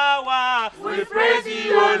power. We praise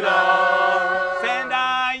you, O Lord. Send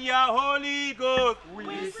down your Holy Ghost,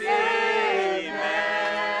 we say amen.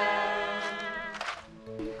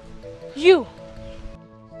 You.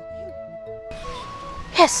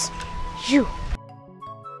 Yes, you.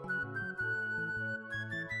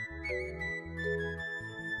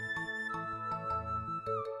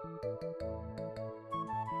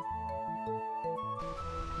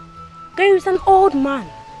 There is an old man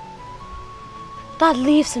that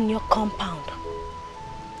lives in your compound.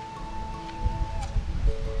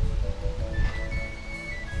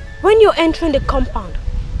 When you're entering the compound,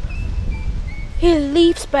 he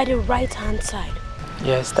lives by the right hand side.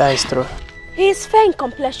 Yes, that is true. He is fair in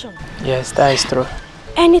complexion. Yes, that is true.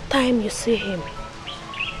 Anytime you see him,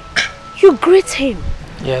 you greet him.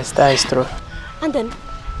 Yes, that is true. And then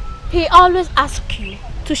he always asks you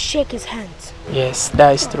to shake his hands. Yes,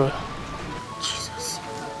 that is true. Jesus.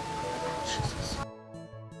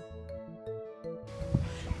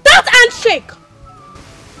 That handshake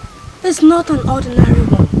is not an ordinary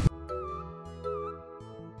one.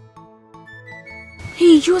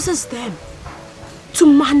 He uses them to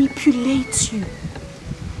manipulate you.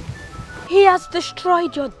 He has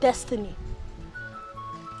destroyed your destiny.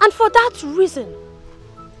 And for that reason,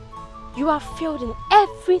 you have failed in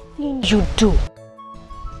everything you do.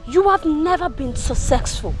 You have never been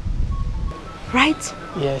successful. Right?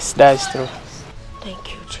 Yes, that is true.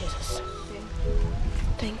 Thank you, Jesus.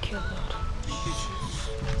 Thank you, Lord.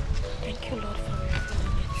 Thank you, Lord, for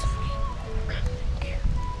revealing it to me. Thank you.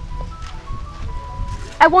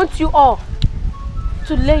 I want you all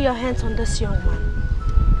to lay your hands on this young man.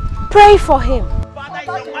 Pray for him. Father, in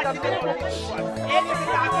the mighty name of Jesus, anything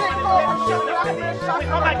that has been manipulated, we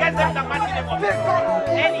come against them in the mighty name of Jesus.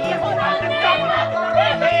 Any evil man that comes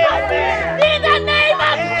in the name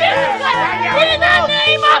of Jesus. In the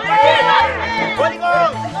name of Jesus. Holy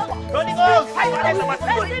Ghost. Holy Ghost. Anything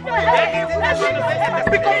that's going to say,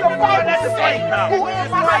 pick up your fire. Destroy it now. Destroy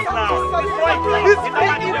it now. Destroy it now. In the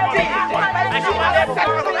mighty name of Jesus. I command every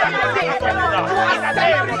power of darkness to come now. In the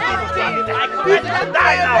name of Jesus. I command you to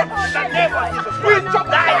die now. In the name of Jesus.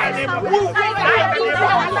 Die in the name of Jesus. Die in the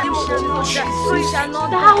name of Jesus.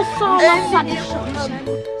 Thou son of perdition,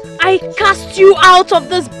 I cast you out of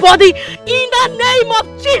this body in the name of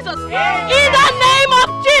Jesus. In the name of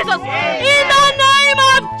Jesus. In the name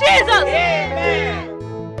of Jesus. Amen.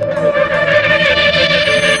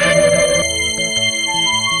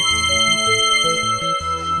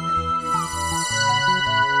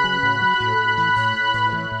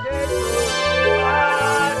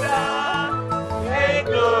 Take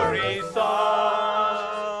glory,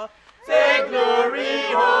 Son. Take glory,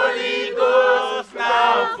 Holy Ghost,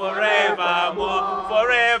 now forevermore,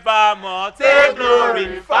 forevermore. Take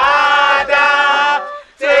glory, Father.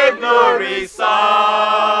 Take glory,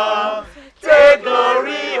 Son. Take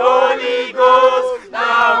glory, Holy Ghost,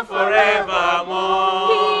 now forevermore.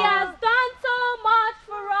 He has done so much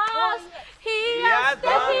for us. He has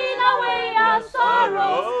taken away our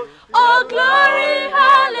sorrows. Oh, glory,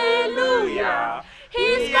 hallelujah.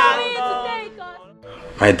 He's coming to take us.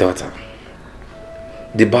 My daughter,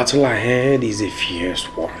 the battle ahead is a fierce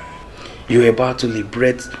one. You are about to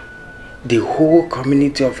liberate the whole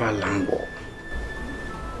community of Alango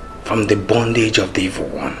from the bondage of the evil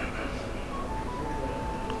one.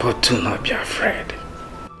 But do not be afraid,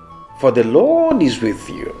 for the Lord is with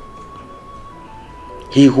you.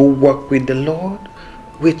 He who walks with the Lord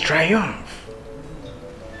will triumph,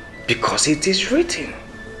 because it is written,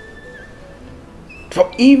 for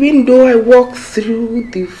even though I walk through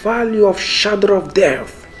the valley of shadow of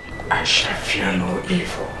death, I shall fear no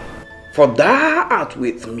evil. For thou art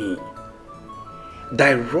with me.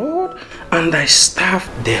 Thy rod and thy staff,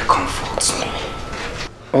 they comfort me.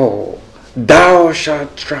 Oh, thou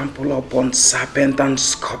shalt trample upon serpent and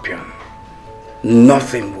scorpion.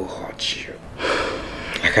 Nothing will hurt you.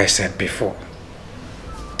 I I said before,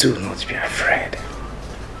 do not be afraid.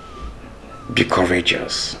 Be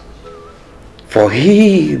courageous. For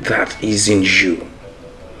he that is in you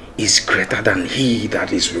is greater than he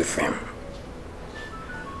that is with him.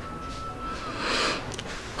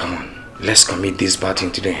 Come on, let's commit this battle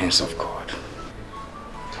into the hands of God.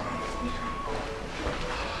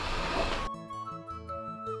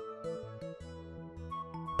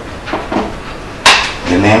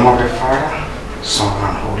 In the name of the Father, Son,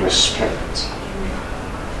 and Holy Spirit.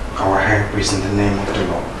 Our help is in the name of the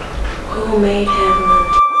Lord, who made heaven and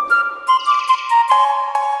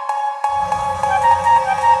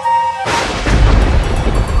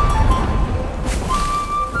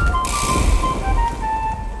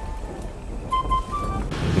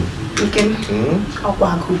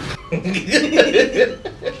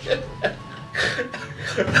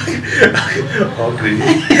Hungry.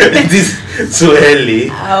 This so early.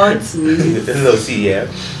 I want to eat. No, see here.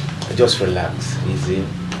 Just relax, easy.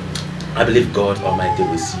 I believe God Almighty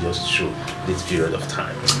will see us through this period of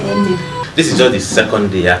time. This is just the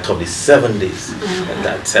second day out of the 7 days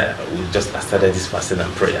that we just started this fasting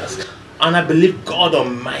and prayers. And I believe God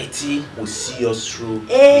Almighty will see us through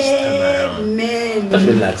this time around. Amen. Just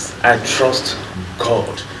relax. I trust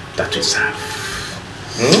God that we serve.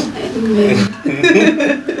 Amen.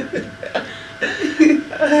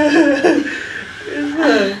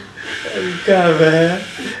 Come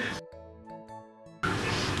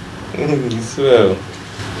on. Swell.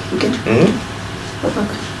 Okay.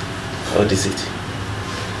 What is it?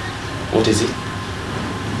 What is it?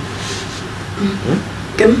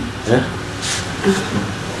 Yeah?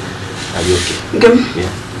 Are you okay?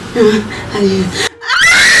 Yeah. Are you?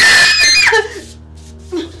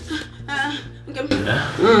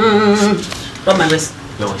 Rub my waist.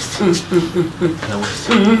 Your waist. Your waist.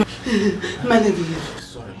 My leg.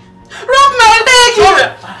 Sorry. Rub my leg! Sorry!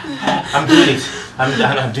 I'm doing it.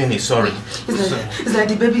 I'm doing it. Sorry. It's like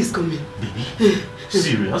the baby is coming. Baby?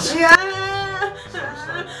 Serious? Yeah.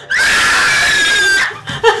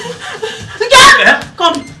 Yeah?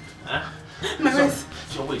 Come. My Sorry. waist.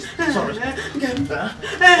 Your waist. Sorry.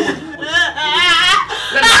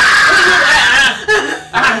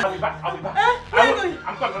 I'll be back.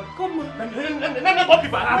 I'm coming. Come on. Let me go be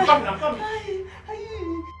back. I'm coming.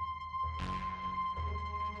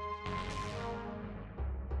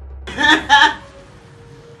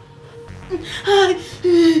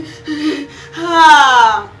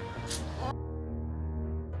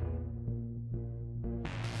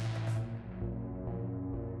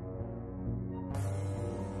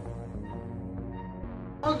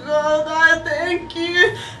 Oh God, I thank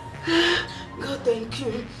you. God, thank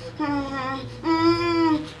you.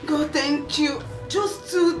 God, thank you.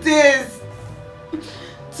 Just 2 days.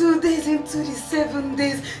 2 days into the 7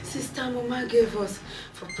 days Sister Mama gave us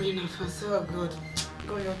for praying and fasting. Oh God,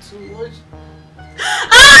 God, you're too much.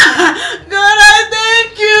 God, I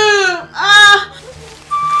thank you.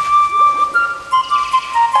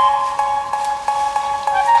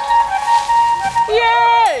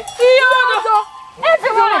 Yay! Yodo!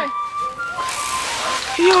 Everyone!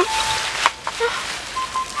 Yodo!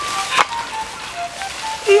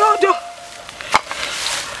 Yodo!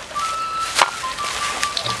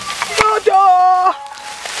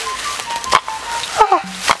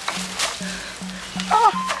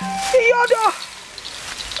 Yodo!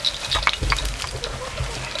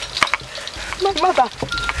 My mother!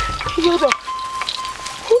 Yodo!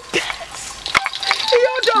 Who cares?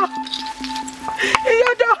 Yodo!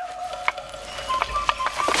 Yodo!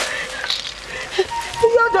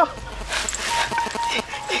 Yodo!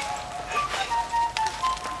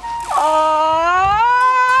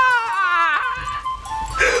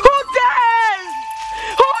 Who dares?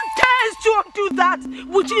 Who dares to undo that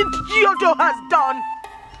which Yodo has done?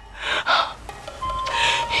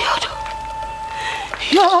 Yodo!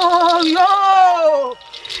 Yo!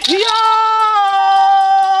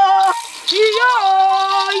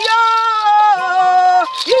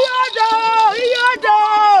 Yodo!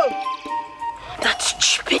 That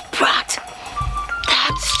stupid brat!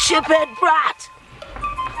 That stupid brat!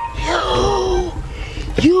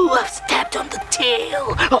 You have stepped on the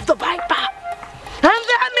tail of the viper, and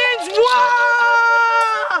that means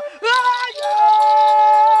war! No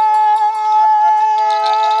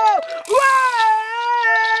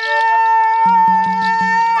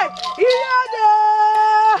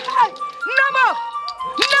more!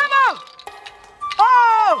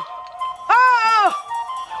 Oh!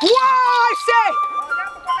 War, I say!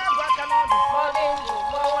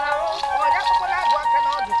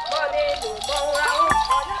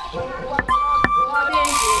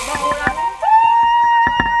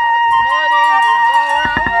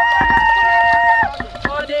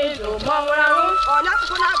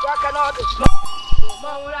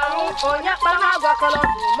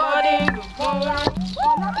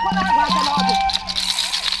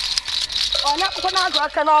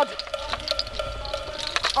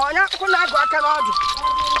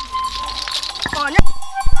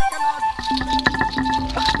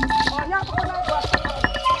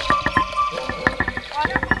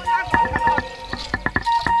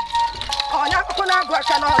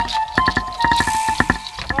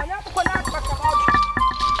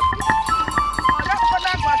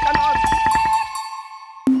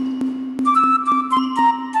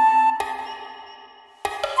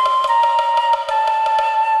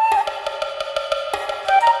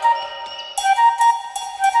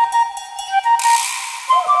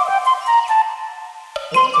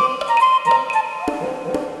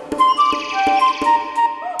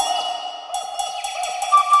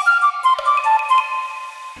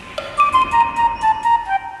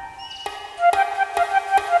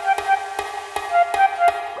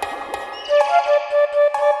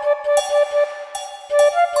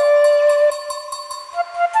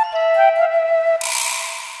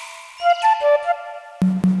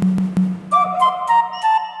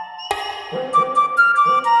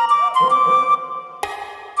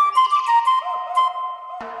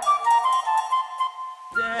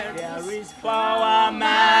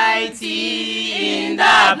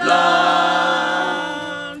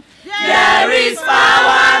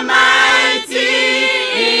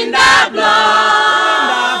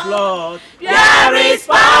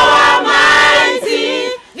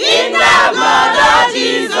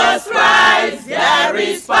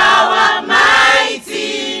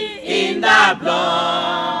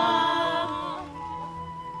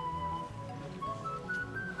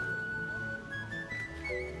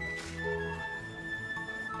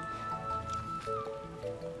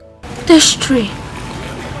 This tree.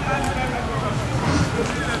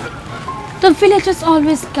 The villagers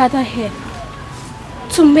always gather here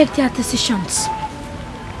to make their decisions.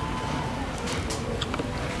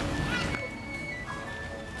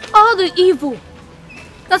 All the evil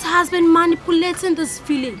that has been manipulating this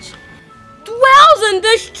village dwells in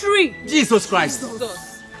this tree. Jesus Christ.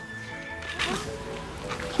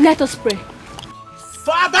 Let us pray.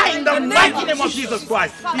 Father, in the mighty name of Jesus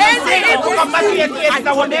Christ, we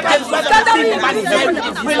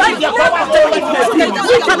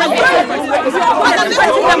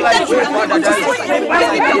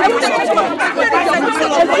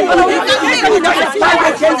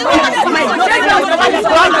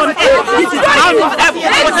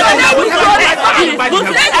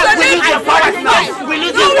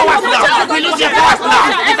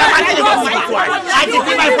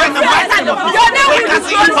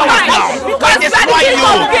destroy you.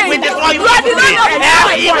 We destroy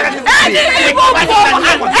you. Any evil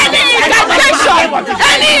form, any incantation,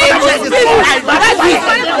 any evil spirit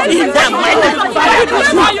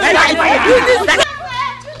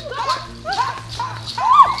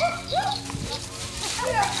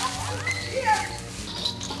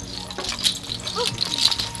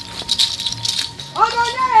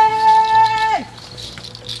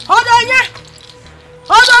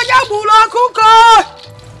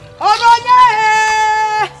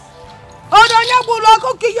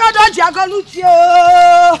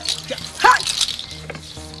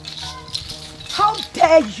How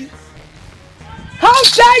dare you? How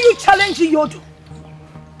dare you challenge Yodo?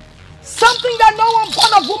 Something that no one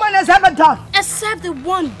born of woman has ever done. Except the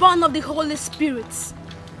one born of the Holy Spirit.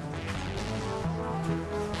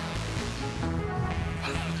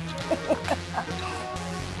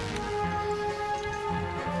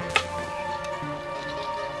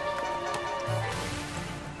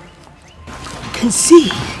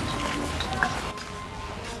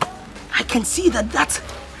 I can see that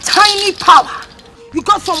tiny power you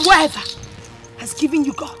got from wherever has given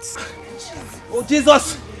you gods. Oh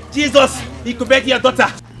Jesus, he could beg your daughter.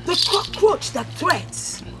 The cockroach that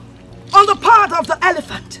treads on the part of the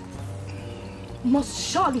elephant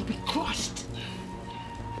must surely be crushed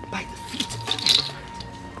by the feet of the elephant.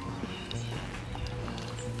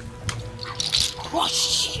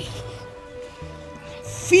 Crush you.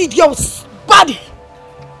 Feed your body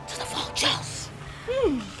to the vultures.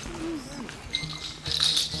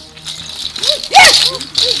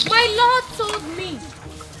 Yes! My Lord told me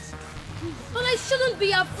that I shouldn't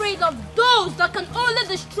be afraid of those that can only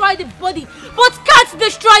destroy the body but can't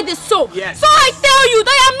destroy the soul. Yes. So I tell you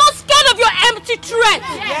that I am not scared of your empty threat.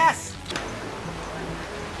 Yes.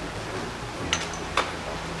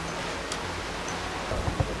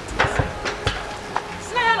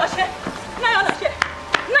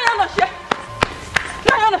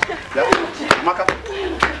 Maka,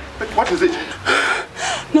 what is it?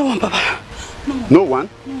 No, one, Papa. No one?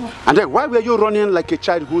 No. And then why were you running like a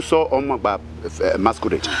child who saw Omagba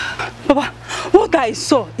masquerade? Papa, what I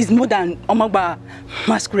saw is more than Omagba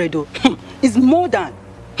masquerade. It's more than.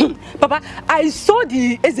 Papa, I saw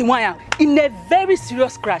the Ezenwaya in a very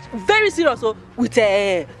serious scratch. Very serious with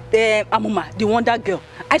Amuma, the Wonder Girl.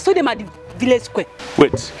 I saw them at the village square.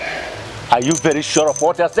 Wait. Are you very sure of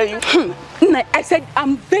what you're saying? I said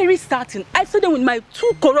I'm very certain. I saw them with my two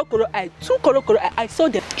korokoro eyes. I saw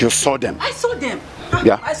them. You saw them? I saw them.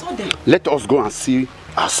 Yeah. I saw them. Let us go and see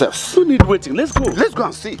ourselves. No need waiting. Let's go. Let's go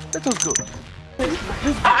and see. Let us go.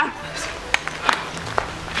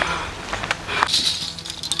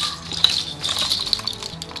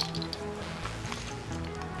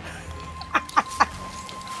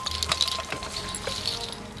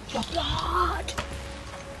 Your blood.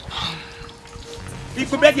 It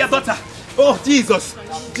could beg your daughter. Oh, Jesus.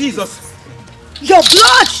 Jesus. Your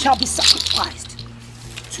blood shall be sacrificed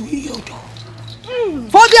to Yodo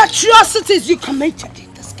for the atrocities you committed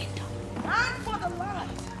in this kingdom. And for the lies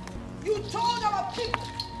you told our people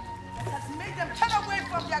that has made them turn away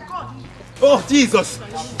from their God. Oh, Jesus.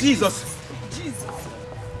 Jesus. Jesus.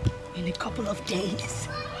 In a couple of days.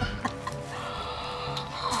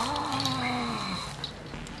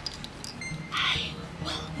 I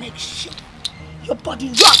will make sure your body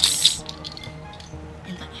rots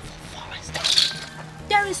in the evil forest.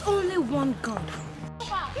 There is only one God.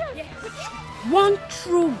 One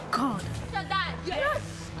true God. Yes.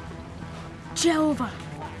 Jehovah.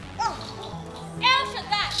 El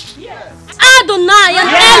Shaddai. Yes. Adonai and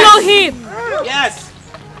Elohim. Yes.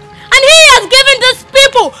 And he has given these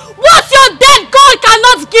people what your dead God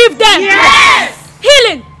cannot give them. Yes.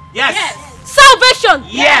 Healing. Yes. Salvation.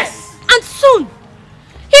 Yes. And soon,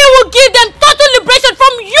 he will give them total liberation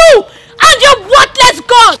from you and your worthless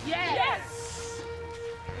God. Yes.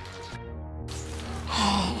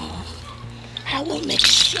 I will make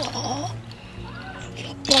sure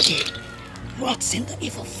your body rots in the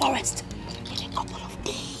evil forest in a couple of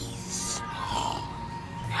days.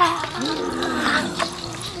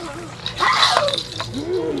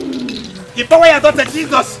 Empower your daughter,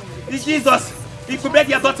 Jesus. It's Jesus. He could beg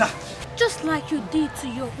your daughter. Just like you did to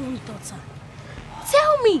your own daughter.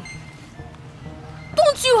 Tell me,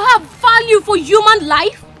 don't you have value for human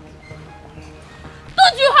life?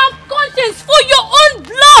 Don't you have conscience for your own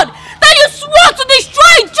blood that you swore to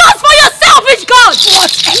destroy just for your selfish God?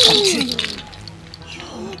 What a country!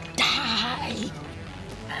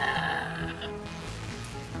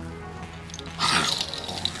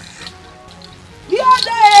 You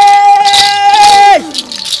die.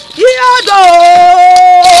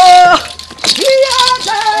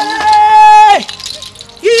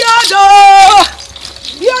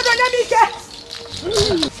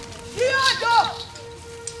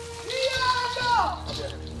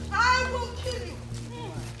 I will kill you.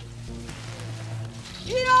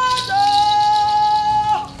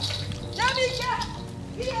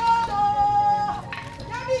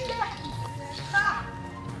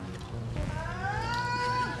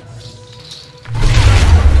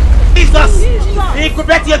 Jesus. He could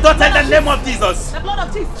beg your daughter in the name of Jesus. The blood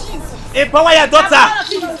of Jesus. Empower your daughter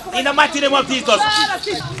in the mighty name of Jesus.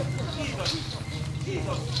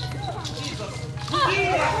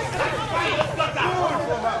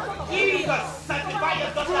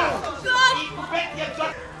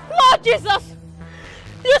 Lord Jesus,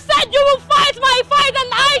 you said you will fight my fight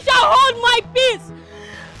and I shall hold my peace.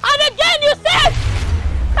 And again you said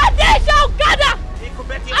that they shall gather,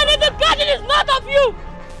 and if the gathering is not of you,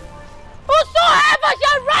 whosoever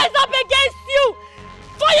shall rise up against you,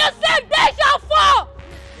 for your sake they shall fall.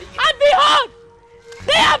 And behold,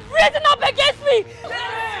 they have risen up against me.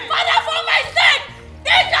 Father, for my sake,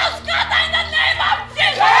 they shall scatter in the name of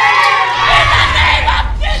Jesus. In the name of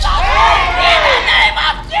Jesus. In the name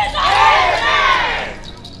of Jesus.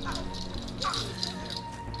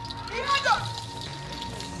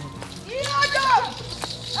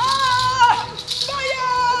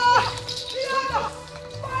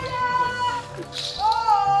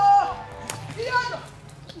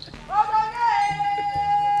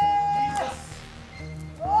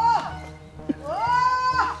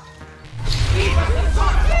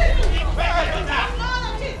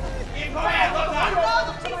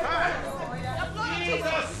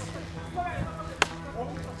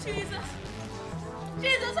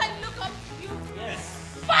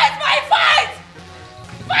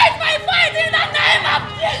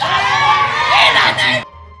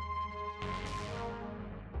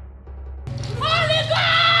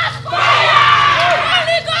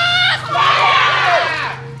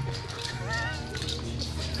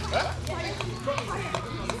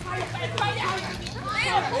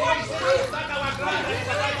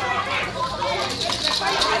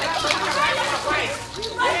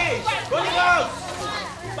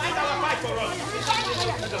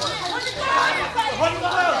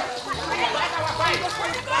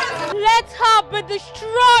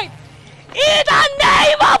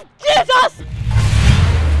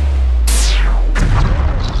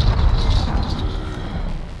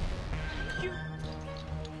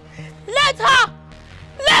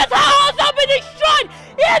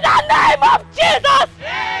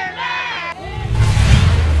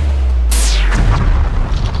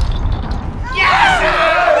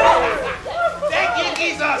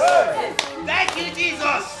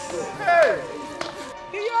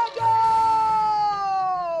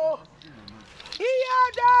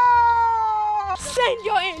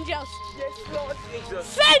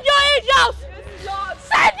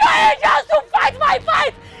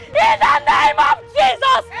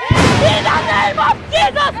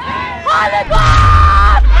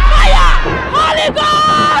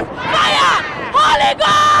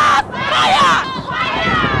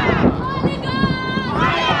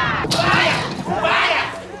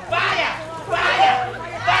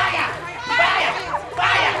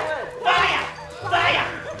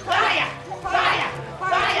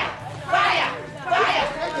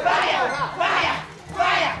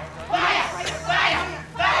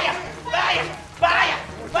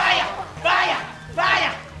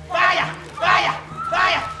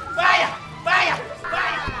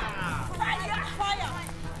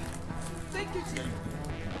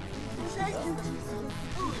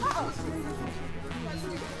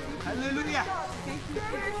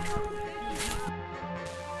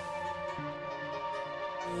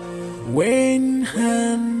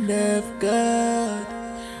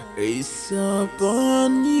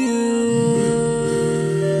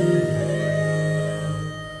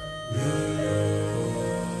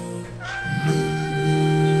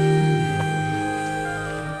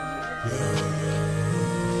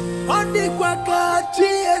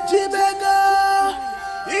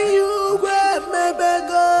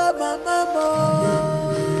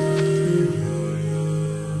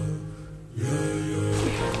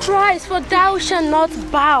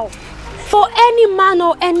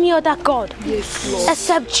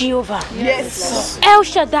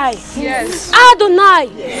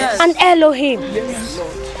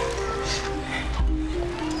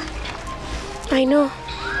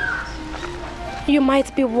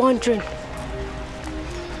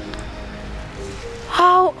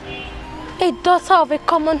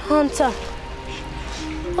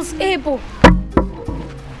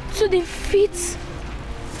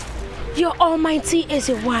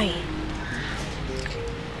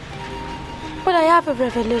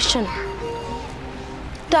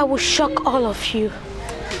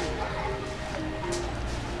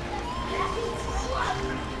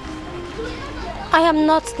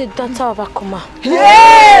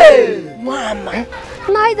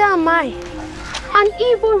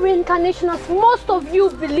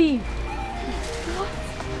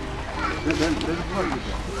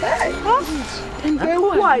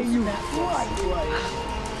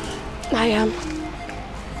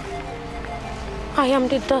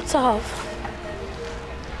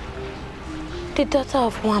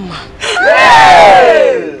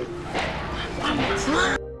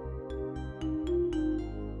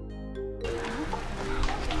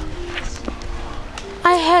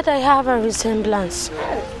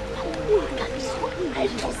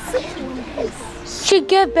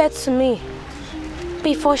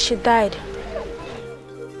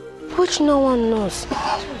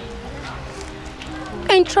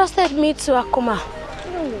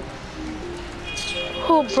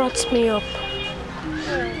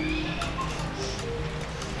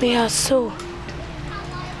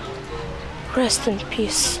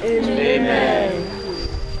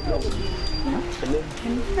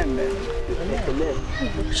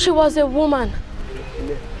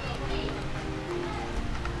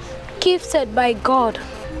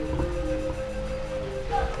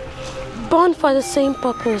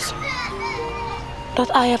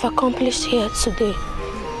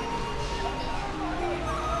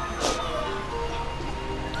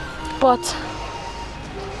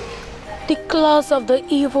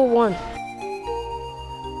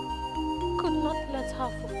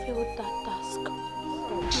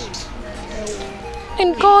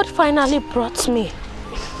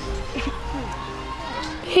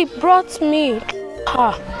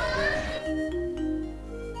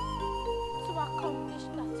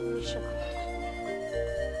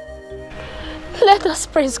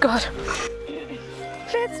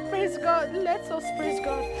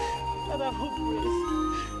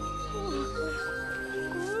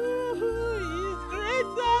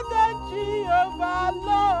 greater than Jehovah,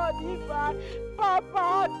 Lord divine.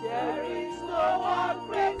 Papa, there is no one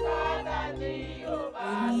greater than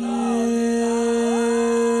Jehovah,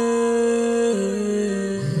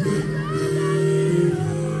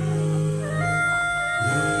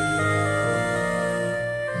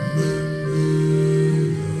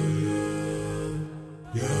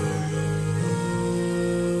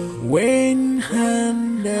 When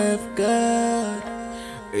hand of God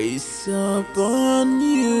is upon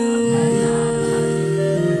you,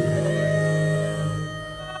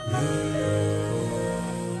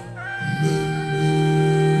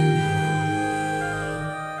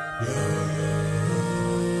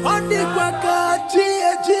 on the Kwakachi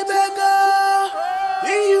Ejimega,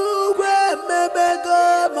 you were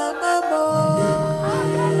Mebego, Mamma.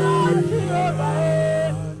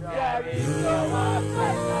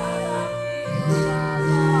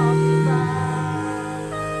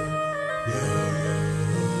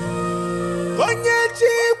 Onye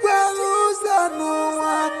chikwa ụzọ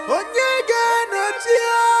n'ụwa, onye ga-anọchi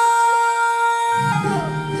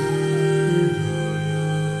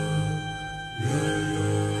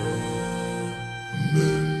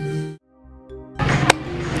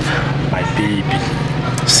My baby,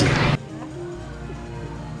 see.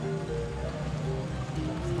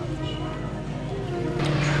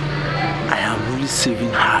 I am really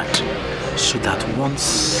saving hard so that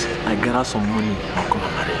once I gather some money, I'll come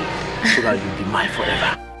and marry you. So that you'll be mine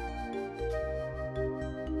forever.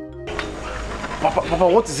 Papa,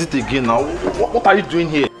 what is it again now? What are you doing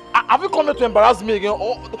here? Have you come here to embarrass me again?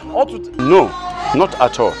 Or to... No, not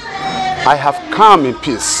at all. I have come in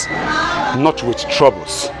peace, not with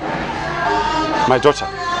troubles. My daughter,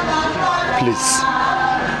 please,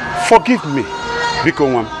 forgive me.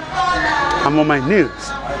 Biko, I'm on my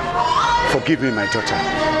knees. Forgive me, my daughter.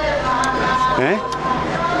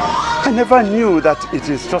 I never knew that it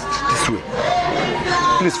is just this way.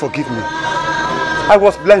 Please forgive me. I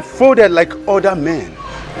was blindfolded like other men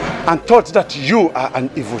and thought that you are an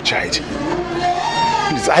evil child.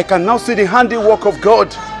 Please, I can now see the handiwork of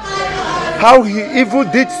God. How he even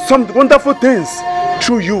did some wonderful things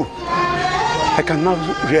through you. I can now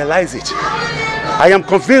realize it. I am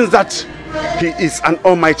convinced that he is an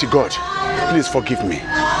almighty God. Please forgive me.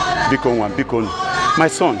 Biko, my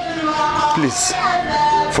son, please.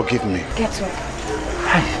 Forgive me. Get up.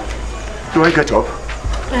 Hi. Do I get up?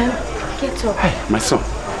 Get up. Hi, my son.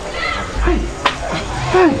 Hi.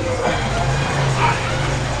 Hi.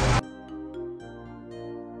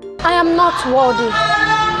 I am not worthy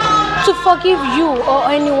to forgive you or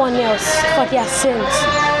anyone else for their sins.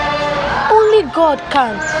 Only God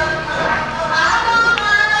can.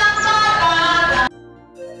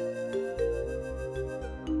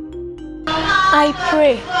 I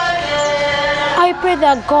pray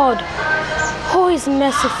that God, who is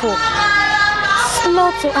merciful,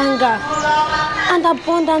 slow to anger, and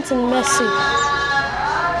abundant in mercy,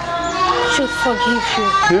 should forgive you.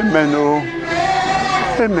 Amen. Oh.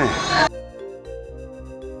 Amen.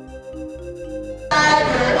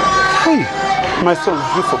 Hey, my son,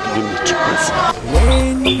 you forgive me too, please.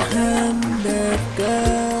 When hand of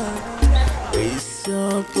God is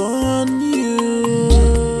upon you.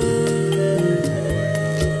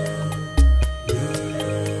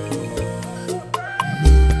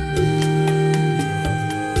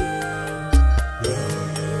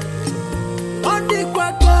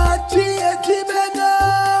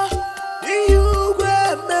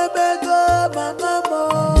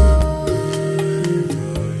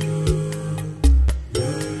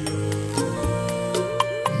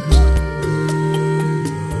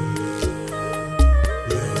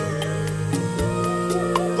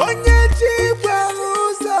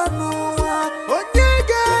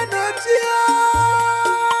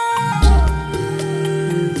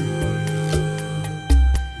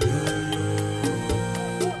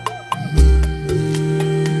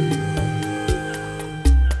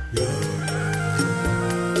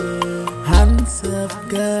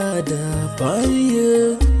 God upon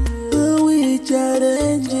you, we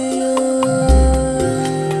challenge you.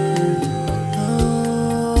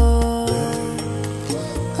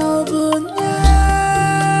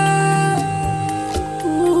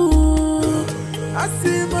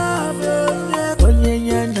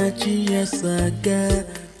 Saga,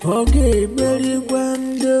 okay, very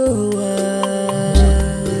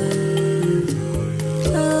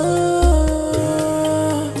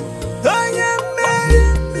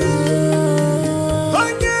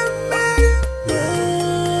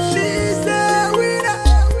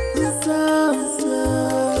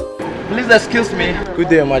Please excuse me. Good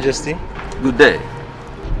day, Your Majesty. Good day.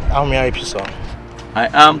 How may I help you, sir? I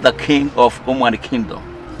am the king of Omani Kingdom.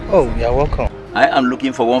 Oh, you're welcome. I am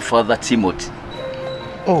looking for one Father Timothy.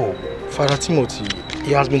 Oh, Father Timothy.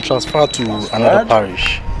 He has been transferred to another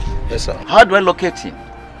parish. Yes, sir. How do I locate him?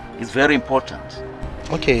 It's very important.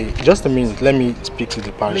 Okay, just a minute. Let me speak to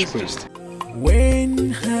the parish priest.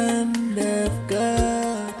 When hand of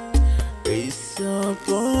God is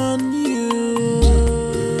upon you,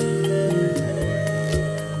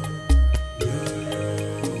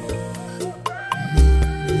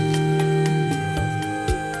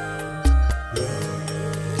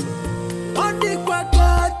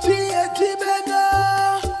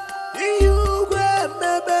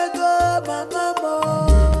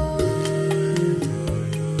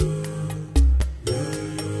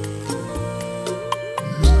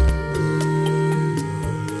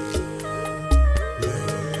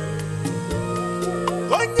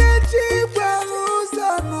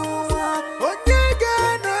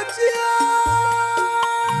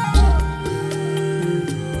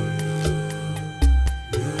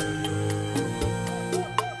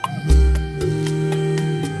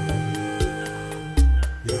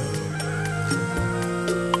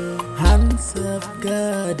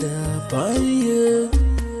 God upon you,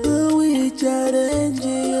 we challenge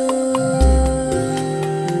you.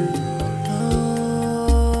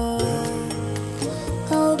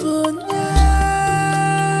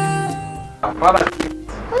 Father.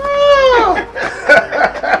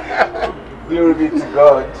 Glory be to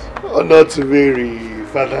God. Oh, not to Mary,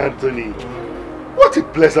 Father Anthony. What a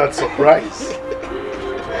pleasant surprise.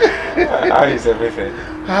 How is everything?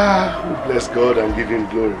 We bless God and give him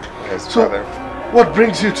glory. Yes, so, Father. What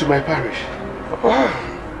brings you to my parish?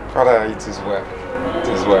 Father, it is well. It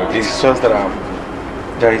is well. It's just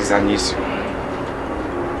that there is an issue.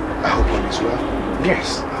 I hope all is well.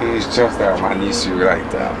 Yes, it's just an issue,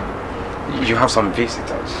 right? You have some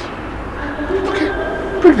visitors. Okay,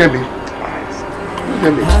 bring them in. Bring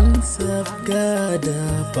them in. Hands of God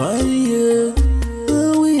upon you,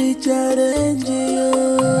 we challenge you.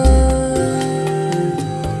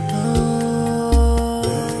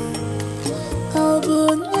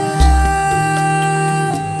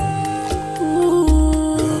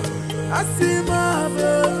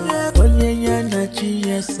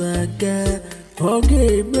 Saga,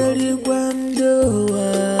 okay, Mary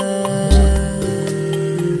Wandoa.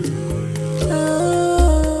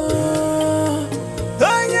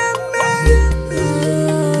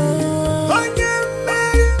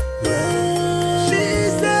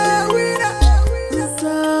 She's a winner.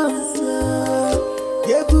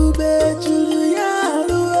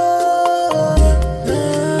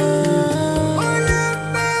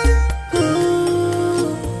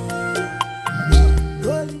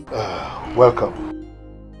 Welcome.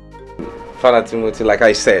 Father Timothy, like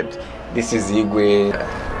I said, this is Igwe.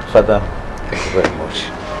 Father, thank you very much.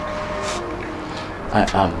 I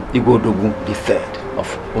am Igwe Odogun, the third of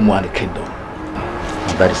Umuani Kingdom.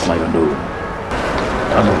 And that is my own.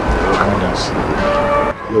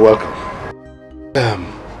 You're welcome.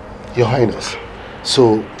 Your Highness,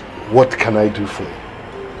 so what can I do for you?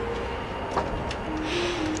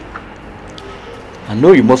 I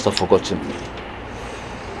know you must have forgotten me.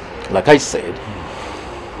 Like I said,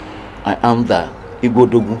 I am the Igwe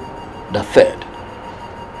Odogun, the third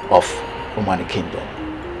of Omani Kingdom.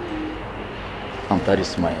 And that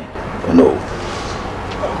is my no.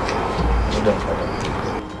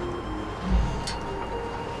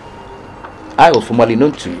 I was formerly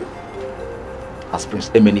known to you as Prince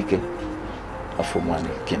Emenike of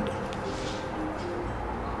Omani Kingdom.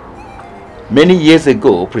 Many years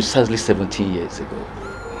ago, precisely 17 years ago,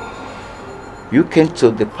 you came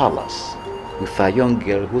to the palace with a young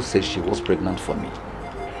girl who said she was pregnant for me.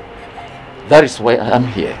 That is why I am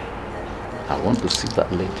here. I want to see that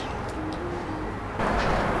lady.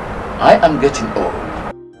 I am getting old,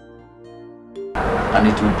 and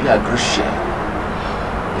it will be a great shame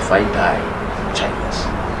if I die childless.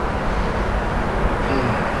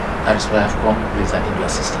 That is why I have come, please, I need your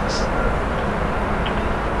assistance.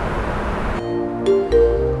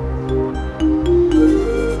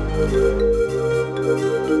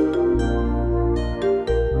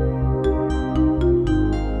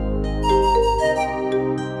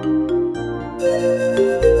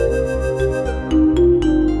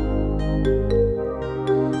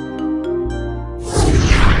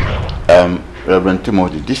 Reverend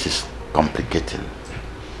Timothy, this is complicated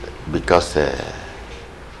because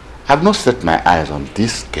I've not set my eyes on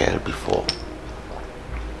this girl before.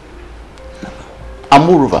 And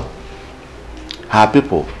moreover, her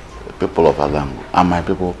people of Alango, and my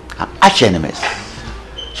people are arch enemies.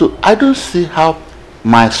 So I don't see how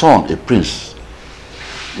my son, a prince,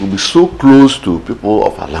 will be so close to people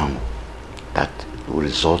of Alango that will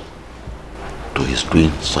resort to his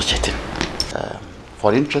doing such a thing.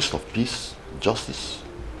 For the interest of peace, justice,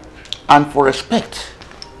 and for respect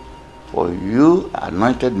for you,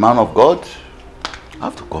 anointed man of God, I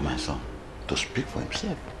have to call my son to speak for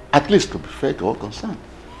himself. At least to be fair to all concerned.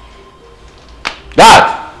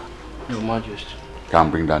 Dad! Your Majesty. Can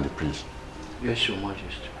bring down the prince. Yes, Your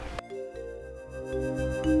Majesty.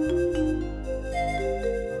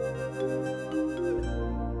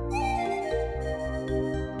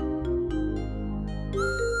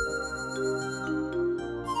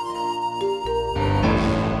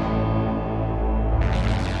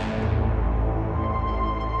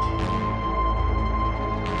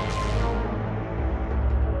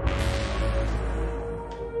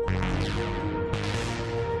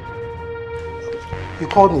 You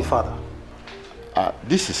called me father.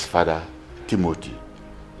 This is Father Timothy,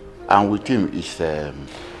 and with him is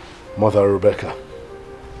Mother Rebecca.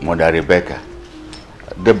 Mother Rebecca.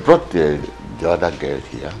 They brought the other girl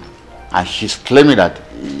here, and she's claiming that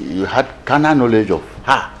you had carnal knowledge of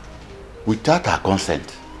her without her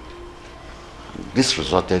consent. This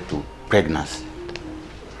resulted to pregnancy.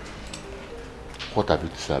 What have you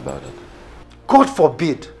to say about that? God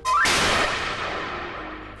forbid.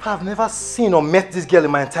 I've never seen or met this girl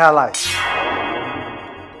in my entire life.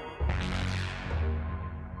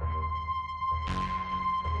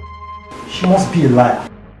 She must be a liar.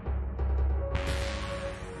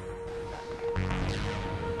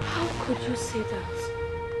 How could you say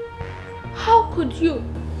that? How could you?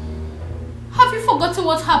 Have you forgotten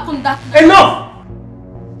what happened that night?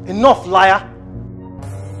 Enough! Enough, liar!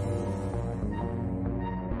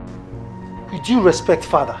 With due respect,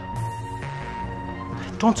 father, I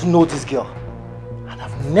don't know this girl, and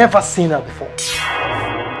I've never seen her before.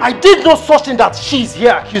 I did no such thing that she's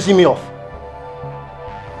here accusing me of.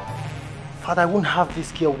 Father, I wouldn't have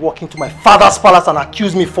this girl walk into my father's palace and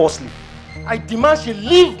accuse me falsely. I demand she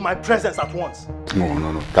leave my presence at once.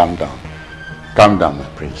 No. Calm down. Calm down, my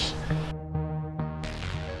prince.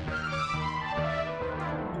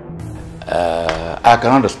 I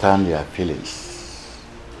can understand your feelings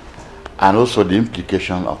and also the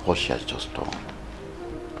implication of what she has just done.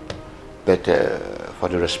 But for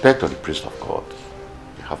the respect of the priest of God,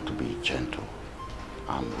 you have to be gentle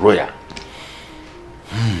and royal.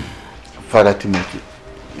 Father Timothy,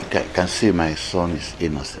 you can see my son is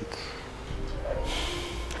innocent.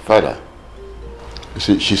 Father, you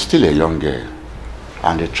see, she's still a young girl,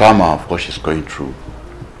 and the trauma of what she's going through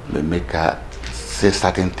may make her say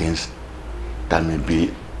certain things that may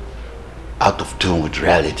be out of tune with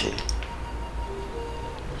reality.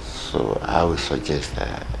 So I would suggest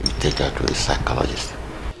that you take her to a psychologist.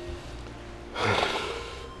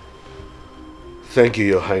 Thank you,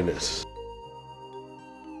 Your Highness.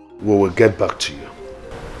 We will get back to you.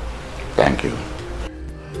 Thank you.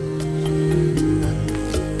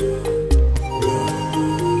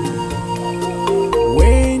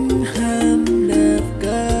 When hand of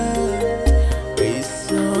God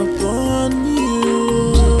is upon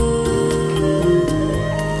you,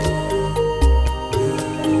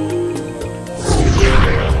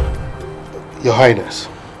 Your Highness,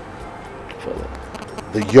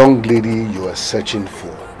 the young lady you are searching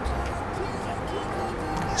for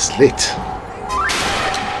is late.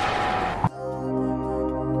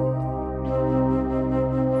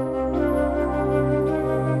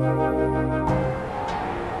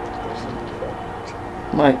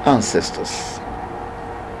 My ancestors.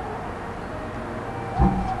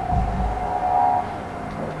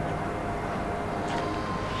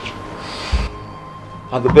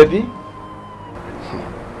 And the baby?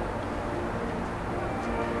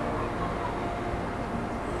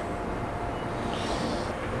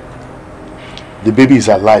 The baby is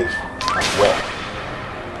alive and well.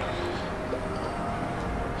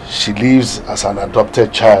 She lives as an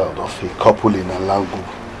adopted child of a couple in Alangu.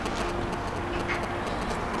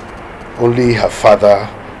 Only her father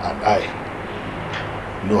and I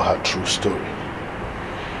know her true story.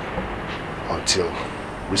 Until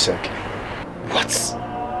recently. What?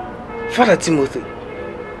 Father Timothy?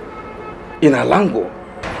 In Alango?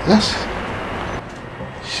 Yes.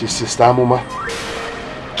 She's Sister Amuma.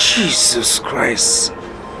 Jesus Christ.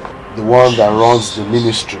 The one that runs the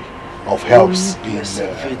ministry of helps in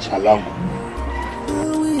Alango.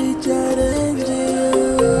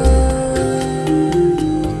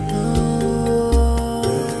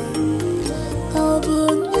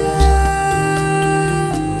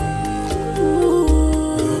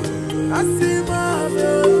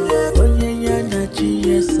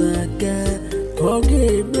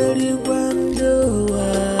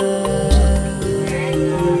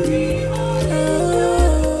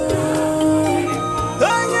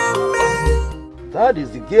 That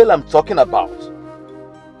is the girl I'm talking about.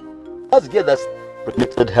 That's the girl that's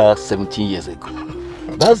protected her 17 years ago.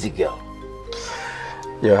 That's the girl.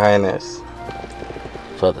 Your Highness.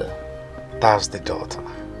 Father. That's the daughter.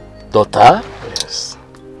 Daughter? Yes.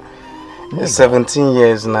 In 17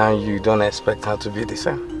 years now, you don't expect her to be the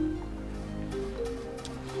same?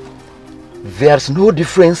 There's no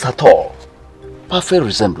difference at all. Perfect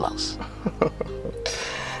resemblance.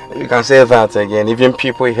 You can say that again. Even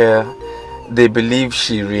people here, they believe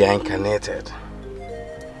she reincarnated.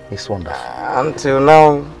 It's wonderful. Until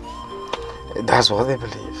now, that's what they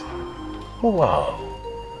believe. Wow.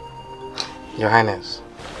 Your Highness,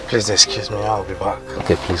 please excuse me, I'll be back.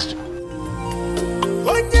 Okay, please do.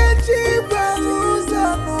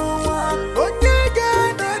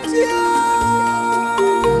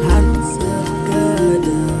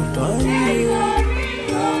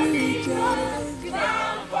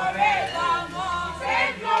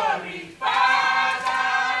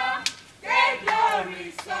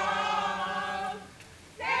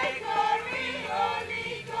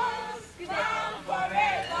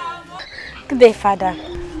 Good day, Father.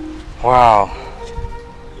 Wow.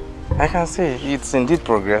 I can see it's indeed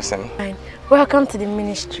progressing. Fine. Welcome to the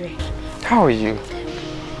ministry. How are you?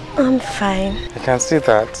 I'm fine. I can see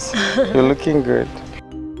that. You're looking good.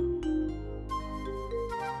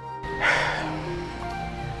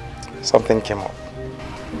 Something came up.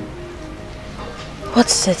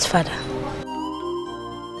 What's it, Father?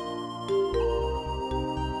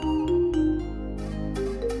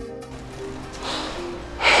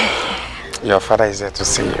 Your father is here to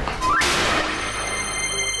see you.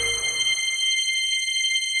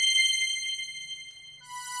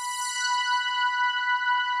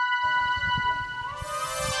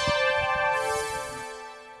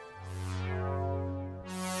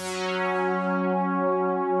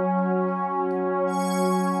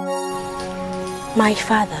 My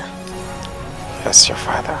father. Yes, your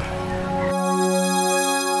father.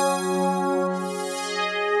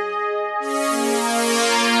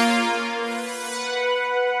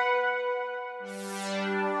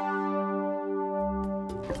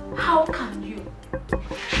 How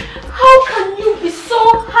can you be so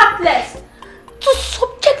heartless to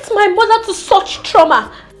subject my mother to such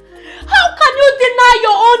trauma? How can you deny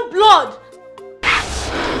your own blood?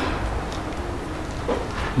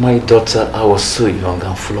 My daughter, I was so young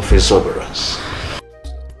and full of exuberance.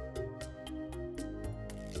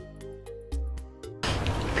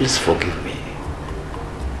 Please forgive me.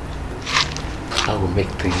 I will make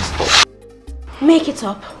things up. Make it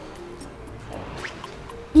up.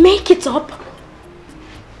 Make it up.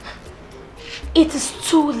 It is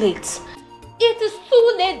too late. It is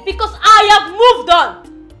too late because I have moved on.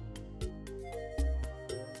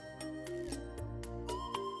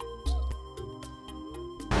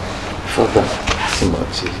 Father,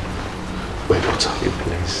 Timothy, my daughter,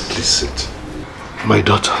 please sit. My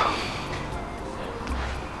daughter,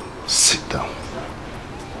 sit down.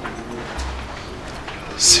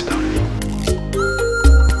 Sit down.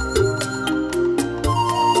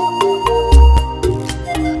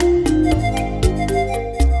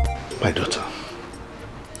 My daughter,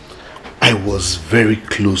 I was very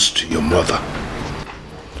close to your mother,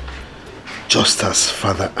 just as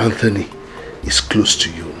Father Anthony is close to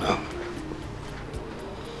you now.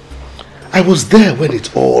 I was there when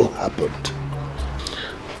it all happened.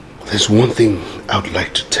 There's one thing I would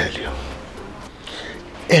like to tell you.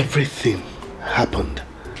 Everything happened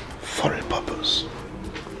for a purpose.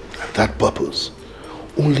 And that purpose,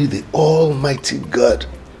 only the Almighty God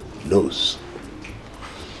knows.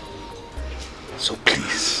 So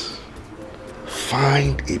please,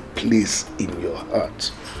 find a place in your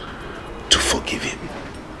heart to forgive him,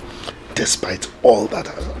 despite all that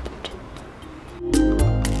has happened.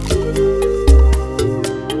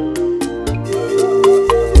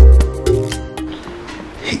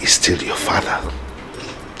 He is still your father,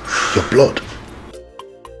 your blood.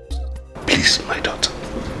 Please, my daughter,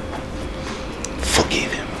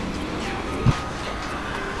 forgive him,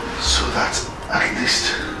 so that at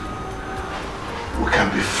least we can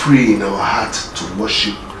be free in our heart to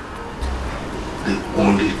worship the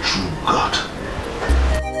only true God.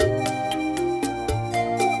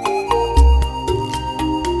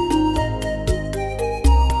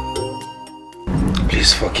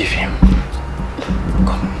 Please forgive him.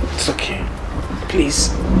 Come, it's okay. Please.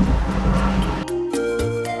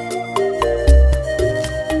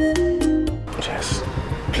 Yes,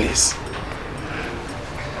 please.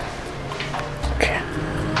 Okay.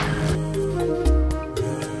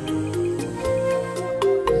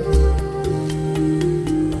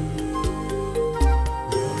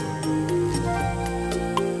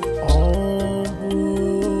 All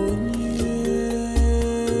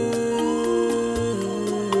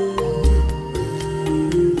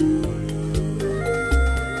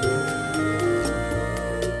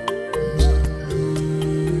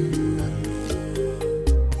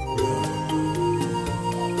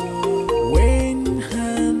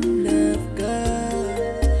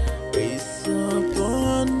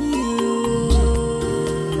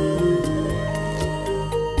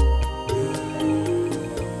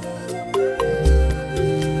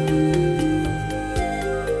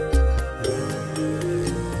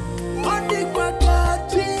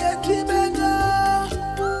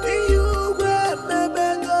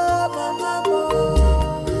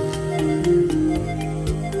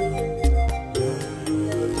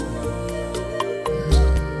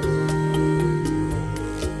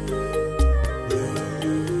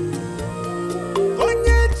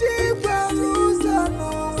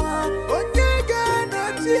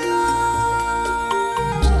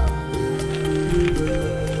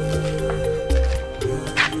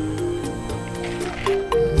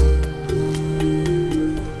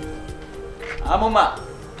Amuma.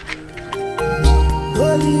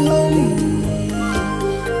 Holy, holy,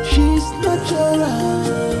 she's natural.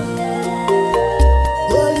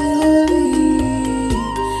 Holy, holy,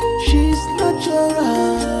 she's natural.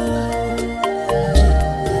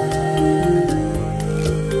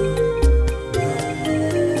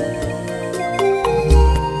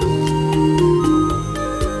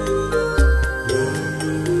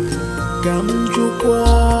 Gamjukwa,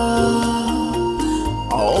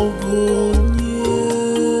 all good.